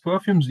of those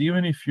perfumes,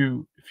 even if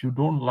you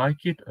don't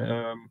like it,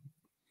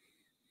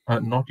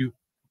 not you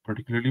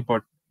particularly,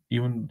 but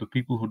even the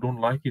people who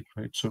don't like it,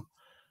 right? So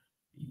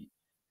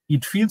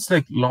it feels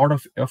like a lot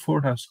of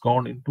effort has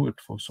gone into it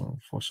for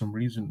some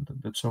reason.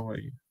 That's how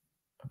I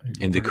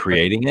into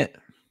creating it.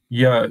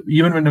 Yeah,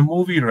 even when a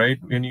movie, right?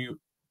 When you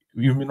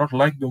may not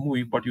like the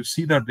movie, but you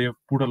see that they have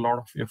put a lot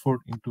of effort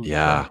into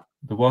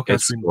the work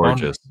has been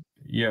gorgeous. Done.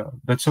 Yeah,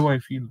 that's how I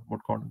feel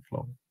about Carnal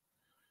Flower.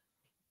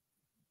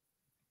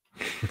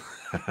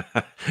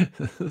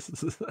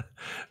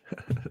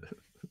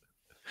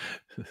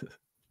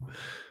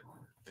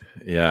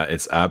 Yeah,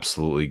 it's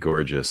absolutely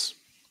gorgeous.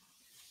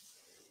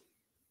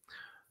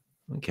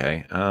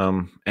 Okay.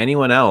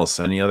 Anyone else?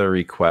 Any other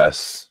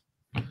requests?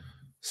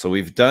 So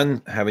we've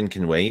done Heaven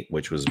Can Wait,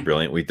 which was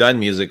brilliant. We've done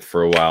music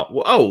for a while.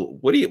 Oh,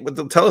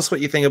 tell us what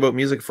you think about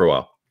music for a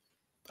while.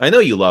 I know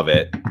you love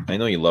it. I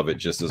know you love it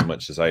just as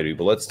much as I do,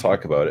 but let's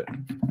talk about it.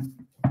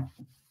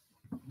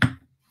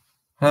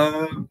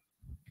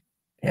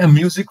 Yeah,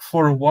 music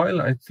for a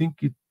while. I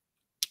think it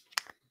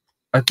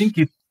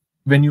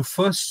when you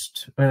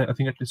first, I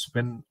think at least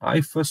when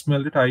I first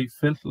smelled it, I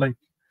felt like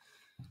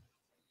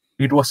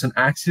it was an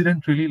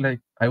accident, really.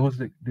 Like I was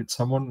like, did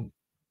someone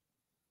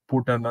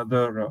put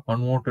another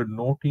unwanted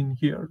note in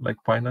here, like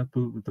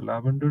pineapple with the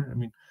lavender? I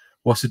mean,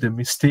 was it a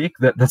mistake?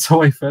 That's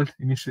how I felt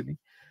initially.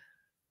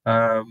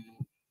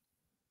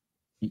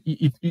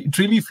 it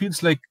really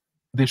feels like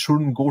they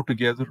shouldn't go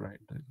together, right?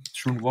 It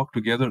shouldn't work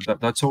together.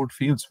 That's how it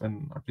feels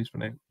when, at least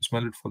when I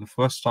smell it for the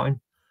first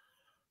time.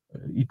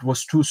 It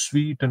was too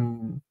sweet,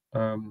 and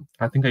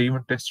I think I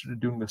even tested it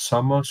during the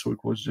summer, so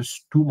it was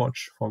just too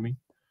much for me.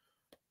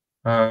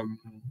 Um,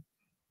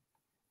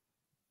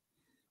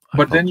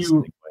 but then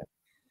you,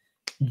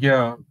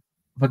 yeah,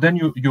 but then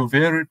you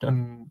wear it,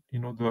 and you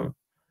know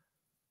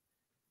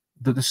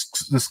the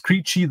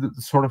screechy, the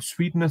sort of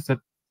sweetness that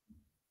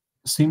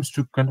seems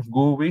to kind of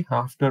go away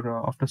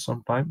after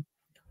some time.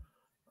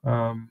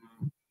 And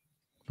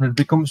it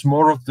becomes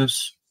more of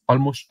this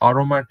almost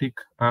aromatic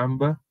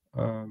amber.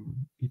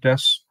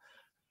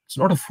 It's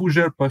not a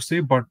fougere per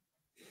se, but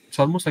it's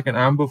almost like an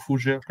amber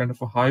fougere, kind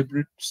of a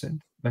hybrid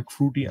scent, like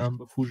fruity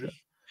amber fougere.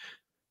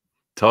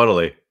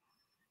 Totally.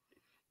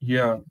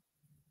 Yeah.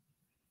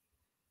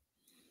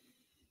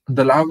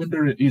 The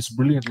lavender is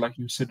brilliant, like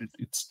you said.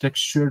 It's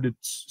textured.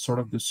 It's sort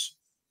of this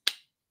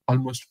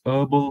almost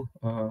herbal,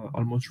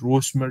 almost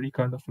rosemary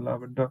kind of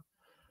lavender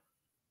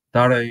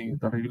that I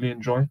really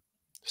enjoy.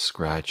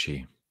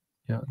 Scratchy.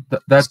 Yeah,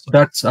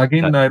 that's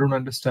again, I don't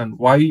understand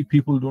why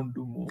people don't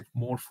do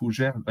more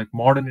fougere, like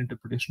modern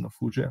interpretation of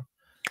fougere.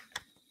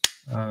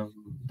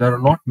 There are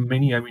not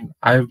many. I mean,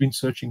 I have been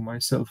searching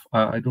myself.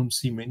 I don't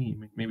see many. I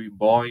mean, maybe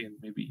Boy and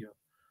maybe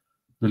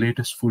the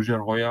latest Fougere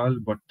Royale,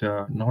 but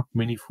not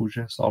many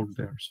Fougères out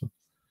there. So,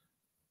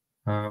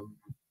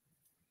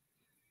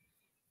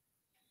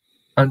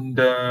 and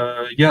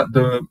yeah,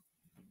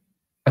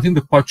 I think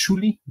the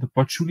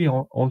patchouli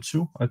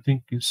also, I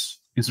think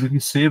is really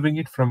saving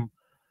it from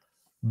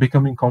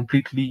becoming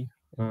completely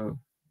a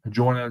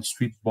juvenile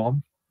sweet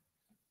bomb.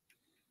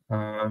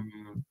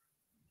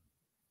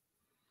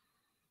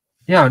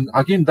 Yeah, and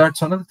again,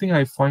 that's another thing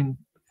I find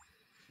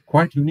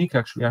quite unique.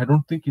 Actually, I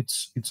don't think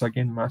it's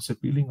again mass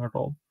appealing at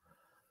all.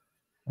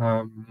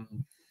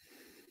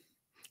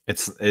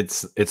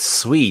 It's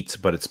sweet,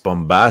 but it's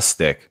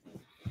bombastic.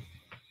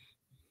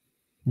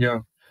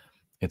 Yeah,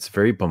 it's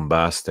very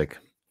bombastic.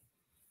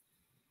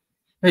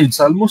 Hey,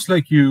 it's almost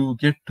like you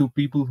get two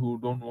people who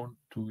don't want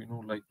to, you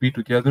know, like be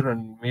together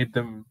and made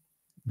them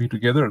be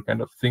together,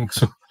 kind of thing.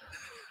 So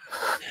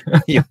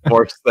You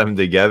force them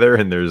together,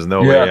 and there's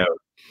no way out.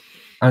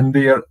 And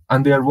they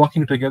are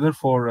working together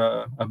for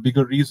a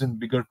bigger reason,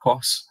 bigger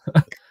cause.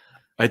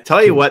 I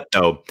tell you what,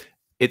 though,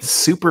 it's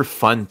super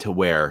fun to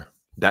wear.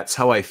 That's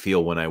how I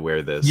feel when I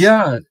wear this.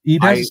 Yeah,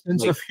 it has a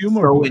sense of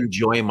humor. So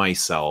enjoy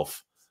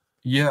myself.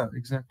 Yeah,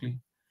 exactly.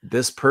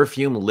 This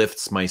perfume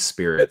lifts my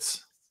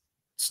spirits.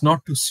 It's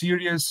not too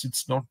serious.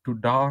 It's not too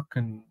dark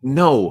and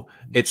no.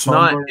 It's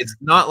somber. not. It's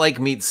not like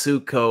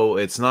Mitsuko.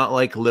 It's not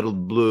like Little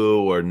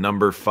Blue or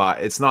Number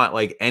 5. It's not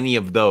like any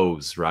of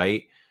those,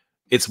 right?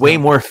 It's way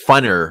more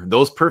funner.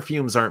 Those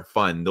perfumes aren't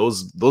fun.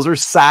 Those are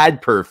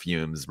sad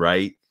perfumes,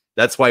 right?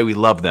 That's why we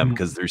love them,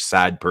 because they're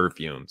sad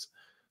perfumes.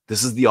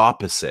 This is the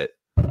opposite.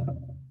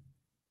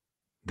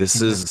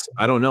 This is,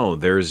 I don't know.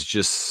 There's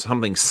just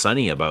something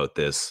sunny about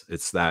this.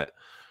 It's the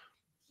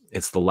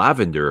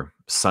lavender,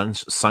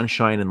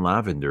 sunshine and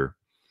lavender,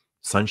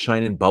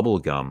 sunshine and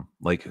bubblegum.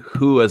 Like,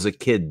 who as a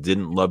kid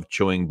didn't love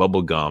chewing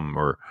bubblegum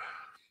or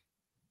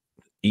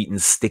eating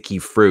sticky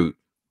fruit?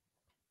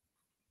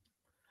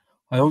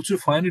 I also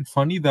find it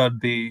funny that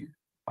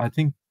I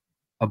think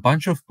a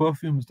bunch of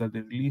perfumes that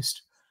they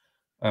released,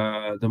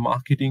 the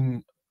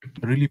marketing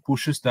really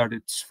pushes that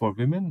it's for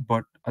women,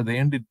 but at the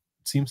end it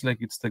seems like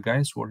it's the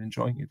guys who are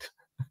enjoying it.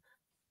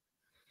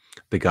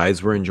 The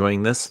guys were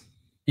enjoying this?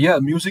 Yeah,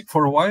 music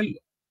for a while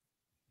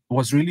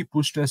was really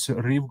pushed as a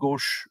rave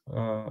gauche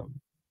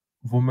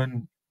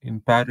woman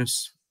in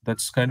Paris.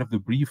 That's kind of the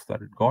brief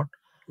that it got.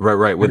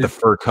 Right, with the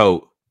fur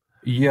coat.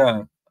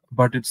 Yeah,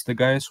 but it's the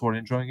guys who are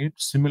enjoying it.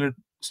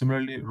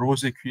 Similarly,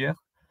 Rose Cuillère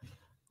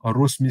or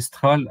Rose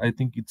Mistral, I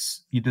think it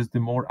is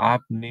the more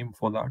apt name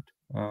for that.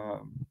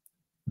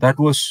 That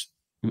was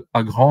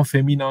a grand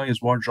féminin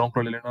is what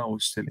Jean-Paul Elena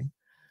was selling.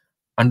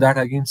 And that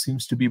again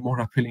seems to be more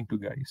appealing to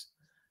guys.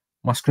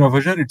 Musk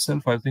Ravageur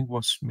itself, I think,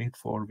 was made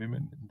for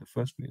women in the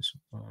first place.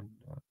 And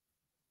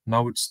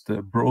now it's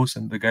the bros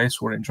and the guys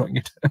who are enjoying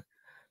it.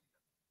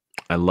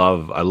 I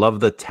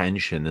love the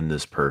tension in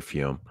this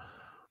perfume.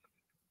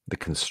 The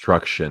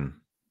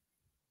construction,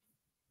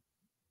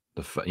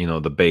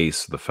 the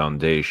base, the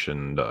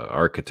foundation, the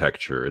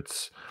architecture.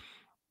 It's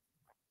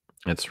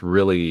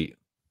really,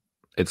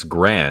 it's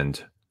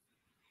grand.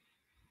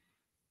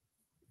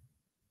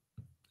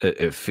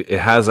 It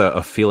has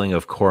a feeling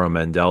of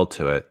Coromandel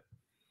to it.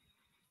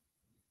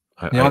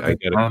 I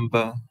get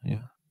amber,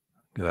 yeah.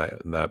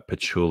 That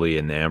patchouli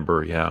and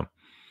amber, yeah.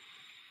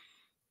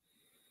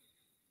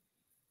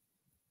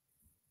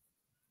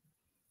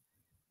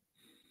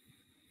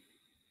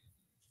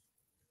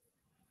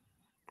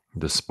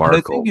 The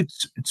sparkle. But I think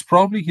it's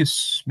probably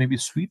his maybe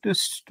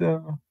sweetest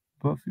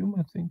perfume.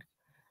 I think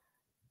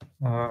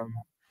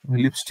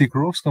Lipstick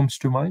Rose comes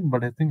to mind,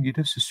 but I think it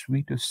is his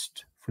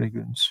sweetest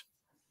fragrance.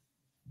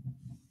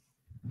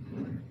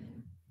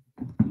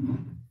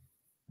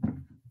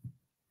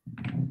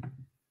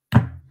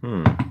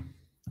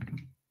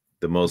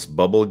 The most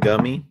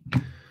bubblegummy.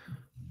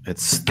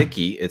 It's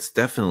sticky. It's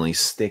definitely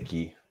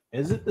sticky.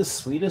 Is it the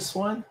sweetest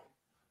one?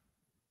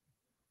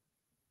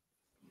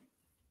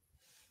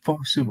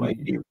 Possibly.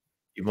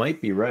 You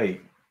might be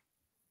right.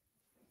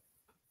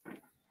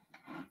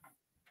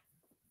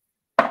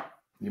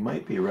 You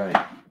might be right.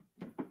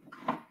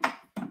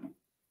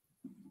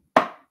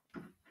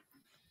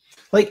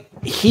 Like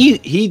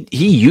he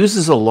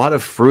uses a lot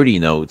of fruity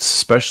notes,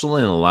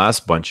 especially in the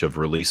last bunch of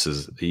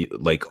releases. He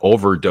like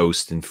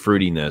overdosed in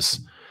fruitiness.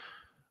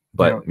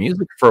 But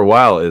music for a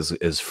while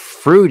is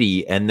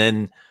fruity, and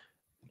then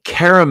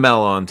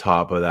caramel on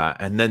top of that,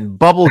 and then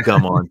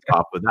bubblegum on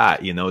top of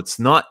that. You know, it's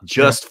not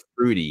just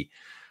fruity.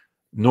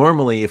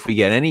 Normally, if we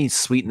get any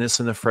sweetness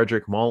in the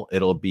Frederic Malle,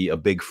 it'll be a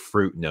big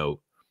fruit note.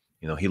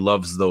 You know, he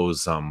loves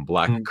those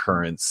black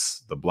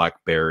currants, the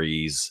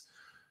blackberries,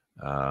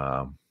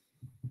 that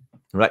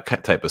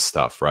type of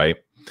stuff, right?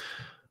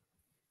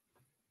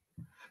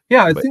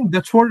 Yeah, I think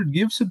that's what it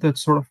gives it, that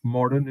sort of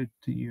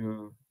modernity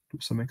to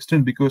some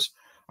extent, because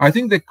I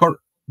think they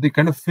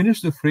kind of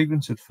finished the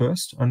fragrance at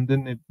first, and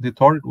then they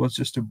thought it was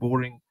just a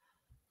boring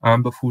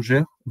amber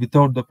fougere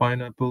without the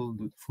pineapple,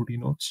 the fruity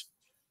notes.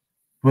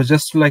 It was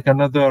just like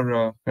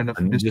another kind of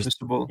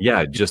dismissible.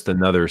 Just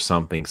another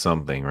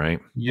something, right?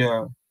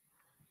 Yeah.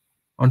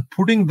 And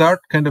putting that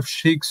kind of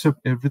shakes up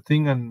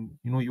everything, and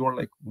you are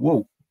like,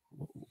 whoa,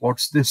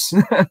 what's this?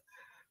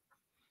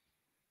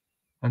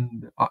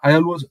 And I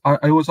was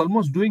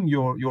almost doing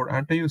your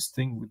anti-use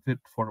thing with it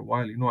for a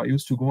while. I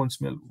used to go and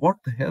smell, what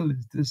the hell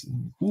is this?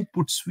 And who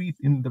put sweet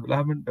in the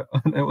lavender?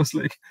 And I was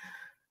like,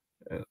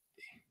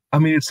 I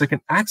mean, it's like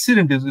an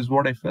accident is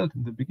what I felt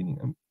in the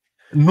beginning.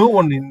 No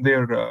one in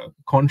their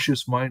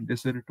conscious mind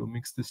decided to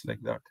mix this like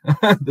that.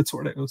 That's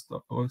what I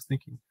was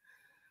thinking.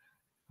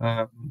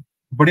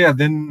 But yeah,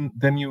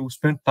 then you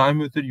spend time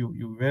with it,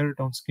 you wear it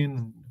on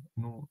skin,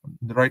 and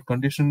the right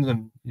conditions,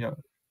 and yeah,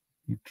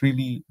 it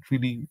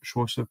really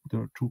shows up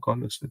the true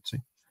colors, let's say.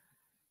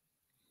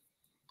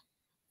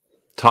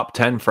 Top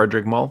 10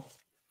 Frederic Malle?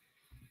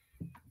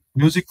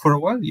 Music for a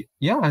while?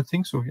 Yeah, I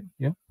think so.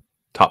 Yeah.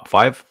 Top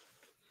 5?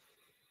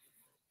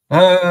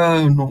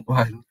 No,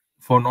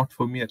 not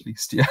for me at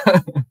least. Yeah.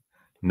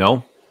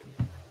 No?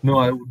 No,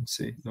 I wouldn't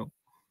say no.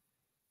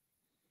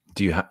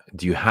 Do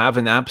you have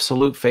an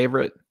absolute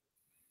favorite?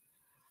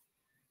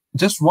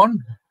 Just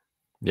one?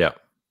 Yeah.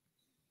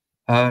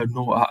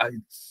 No,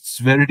 it's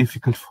very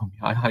difficult for me.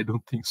 I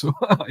don't think so.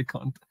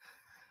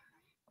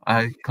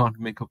 I can't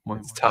make up my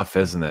mind. It's tough,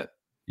 isn't it?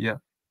 Yeah.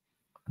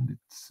 And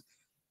it's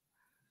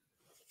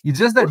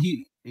just that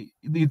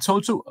it's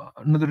also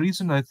another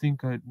reason I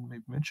think I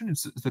mentioned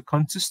it's the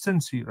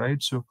consistency,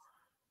 right? So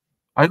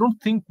I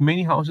don't think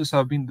many houses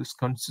have been this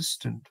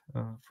consistent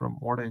from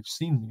what I've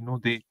seen.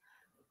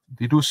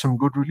 They do some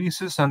good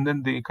releases and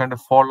then they kind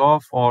of fall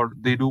off, or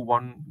they do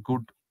one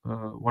good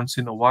once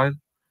in a while.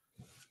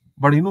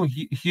 But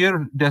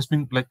here it has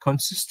been like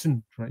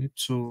consistent, right?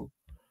 So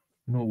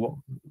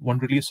one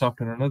release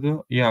after another.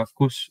 Yeah, of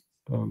course,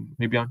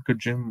 maybe Uncut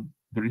Gem,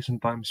 the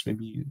recent times,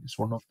 maybe is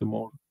one of the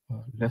more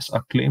less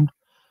acclaimed.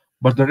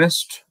 But the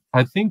rest,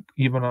 I think,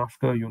 even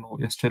after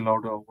Estee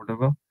Lauder or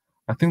whatever,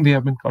 I think they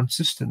have been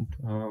consistent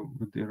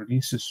with their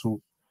releases.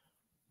 So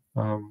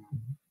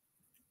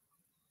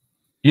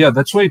yeah,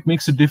 that's why it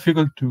makes it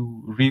difficult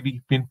to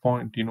really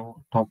pinpoint,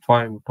 top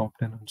 5 or top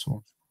 10 and so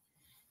on.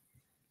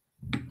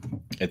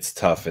 It's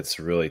tough. It's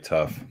really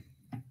tough.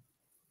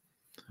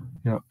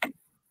 Yeah.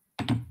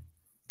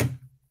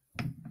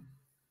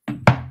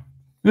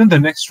 Even the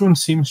next one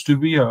seems to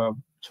be a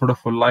sort of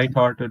a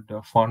light-hearted,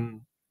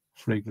 fun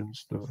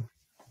fragrance.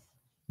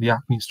 The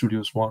Acne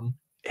Studios one.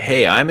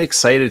 Hey, I'm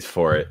excited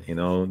for it.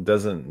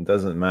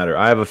 Doesn't matter.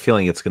 I have a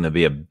feeling it's going to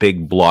be a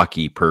big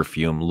blocky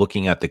perfume.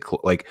 Looking at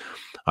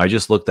I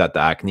just looked at the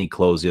Acne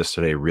clothes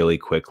yesterday really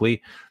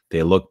quickly.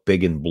 They look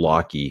big and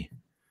blocky.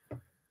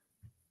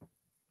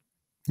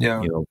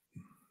 Yeah.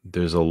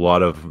 There's a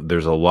lot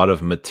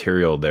of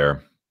material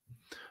there.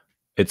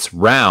 It's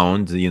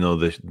round,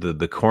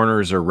 the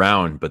corners are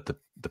round, but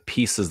the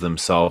pieces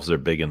themselves are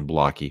big and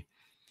blocky.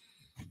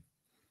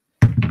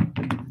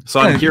 So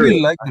I'm curious. I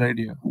really like that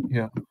idea.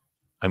 Yeah.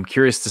 I'm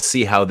curious to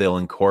see how they'll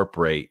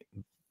incorporate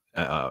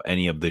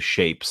any of the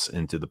shapes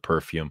into the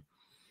perfume,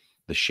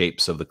 the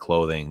shapes of the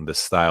clothing, the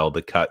style,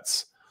 the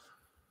cuts.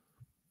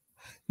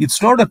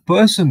 It's not a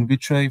person,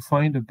 which I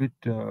find a bit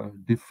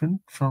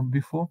different from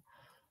before,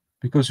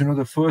 because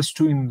the first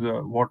two in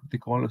the what they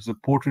call as the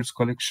Portraits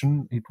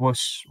collection, it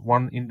was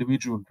one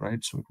individual,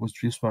 right? So it was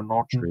Dries Van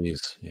Noten.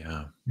 Dries,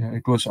 yeah. Yeah,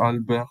 it was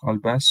Albert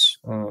Albas.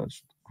 It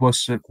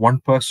was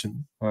one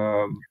person.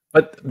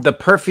 But the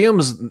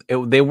perfumes,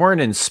 they weren't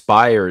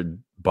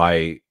inspired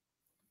by.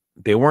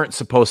 They weren't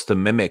supposed to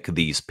mimic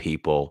these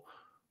people.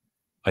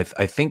 I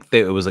think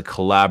that it was a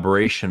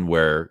collaboration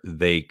where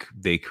they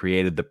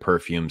created the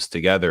perfumes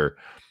together,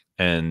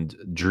 and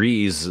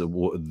Dries,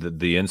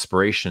 the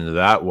inspiration of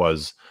that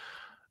was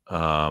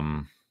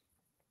a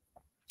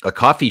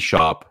coffee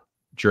shop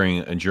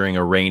during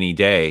a rainy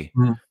day,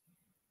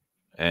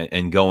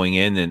 and going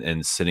in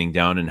and sitting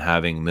down and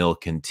having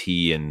milk and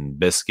tea and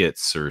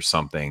biscuits or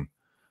something.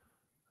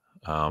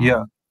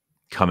 Yeah.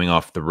 coming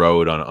off the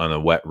road on a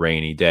wet,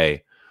 rainy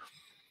day.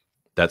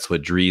 That's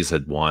what Dries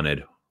had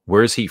wanted.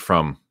 Where is he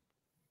from?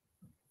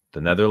 The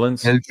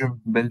Netherlands?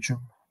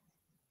 Belgium.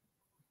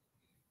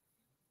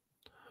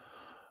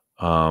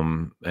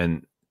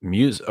 And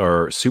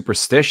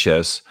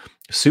superstitious.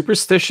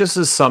 Superstitious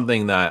is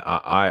something that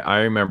I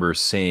remember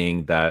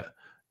seeing that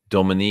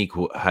Dominique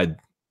had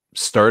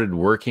started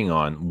working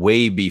on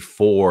way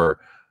before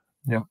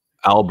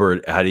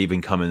Albert had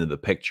even come into the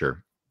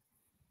picture.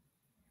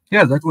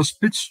 Yeah, that was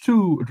pitched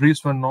to Dries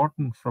Van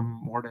Noten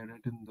from what I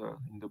read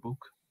in the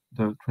book,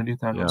 the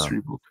 20th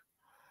anniversary book.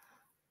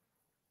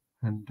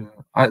 And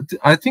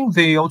I think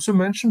they also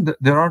mentioned that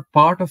there are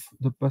part of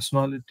the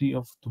personality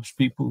of those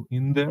people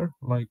in there.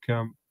 Like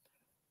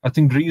I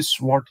think Dries,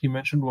 what he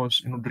mentioned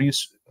was,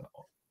 Dries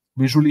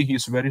visually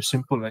he's very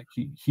simple. Like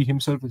he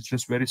himself is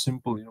just very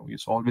simple.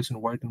 He's always in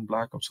white and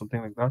black or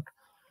something like that.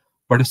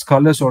 But his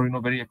colors are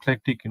very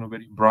eclectic.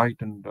 Very bright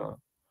and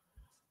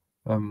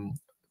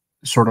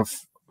sort of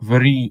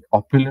very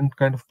opulent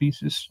kind of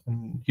pieces.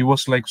 And he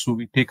was like, so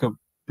we take a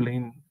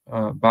plain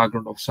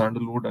background of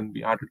sandalwood and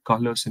we added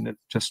colors in it,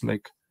 just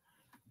like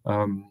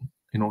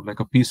like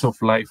a piece of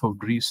life of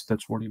Dries.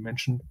 That's what he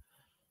mentioned.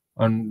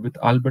 And with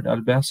Albert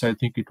Albers, I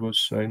think it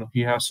was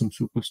he has some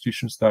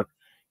superstitions that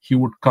he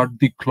would cut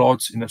the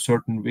cloths in a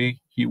certain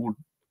way. He would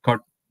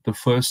cut the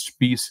first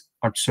piece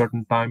at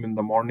certain time in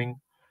the morning.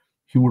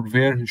 He would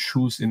wear his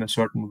shoes in a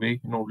certain way,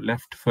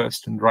 left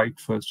first and right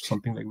first,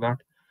 something like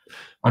that.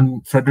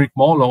 And Frederic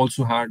Malle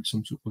also had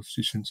some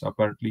superstitions,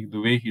 apparently,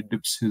 the way he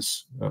dips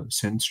his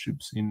scent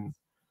strips in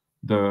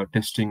the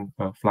testing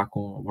flacon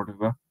or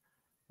whatever.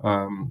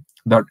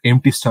 That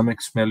empty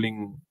stomach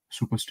smelling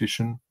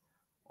superstition.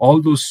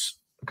 All those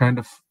kind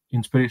of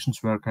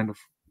inspirations were kind of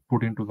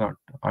put into that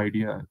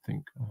idea, I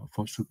think,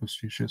 for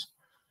superstitious.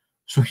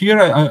 So here,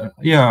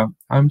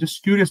 I'm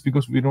just curious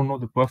because we don't know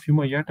the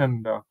perfumer yet,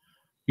 and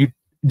it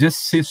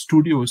just says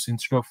studios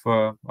instead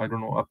of I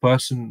don't know, a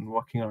person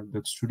working at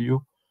that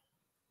studio.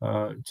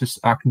 Just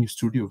Acne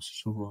Studios.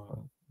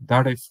 So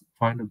that I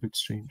find a bit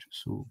strange.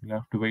 So we'll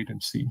have to wait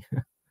and see.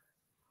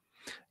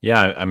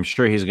 Yeah, I'm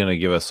sure he's going to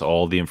give us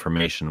all the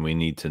information we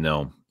need to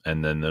know,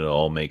 and then it'll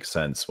all make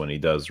sense when he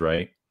does,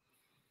 right?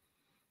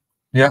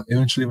 Yeah,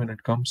 eventually when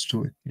it comes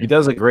to it. Yeah. He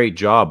does a great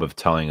job of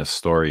telling a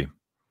story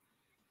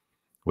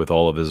with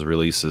all of his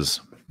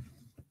releases.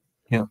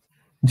 Yeah,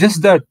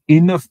 just that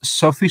enough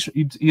sufficient.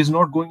 It is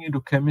not going into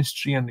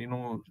chemistry and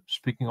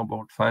speaking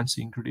about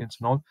fancy ingredients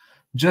and all.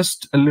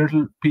 Just a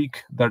little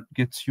peek that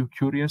gets you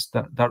curious.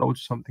 That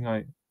also something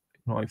I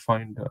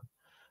find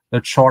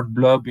that short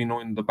blurb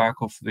in the back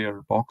of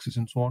their boxes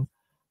and so on.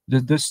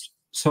 There's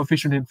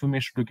sufficient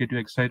information to get you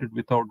excited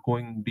without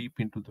going deep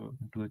into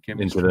the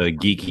chemistry, into the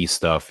geeky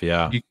stuff.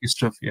 Yeah, geeky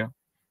stuff. Yeah,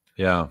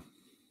 yeah.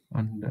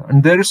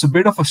 And there is a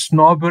bit of a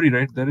snobbery,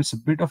 right? There is a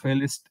bit of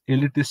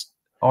elitist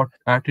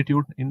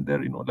attitude in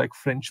there, like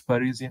French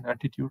Parisian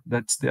attitude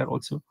that's there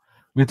also,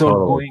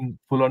 without going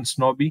full on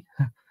snobby.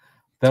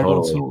 That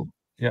also,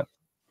 yeah.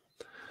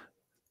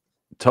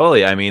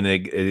 Totally. I mean,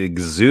 it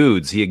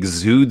exudes. He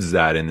exudes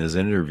that in his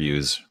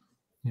interviews.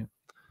 Yeah.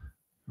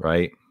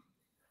 Right.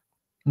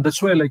 And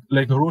that's why,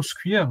 like Rose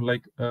Cuir,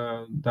 like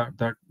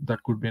that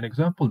could be an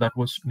example. That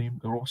was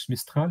named Rose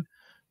Mistral.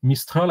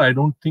 Mistral, I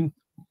don't think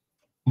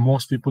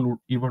most people would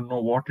even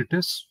know what it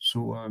is.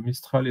 So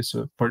Mistral is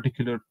a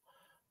particular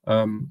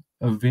a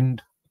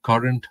wind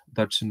current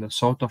that's in the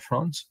south of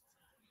France,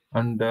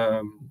 and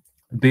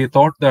they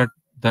thought that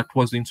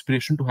was the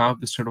inspiration to have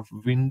this sort of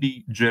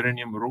windy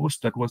geranium rose.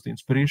 That was the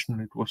inspiration.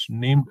 It was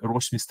named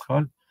Rose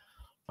Mistral,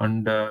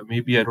 and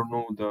maybe I don't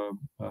know the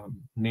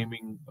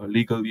naming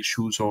legal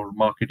issues or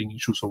marketing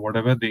issues or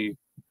whatever. They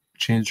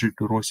changed it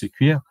to Rose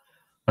Cuir,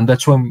 and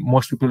that's why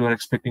most people were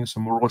expecting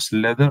some rose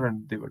leather,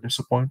 and they were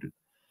disappointed.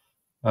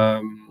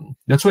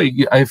 That's why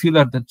I feel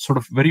that sort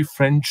of very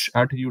French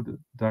attitude,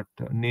 that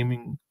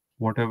naming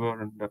whatever,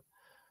 and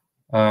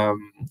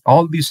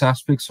all these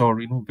aspects are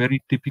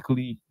very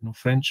typically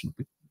French.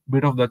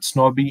 Bit of that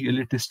snobby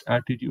elitist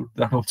attitude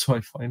that also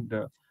I find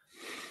a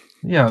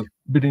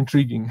bit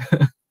intriguing.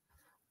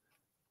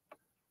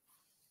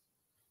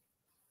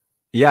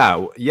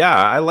 Yeah,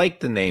 I like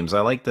the names.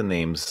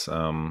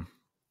 I'm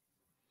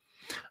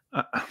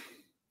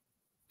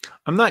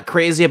not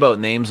crazy about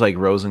names like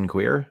Rose and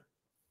Queer.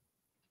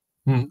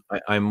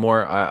 I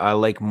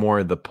like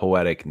more the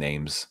poetic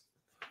names.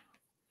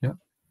 Yeah.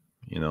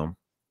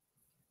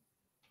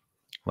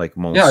 Like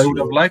Monsieur. I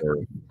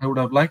would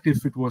have liked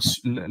if it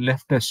was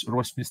left as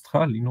Rose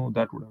Mistral.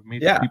 That would have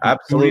made people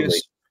absolutely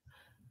curious.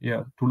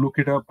 Yeah, to look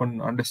it up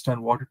and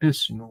understand what it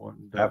is. And,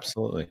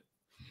 absolutely.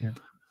 Yeah.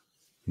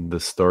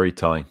 The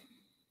storytelling.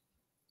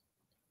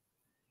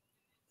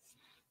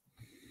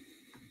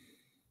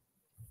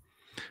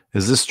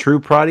 Is this true,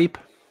 Pradeep?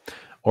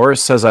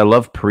 Oris says, I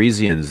love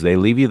Parisians. They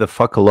leave you the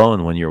fuck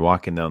alone when you're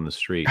walking down the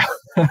street.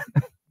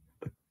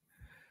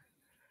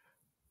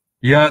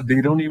 Yeah,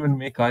 they don't even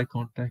make eye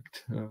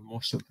contact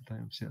most of the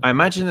times. Yeah. I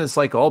imagine it's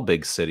like all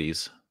big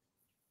cities.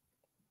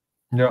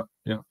 Yeah,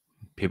 yeah.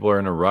 People are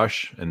in a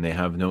rush and they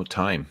have no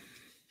time.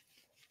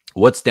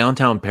 What's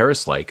downtown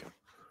Paris like?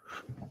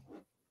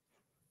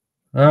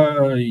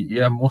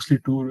 Yeah, mostly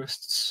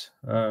tourists.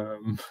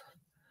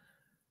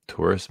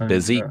 Tourists And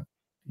busy? yeah,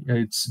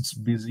 it's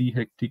busy,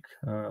 hectic.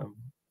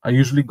 I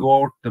usually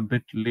go out a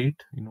bit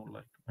late,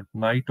 like at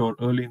night or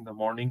early in the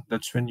morning.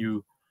 That's when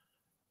you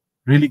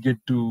really get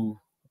to,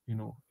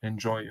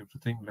 enjoy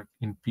everything like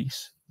in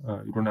peace.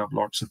 You don't have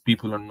lots of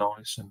people and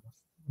noise and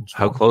so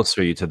How on. close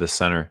are you to the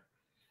center?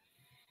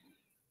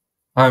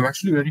 I'm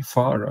actually very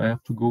far. I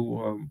have to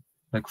go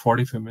like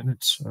 45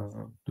 minutes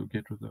to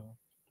get to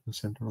the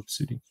center of the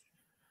city.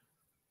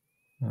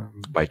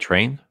 By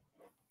train?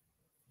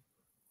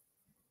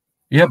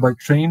 Yeah, by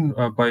train,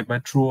 by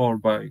metro, or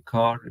by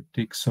car, it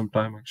takes some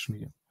time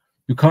actually.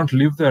 You can't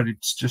live there.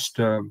 It's just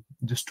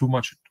too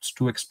much. It's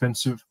too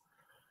expensive,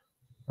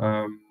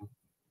 um,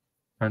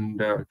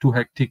 and too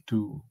hectic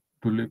to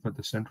live at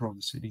the center of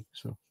the city.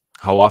 So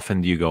How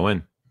often do you go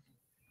in?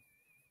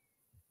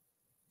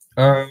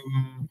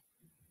 um,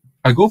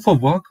 I go for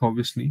work,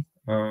 obviously.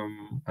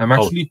 I'm Oh,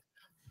 actually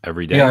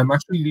every Yeah, day? I'm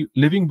actually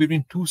living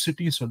between two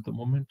cities at the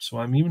moment. So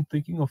I'm even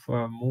thinking of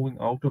moving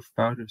out of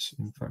Paris.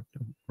 In fact,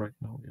 right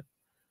now, yeah.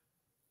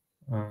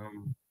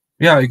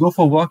 Yeah, I go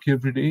for work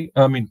every day.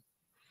 I mean,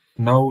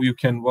 now you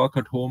can work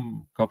at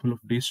home a couple of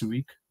days a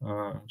week.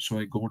 So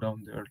I go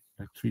down there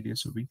like 3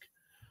 days a week.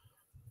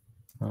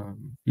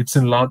 It's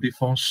in La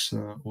Défense,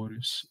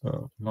 Maurice.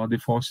 La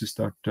Défense is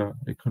that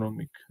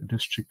economic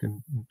district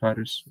in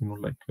Paris,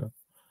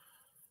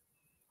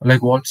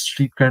 like Wall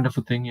Street kind of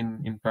a thing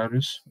in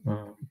Paris,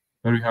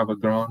 where you have a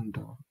grand,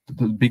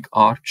 the big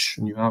arch,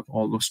 and you have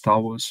all those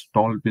towers,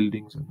 tall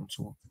buildings, and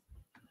so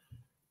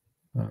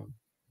on.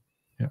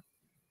 Yeah.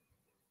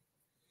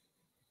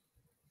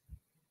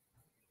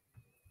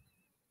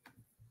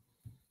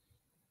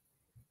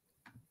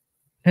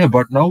 Yeah,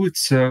 but now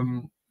it's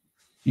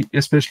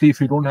especially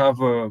if you don't have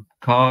a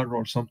car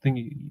or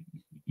something,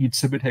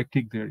 it's a bit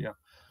hectic there. Yeah.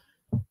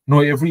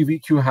 No, every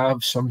week you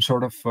have some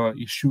sort of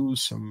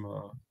issues,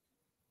 some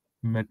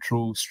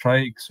metro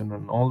strikes,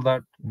 and all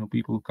that.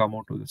 People come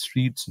out to the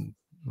streets, and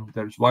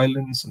there's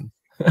violence and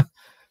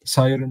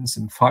sirens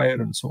and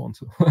fire and so on.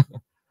 So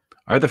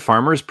Are the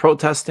farmers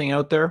protesting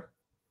out there?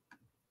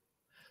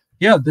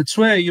 yeah, that's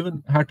why I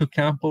even had to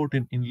camp out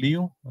in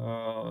Leo.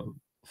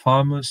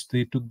 Farmers,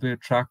 they took their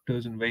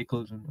tractors and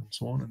vehicles and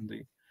so on, and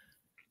they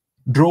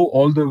drove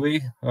all the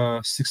way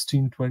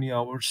 16, 20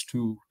 hours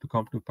to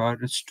come to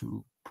Paris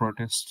to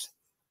protest.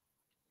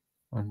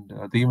 And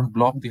they even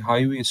blocked the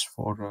highways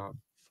for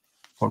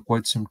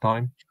quite some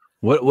time.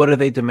 What are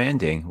they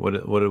demanding? What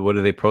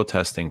are they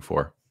protesting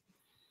for?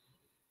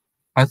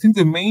 I think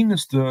the main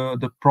is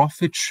the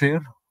profit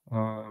share.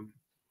 Um,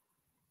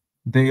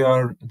 they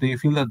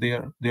feel that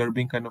they are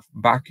being kind of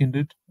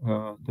back-ended.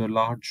 The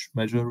large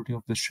majority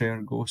of the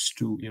share goes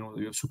to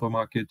your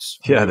supermarkets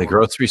and Yeah, the your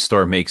grocery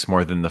store makes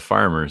more than the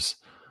farmers.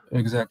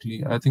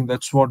 exactly. I think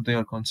that's what they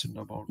are concerned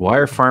about. Why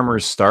are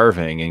farmers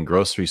starving and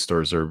grocery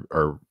stores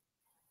are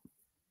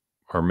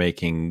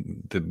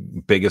making the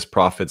biggest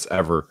profits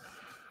ever?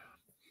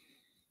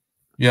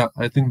 Yeah,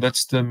 I think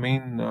that's the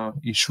main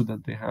issue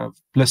that they have.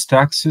 Plus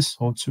taxes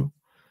also.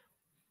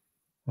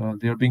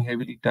 They are being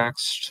heavily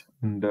taxed,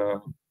 and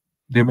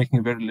they're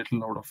making very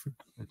little out of it.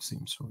 It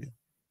seems so. Yeah.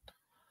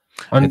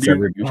 And It's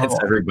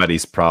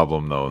everybody's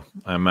problem, though.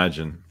 I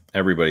imagine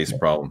everybody's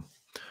problem.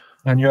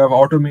 and you have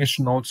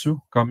automation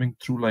also coming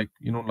through, like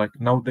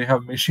now they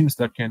have machines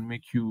that can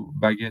make you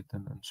baguette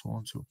and so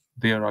on. So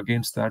they are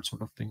against that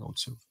sort of thing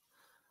also.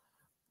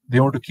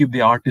 They want to keep the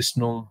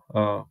artisanal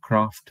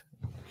craft,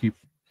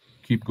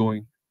 keep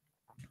going.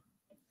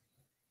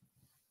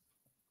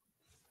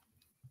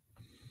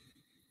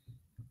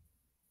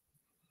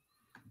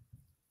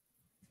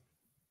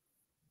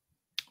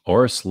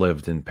 Oris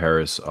lived in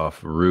Paris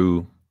off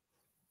Rue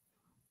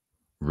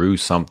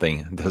something.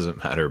 It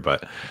doesn't matter,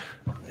 but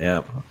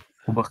yeah,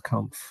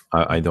 Oberkampf.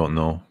 I don't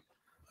know.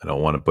 I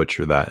don't want to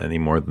butcher that any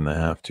more than I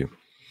have to.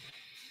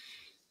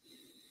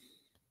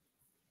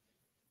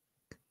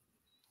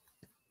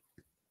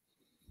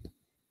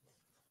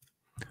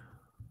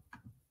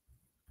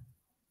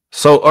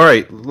 So, all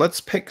right, let's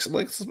pick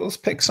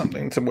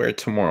something to wear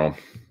tomorrow.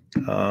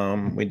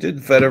 We did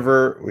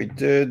vetiver. We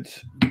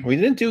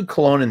didn't do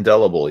cologne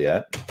indelible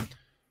yet.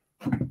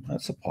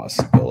 That's a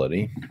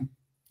possibility.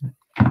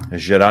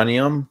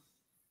 Geranium.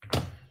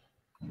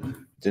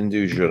 Didn't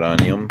do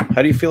geranium.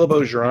 How do you feel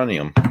about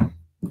geranium?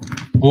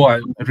 Oh,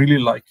 I really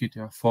like it.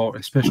 Yeah,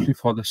 especially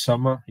for the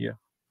summer. Yeah,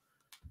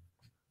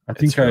 I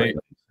think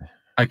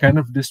I kind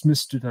of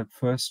dismissed it at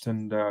first,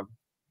 and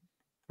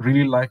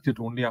really liked it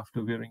only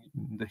after wearing it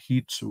in the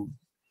heat. So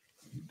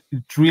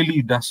it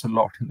really does a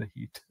lot in the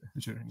heat.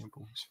 Geranium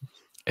pools.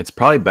 It's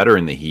probably better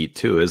in the heat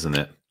too, isn't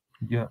it?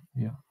 Yeah,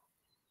 yeah.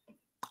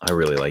 I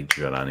really like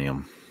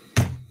geranium.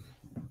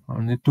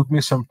 And it took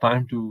me some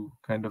time to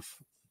kind of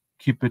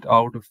keep it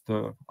out of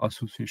the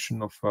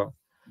association of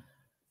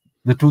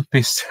the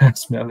toothpaste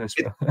smell as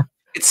well.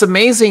 It's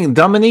amazing.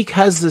 Dominique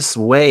has this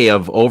way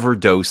of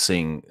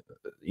overdosing,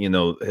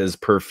 his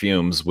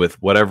perfumes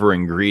with whatever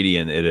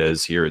ingredient it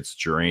is. Here it's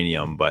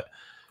geranium, but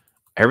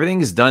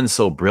Everything's done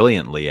so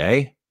brilliantly,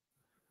 eh?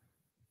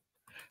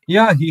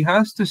 Yeah, he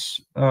has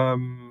this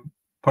Even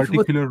with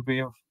particular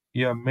way of,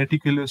 yeah,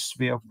 meticulous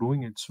way of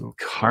doing it. So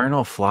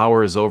Carnal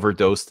Flower is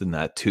overdosed in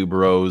that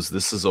tuberose.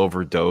 This is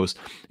overdosed.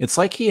 It's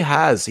like he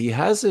has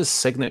his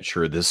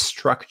signature, this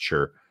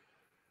structure.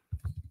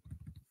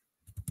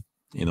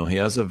 You know, he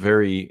has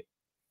a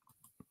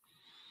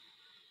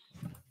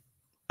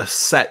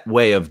set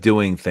way of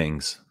doing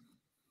things.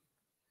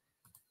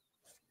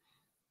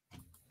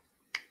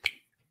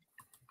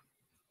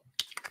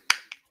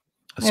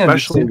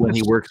 Especially when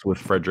he works with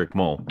Frederic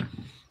Malle.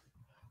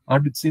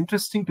 And it's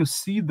interesting to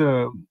see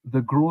the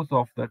growth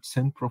of that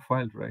scent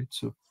profile, right?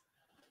 So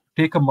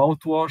take a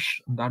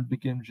mouthwash, and that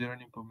became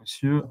Geranium pour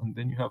Monsieur, and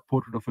then you have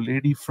Portrait of a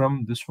Lady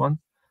from this one.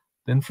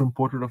 Then from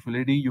Portrait of a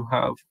Lady, you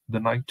have The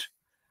Night.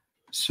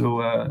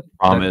 So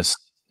Promise,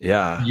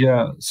 yeah.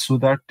 Yeah, so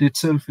that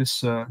itself is,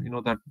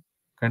 that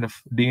kind of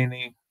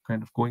DNA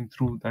kind of going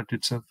through, that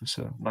itself is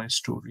a nice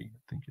story, I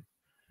think.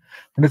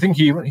 And I think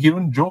he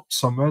even joked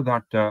somewhere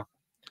that,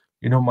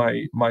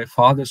 my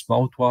father's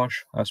mouthwash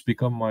has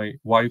become my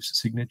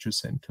wife's signature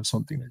scent or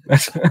something like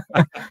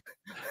that.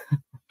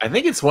 I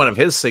think it's one of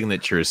his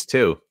signatures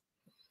too.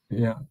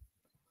 Yeah.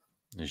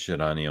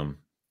 Geranium.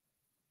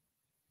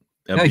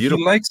 Yeah,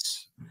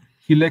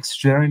 he likes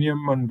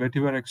geranium and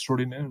vetiver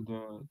extraordinaire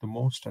the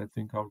most, I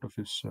think, out of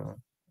his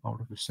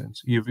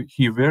scents.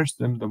 He wears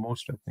them the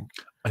most, I think.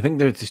 I think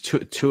they're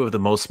two of the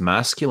most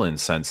masculine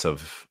scents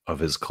of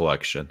his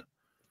collection.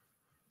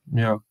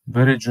 Yeah,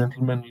 very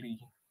gentlemanly,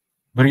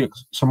 very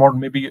somewhat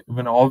maybe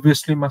even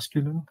obviously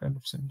masculine kind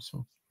of sense.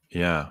 So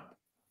yeah,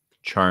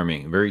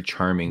 charming, very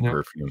charming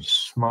perfume.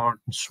 Smart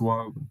and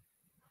suave.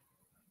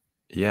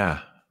 Yeah,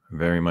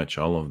 very much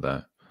all of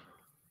that.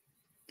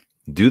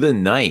 Do the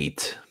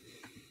Night.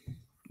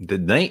 The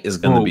Night is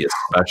going to be a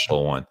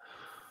special one.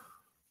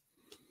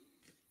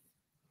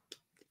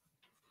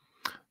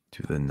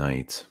 Do the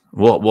Night.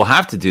 We'll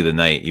have to do the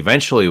Night.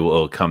 Eventually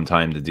will come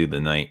time to do the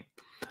Night.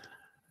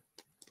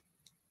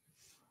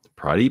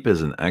 Pradeep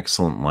is an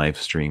excellent live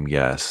stream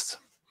guest.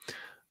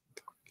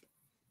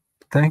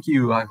 Thank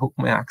you. I hope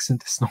my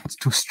accent is not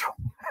too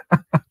strong.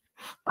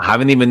 I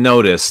haven't even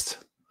noticed.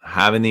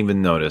 Haven't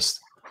even noticed.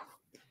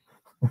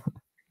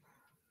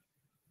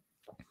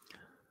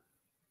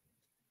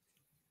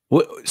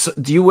 So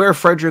do you wear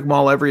Frederic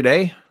Malle every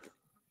day?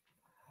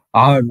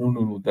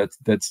 No.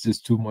 That's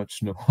just too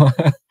much. No.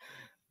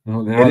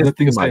 No, there are other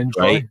things I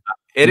enjoy. Right?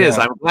 It is.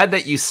 I'm glad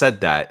that you said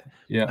that.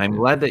 Yeah. I'm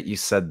glad that you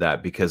said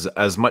that, because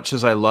as much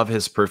as I love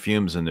his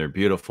perfumes and they're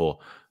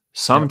beautiful,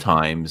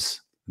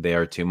 sometimes they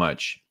are too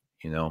much,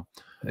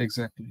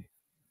 Exactly.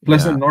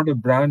 Plus, I'm not a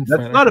brand.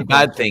 That's not a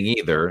bad thing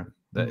either.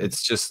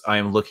 It's just I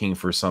am looking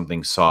for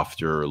something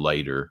softer or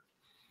lighter.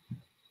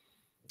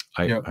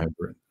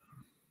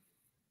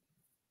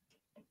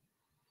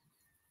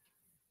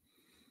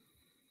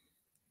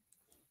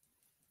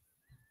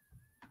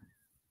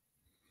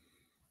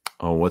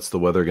 Oh, what's the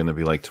weather going to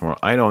be like tomorrow?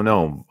 I don't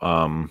know.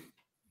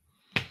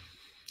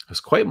 It was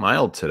quite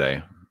mild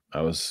today.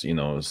 I was, it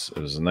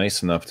was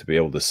nice enough to be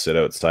able to sit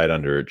outside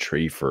under a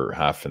tree for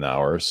half an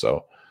hour,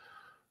 so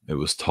it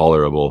was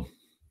tolerable.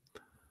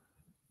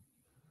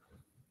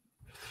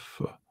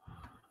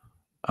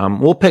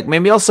 We'll pick.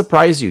 Maybe I'll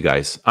surprise you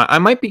guys. I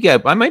might be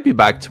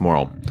back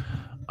tomorrow.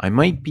 I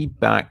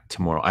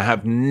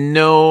have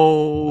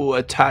no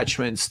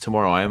attachments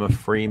tomorrow. I am a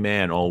free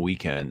man all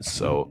weekend,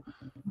 so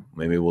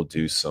maybe we'll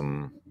do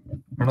some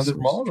another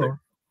Malle.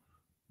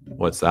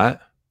 What's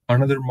that?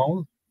 Another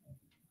Malle.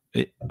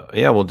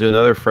 Yeah, we'll do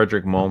another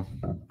Frederic Malle.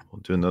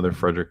 Do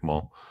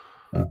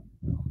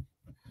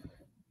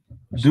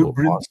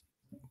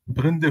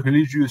Bryn the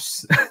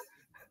religious.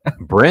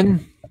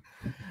 Bryn?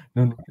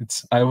 No,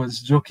 I was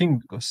joking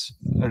because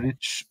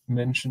Rich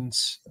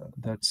mentions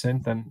that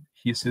scent and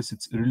he says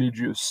it's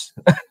religious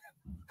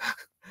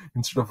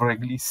instead of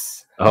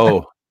Reglis.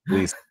 Oh,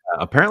 please.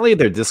 Apparently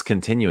they're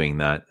discontinuing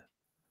that.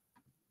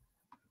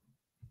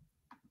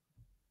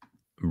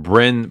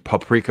 Bryn,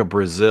 Paprika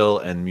Brazil,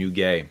 and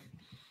Muguet.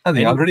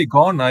 They're already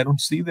gone. I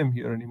don't see them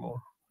here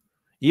anymore.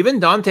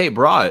 Even Tes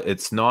Bras,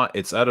 it's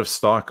out of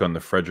stock on the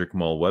Frederic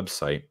Malle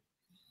website.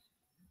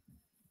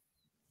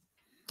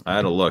 I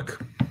had a look.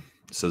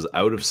 It says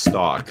out of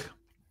stock.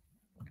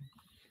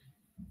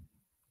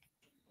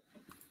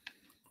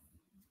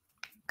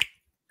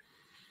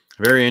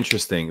 Very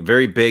interesting.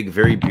 Very big,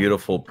 very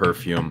beautiful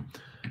perfume.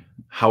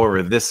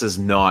 However, this is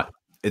not,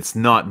 it's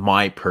not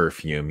my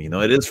perfume.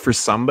 It is for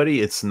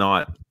somebody. It's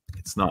not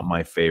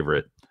my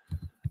favorite.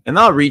 And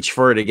I'll reach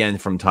for it again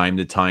from time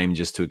to time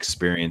just to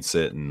experience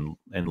it and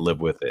live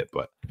with it.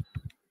 But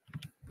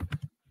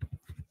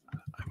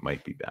I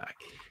might be back.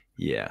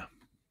 Yeah.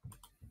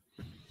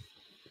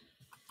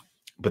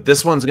 But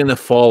this one's going to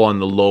fall on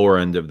the lower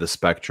end of the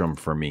spectrum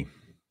for me.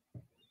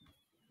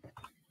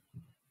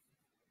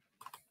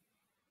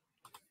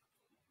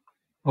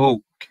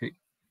 Okay.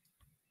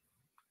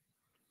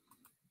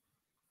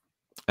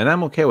 And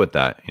I'm okay with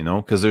that,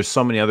 because there's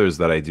so many others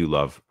that I do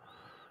love.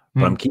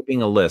 But I'm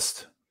keeping a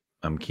list.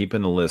 I'm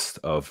keeping a list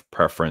of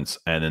preference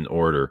and an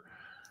order.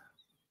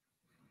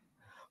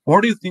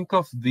 What do you think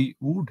of the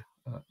oud,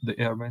 the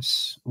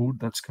Hermes oud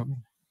that's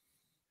coming?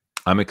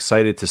 I'm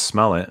excited to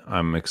smell it.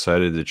 I'm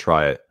excited to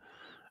try it.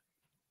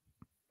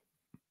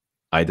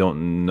 I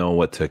don't know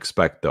what to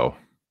expect, though.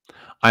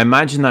 I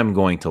imagine I'm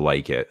going to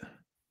like it.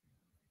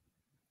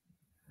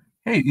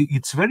 Hey,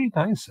 it's very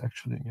nice,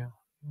 actually. Yeah.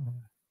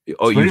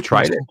 Oh, It's very you've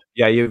tried it? pleasant.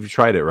 Yeah, you've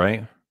tried it,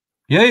 right?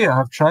 Yeah,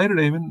 I've tried it.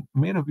 I even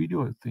made a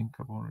video, I think,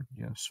 about it.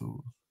 Yeah,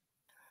 so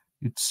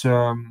it's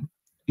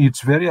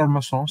very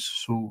Hermescence.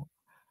 So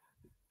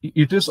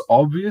it is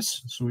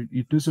obvious. So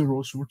it is a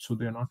rosewood. So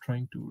they're not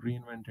trying to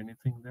reinvent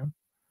anything there.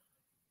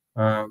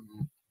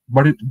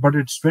 But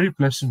it's very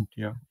pleasant.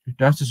 Yeah, it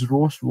has this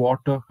rose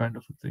water kind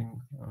of a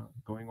thing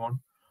going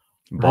on.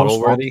 Rose Bottle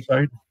worthy?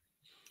 oxide.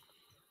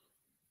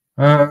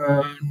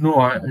 No,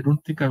 I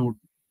don't think I would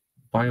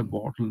buy a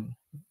bottle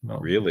now.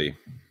 Really?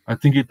 I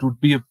think it would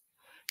be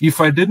if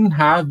I didn't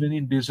have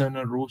any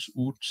designer rose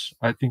ouds,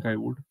 I think I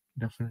would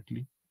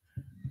definitely.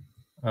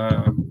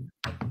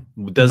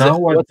 Does it?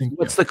 Now I think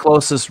What's the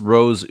closest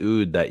rose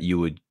oud that you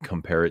would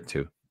compare it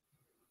to?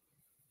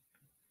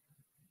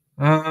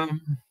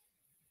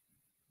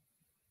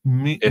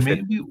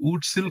 Maybe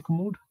oud silk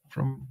mood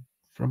from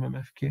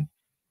MFK.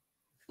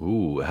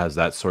 Ooh, has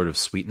that sort of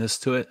sweetness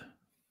to it?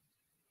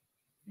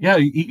 Yeah,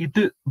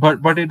 it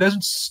but it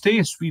doesn't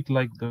stay sweet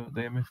like the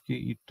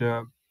MFK.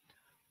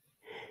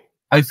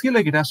 I feel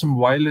like it has some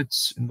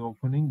violets in the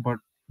opening, but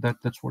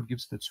that's what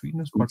gives that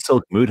sweetness. But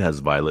Silk Mood has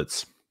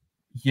violets.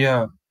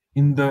 yeah,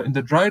 in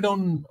the dry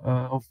down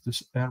of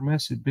this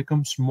Hermes, it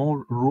becomes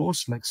more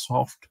rose, like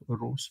soft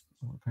rose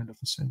kind of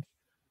a scent.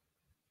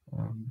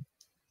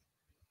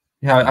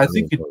 Yeah, I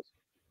think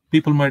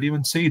people might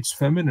even say it's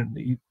feminine.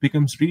 It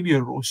becomes really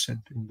a rose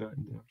scent in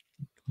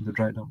the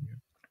dry down. Yeah.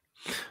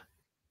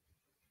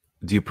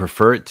 Do you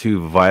prefer it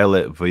to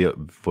Violet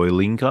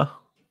Voilinka?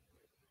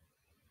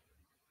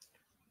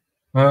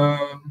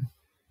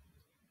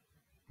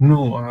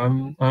 No,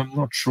 I'm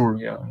not sure.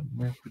 Yeah,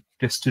 I have to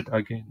test it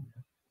again.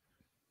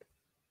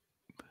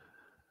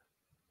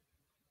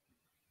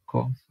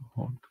 Hong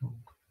Kong.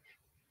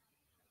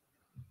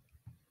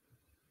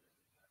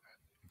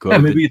 Yeah,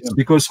 maybe it's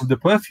because of the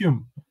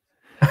perfume.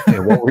 Hey,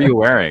 what were you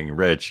wearing,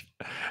 Rich?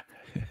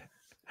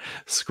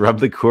 Scrub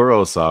the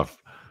churros off.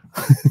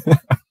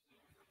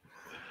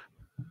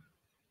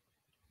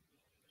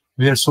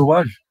 We are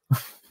sauvage.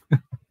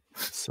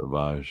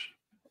 Sauvage.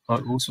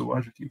 Or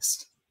sauvage at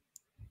least.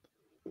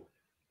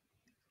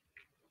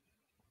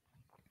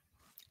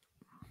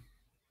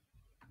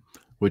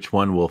 Which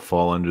one will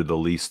fall under the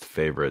least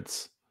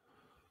favorites?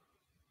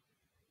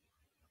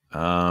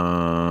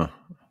 You'll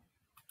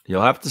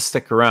have to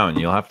stick around.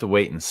 You'll have to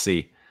wait and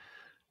see.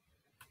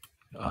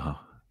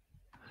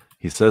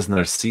 He says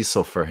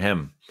Narciso for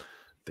him.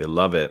 They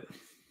love it.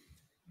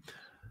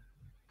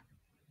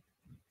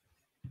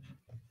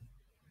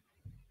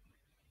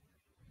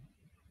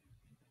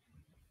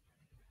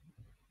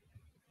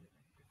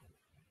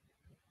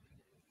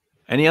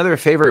 Any other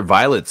favorite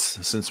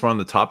violets, since we're on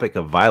the topic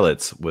of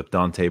violets with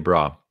Tes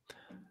Bras?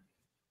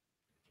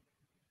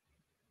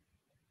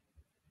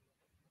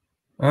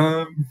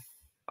 I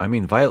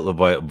mean, Violet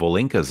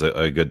Volinka is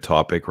a good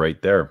topic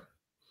right there.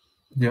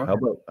 Yeah. How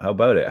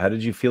about it? How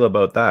did you feel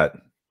about that?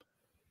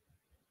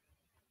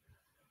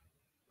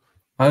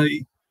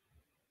 I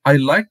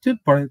liked it,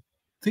 but I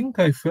think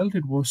I felt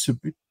it was a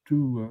bit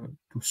too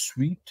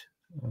sweet,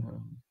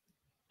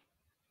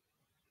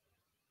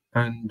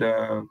 and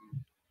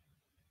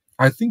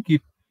I think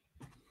it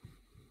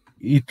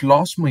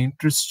lost my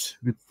interest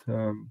with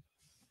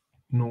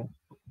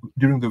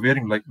during the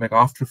wearing. Like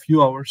after a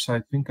few hours,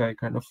 I think I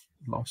kind of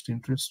lost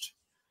interest.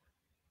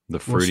 The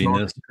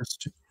fruitiness.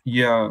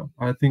 Yeah,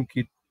 I think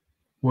it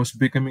was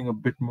becoming a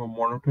bit more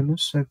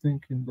monotonous, I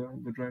think, in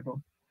the dry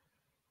down.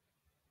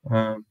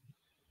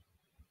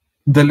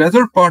 The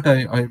leather part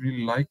I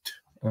really liked.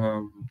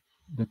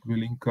 That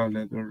Vilinka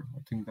leather, I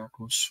think that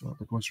was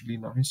really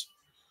nice.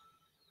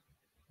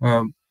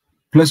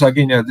 Plus,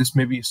 again, yeah, this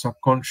may be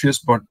subconscious,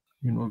 but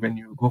when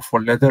you go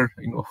for leather,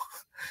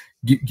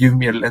 give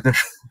me a leather.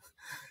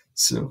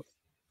 So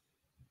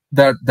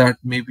that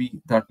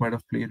might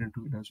have played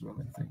into it as well,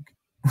 I think.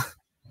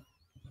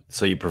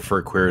 So you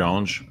prefer Cuir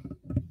d'Ange?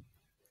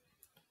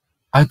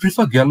 I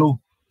prefer Gallo.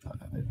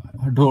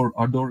 I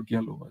adore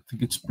Gallo. I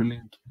think it's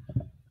brilliant.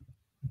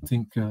 I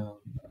think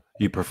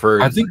you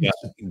prefer. Do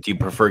you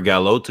prefer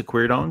Gallo to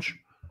Cuir d'Ange?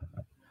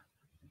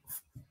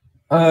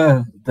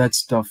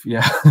 That's tough.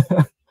 Yeah.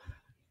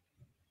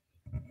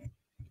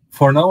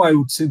 For now, I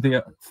would say they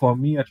are. For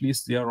me, at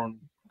least, they are on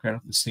kind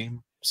of the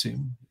same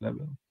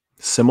level.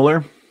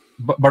 Similar.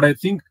 But I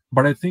think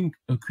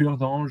Cuir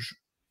d'Ange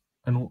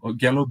and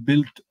Gallo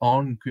built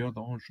on Cuir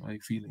d'Ange, I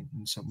feel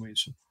in some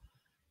ways. So,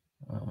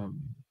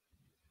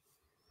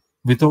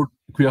 without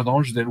Cuir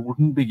d'Ange, there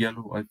wouldn't be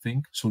Gallo, I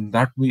think. So in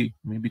that way,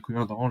 maybe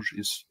Cuir d'Ange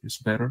is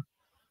better.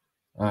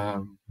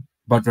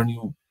 But when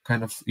you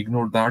kind of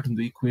ignore that in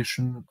the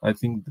equation, I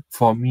think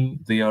for me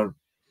they are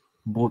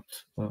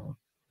both.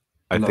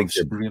 I think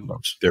they're brilliant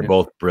loves. They're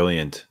both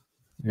brilliant.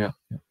 Yeah.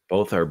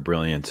 Both are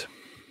brilliant.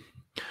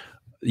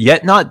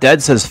 Yet Not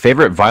Dead says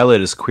favorite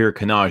violet is Queer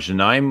Canage,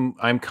 and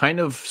I'm kind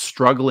of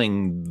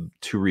struggling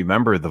to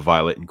remember the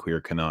violet in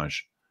Queer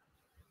Canage.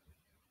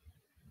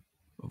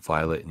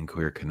 Violet in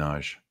Queer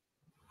Canage.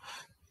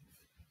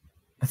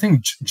 I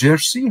think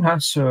Jersey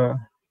has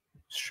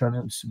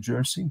Chanel's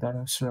Jersey that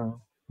has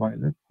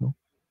violet. No,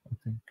 I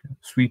think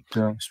sweet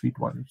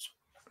violets.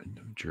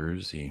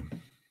 Jersey.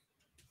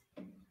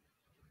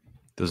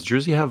 Does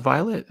Jersey have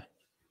violet?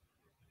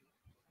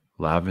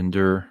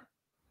 Lavender,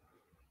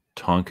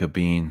 tonka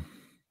bean.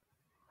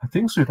 I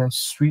think so. It has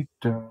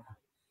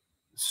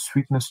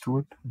sweetness to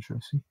it.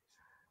 Jersey.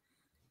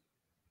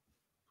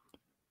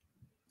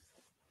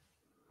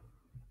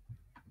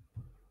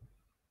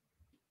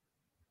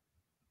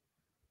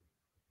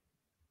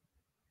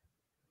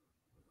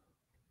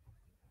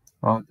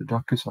 The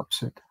duck is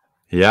upset.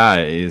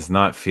 Yeah, he's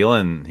not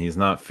feeling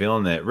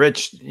it.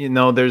 Rich, you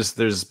know,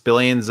 there's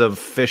billions of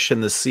fish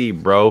in the sea,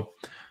 bro.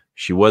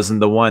 She wasn't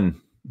the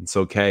one. It's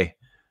okay.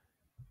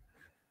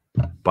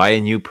 Buy a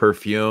new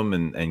perfume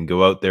and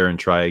go out there and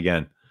try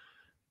again.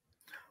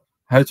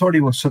 I thought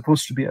he was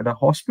supposed to be at a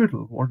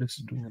hospital. What is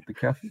he doing at the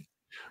cafe?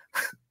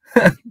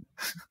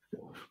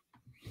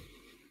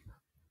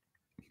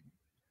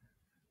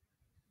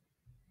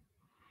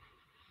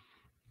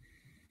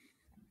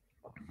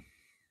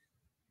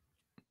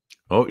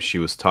 Oh, she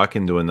was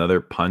talking to another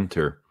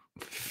punter.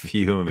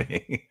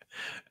 Fuming.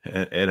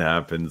 It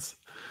happens.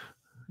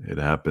 It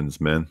happens,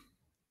 man.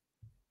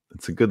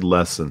 It's a good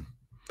lesson.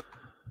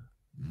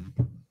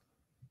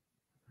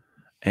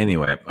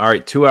 Anyway, all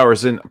right, 2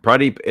 hours in.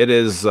 Pradeep, it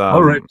is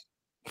all right.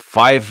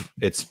 5.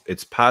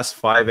 It's past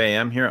 5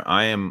 a.m. here.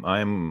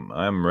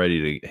 I'm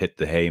ready to hit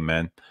the hay,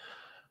 man.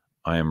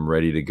 I am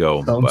ready to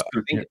go. Sounds but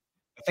good,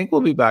 I think we'll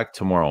be back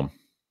tomorrow.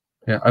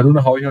 Yeah, I don't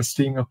know how you're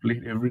staying up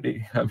late every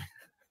day.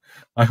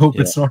 I hope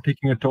it's not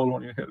taking a toll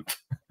on your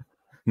health.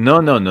 No.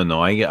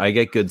 I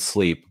get good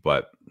sleep,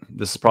 but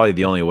this is probably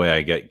the only way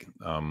I get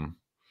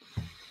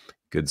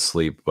good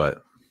sleep.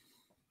 But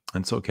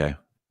it's okay.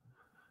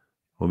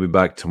 We'll be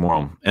back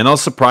tomorrow, and I'll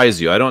surprise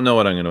you. I don't know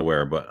what I'm going to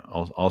wear, but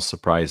I'll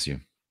surprise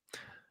you,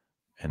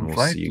 and we'll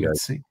see you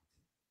guys.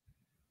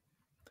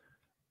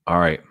 All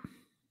right.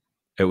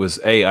 It was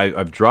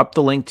I've dropped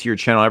the link to your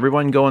channel.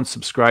 Everyone, go and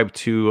subscribe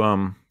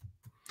to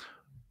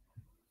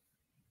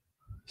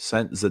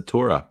Scent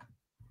Zatura.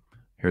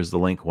 Here's the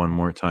link one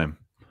more time.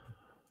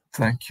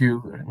 Thank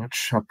you very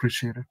much. I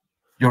appreciate it.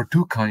 You're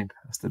too kind,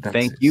 as the dad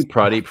Thank says. you,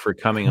 Pradeep, for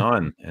coming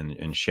on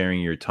and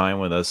sharing your time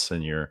with us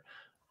and your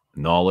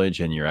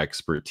knowledge and your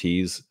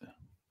expertise.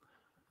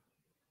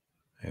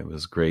 It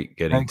was great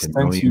getting to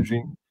know you.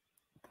 Eugene.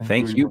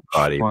 Thank you,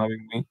 Pradeep, for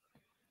having me.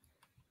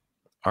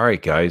 All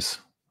right, guys.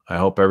 I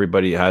hope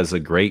everybody has a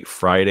great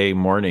Friday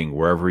morning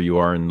wherever you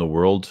are in the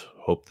world.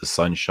 Hope the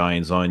sun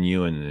shines on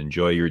you and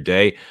enjoy your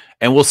day.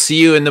 And we'll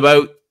see you in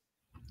about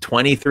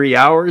 23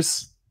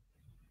 hours.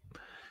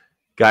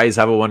 Guys,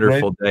 have a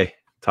wonderful day.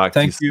 Talk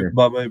to you soon. Thank you.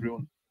 Bye-bye,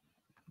 everyone.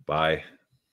 Bye.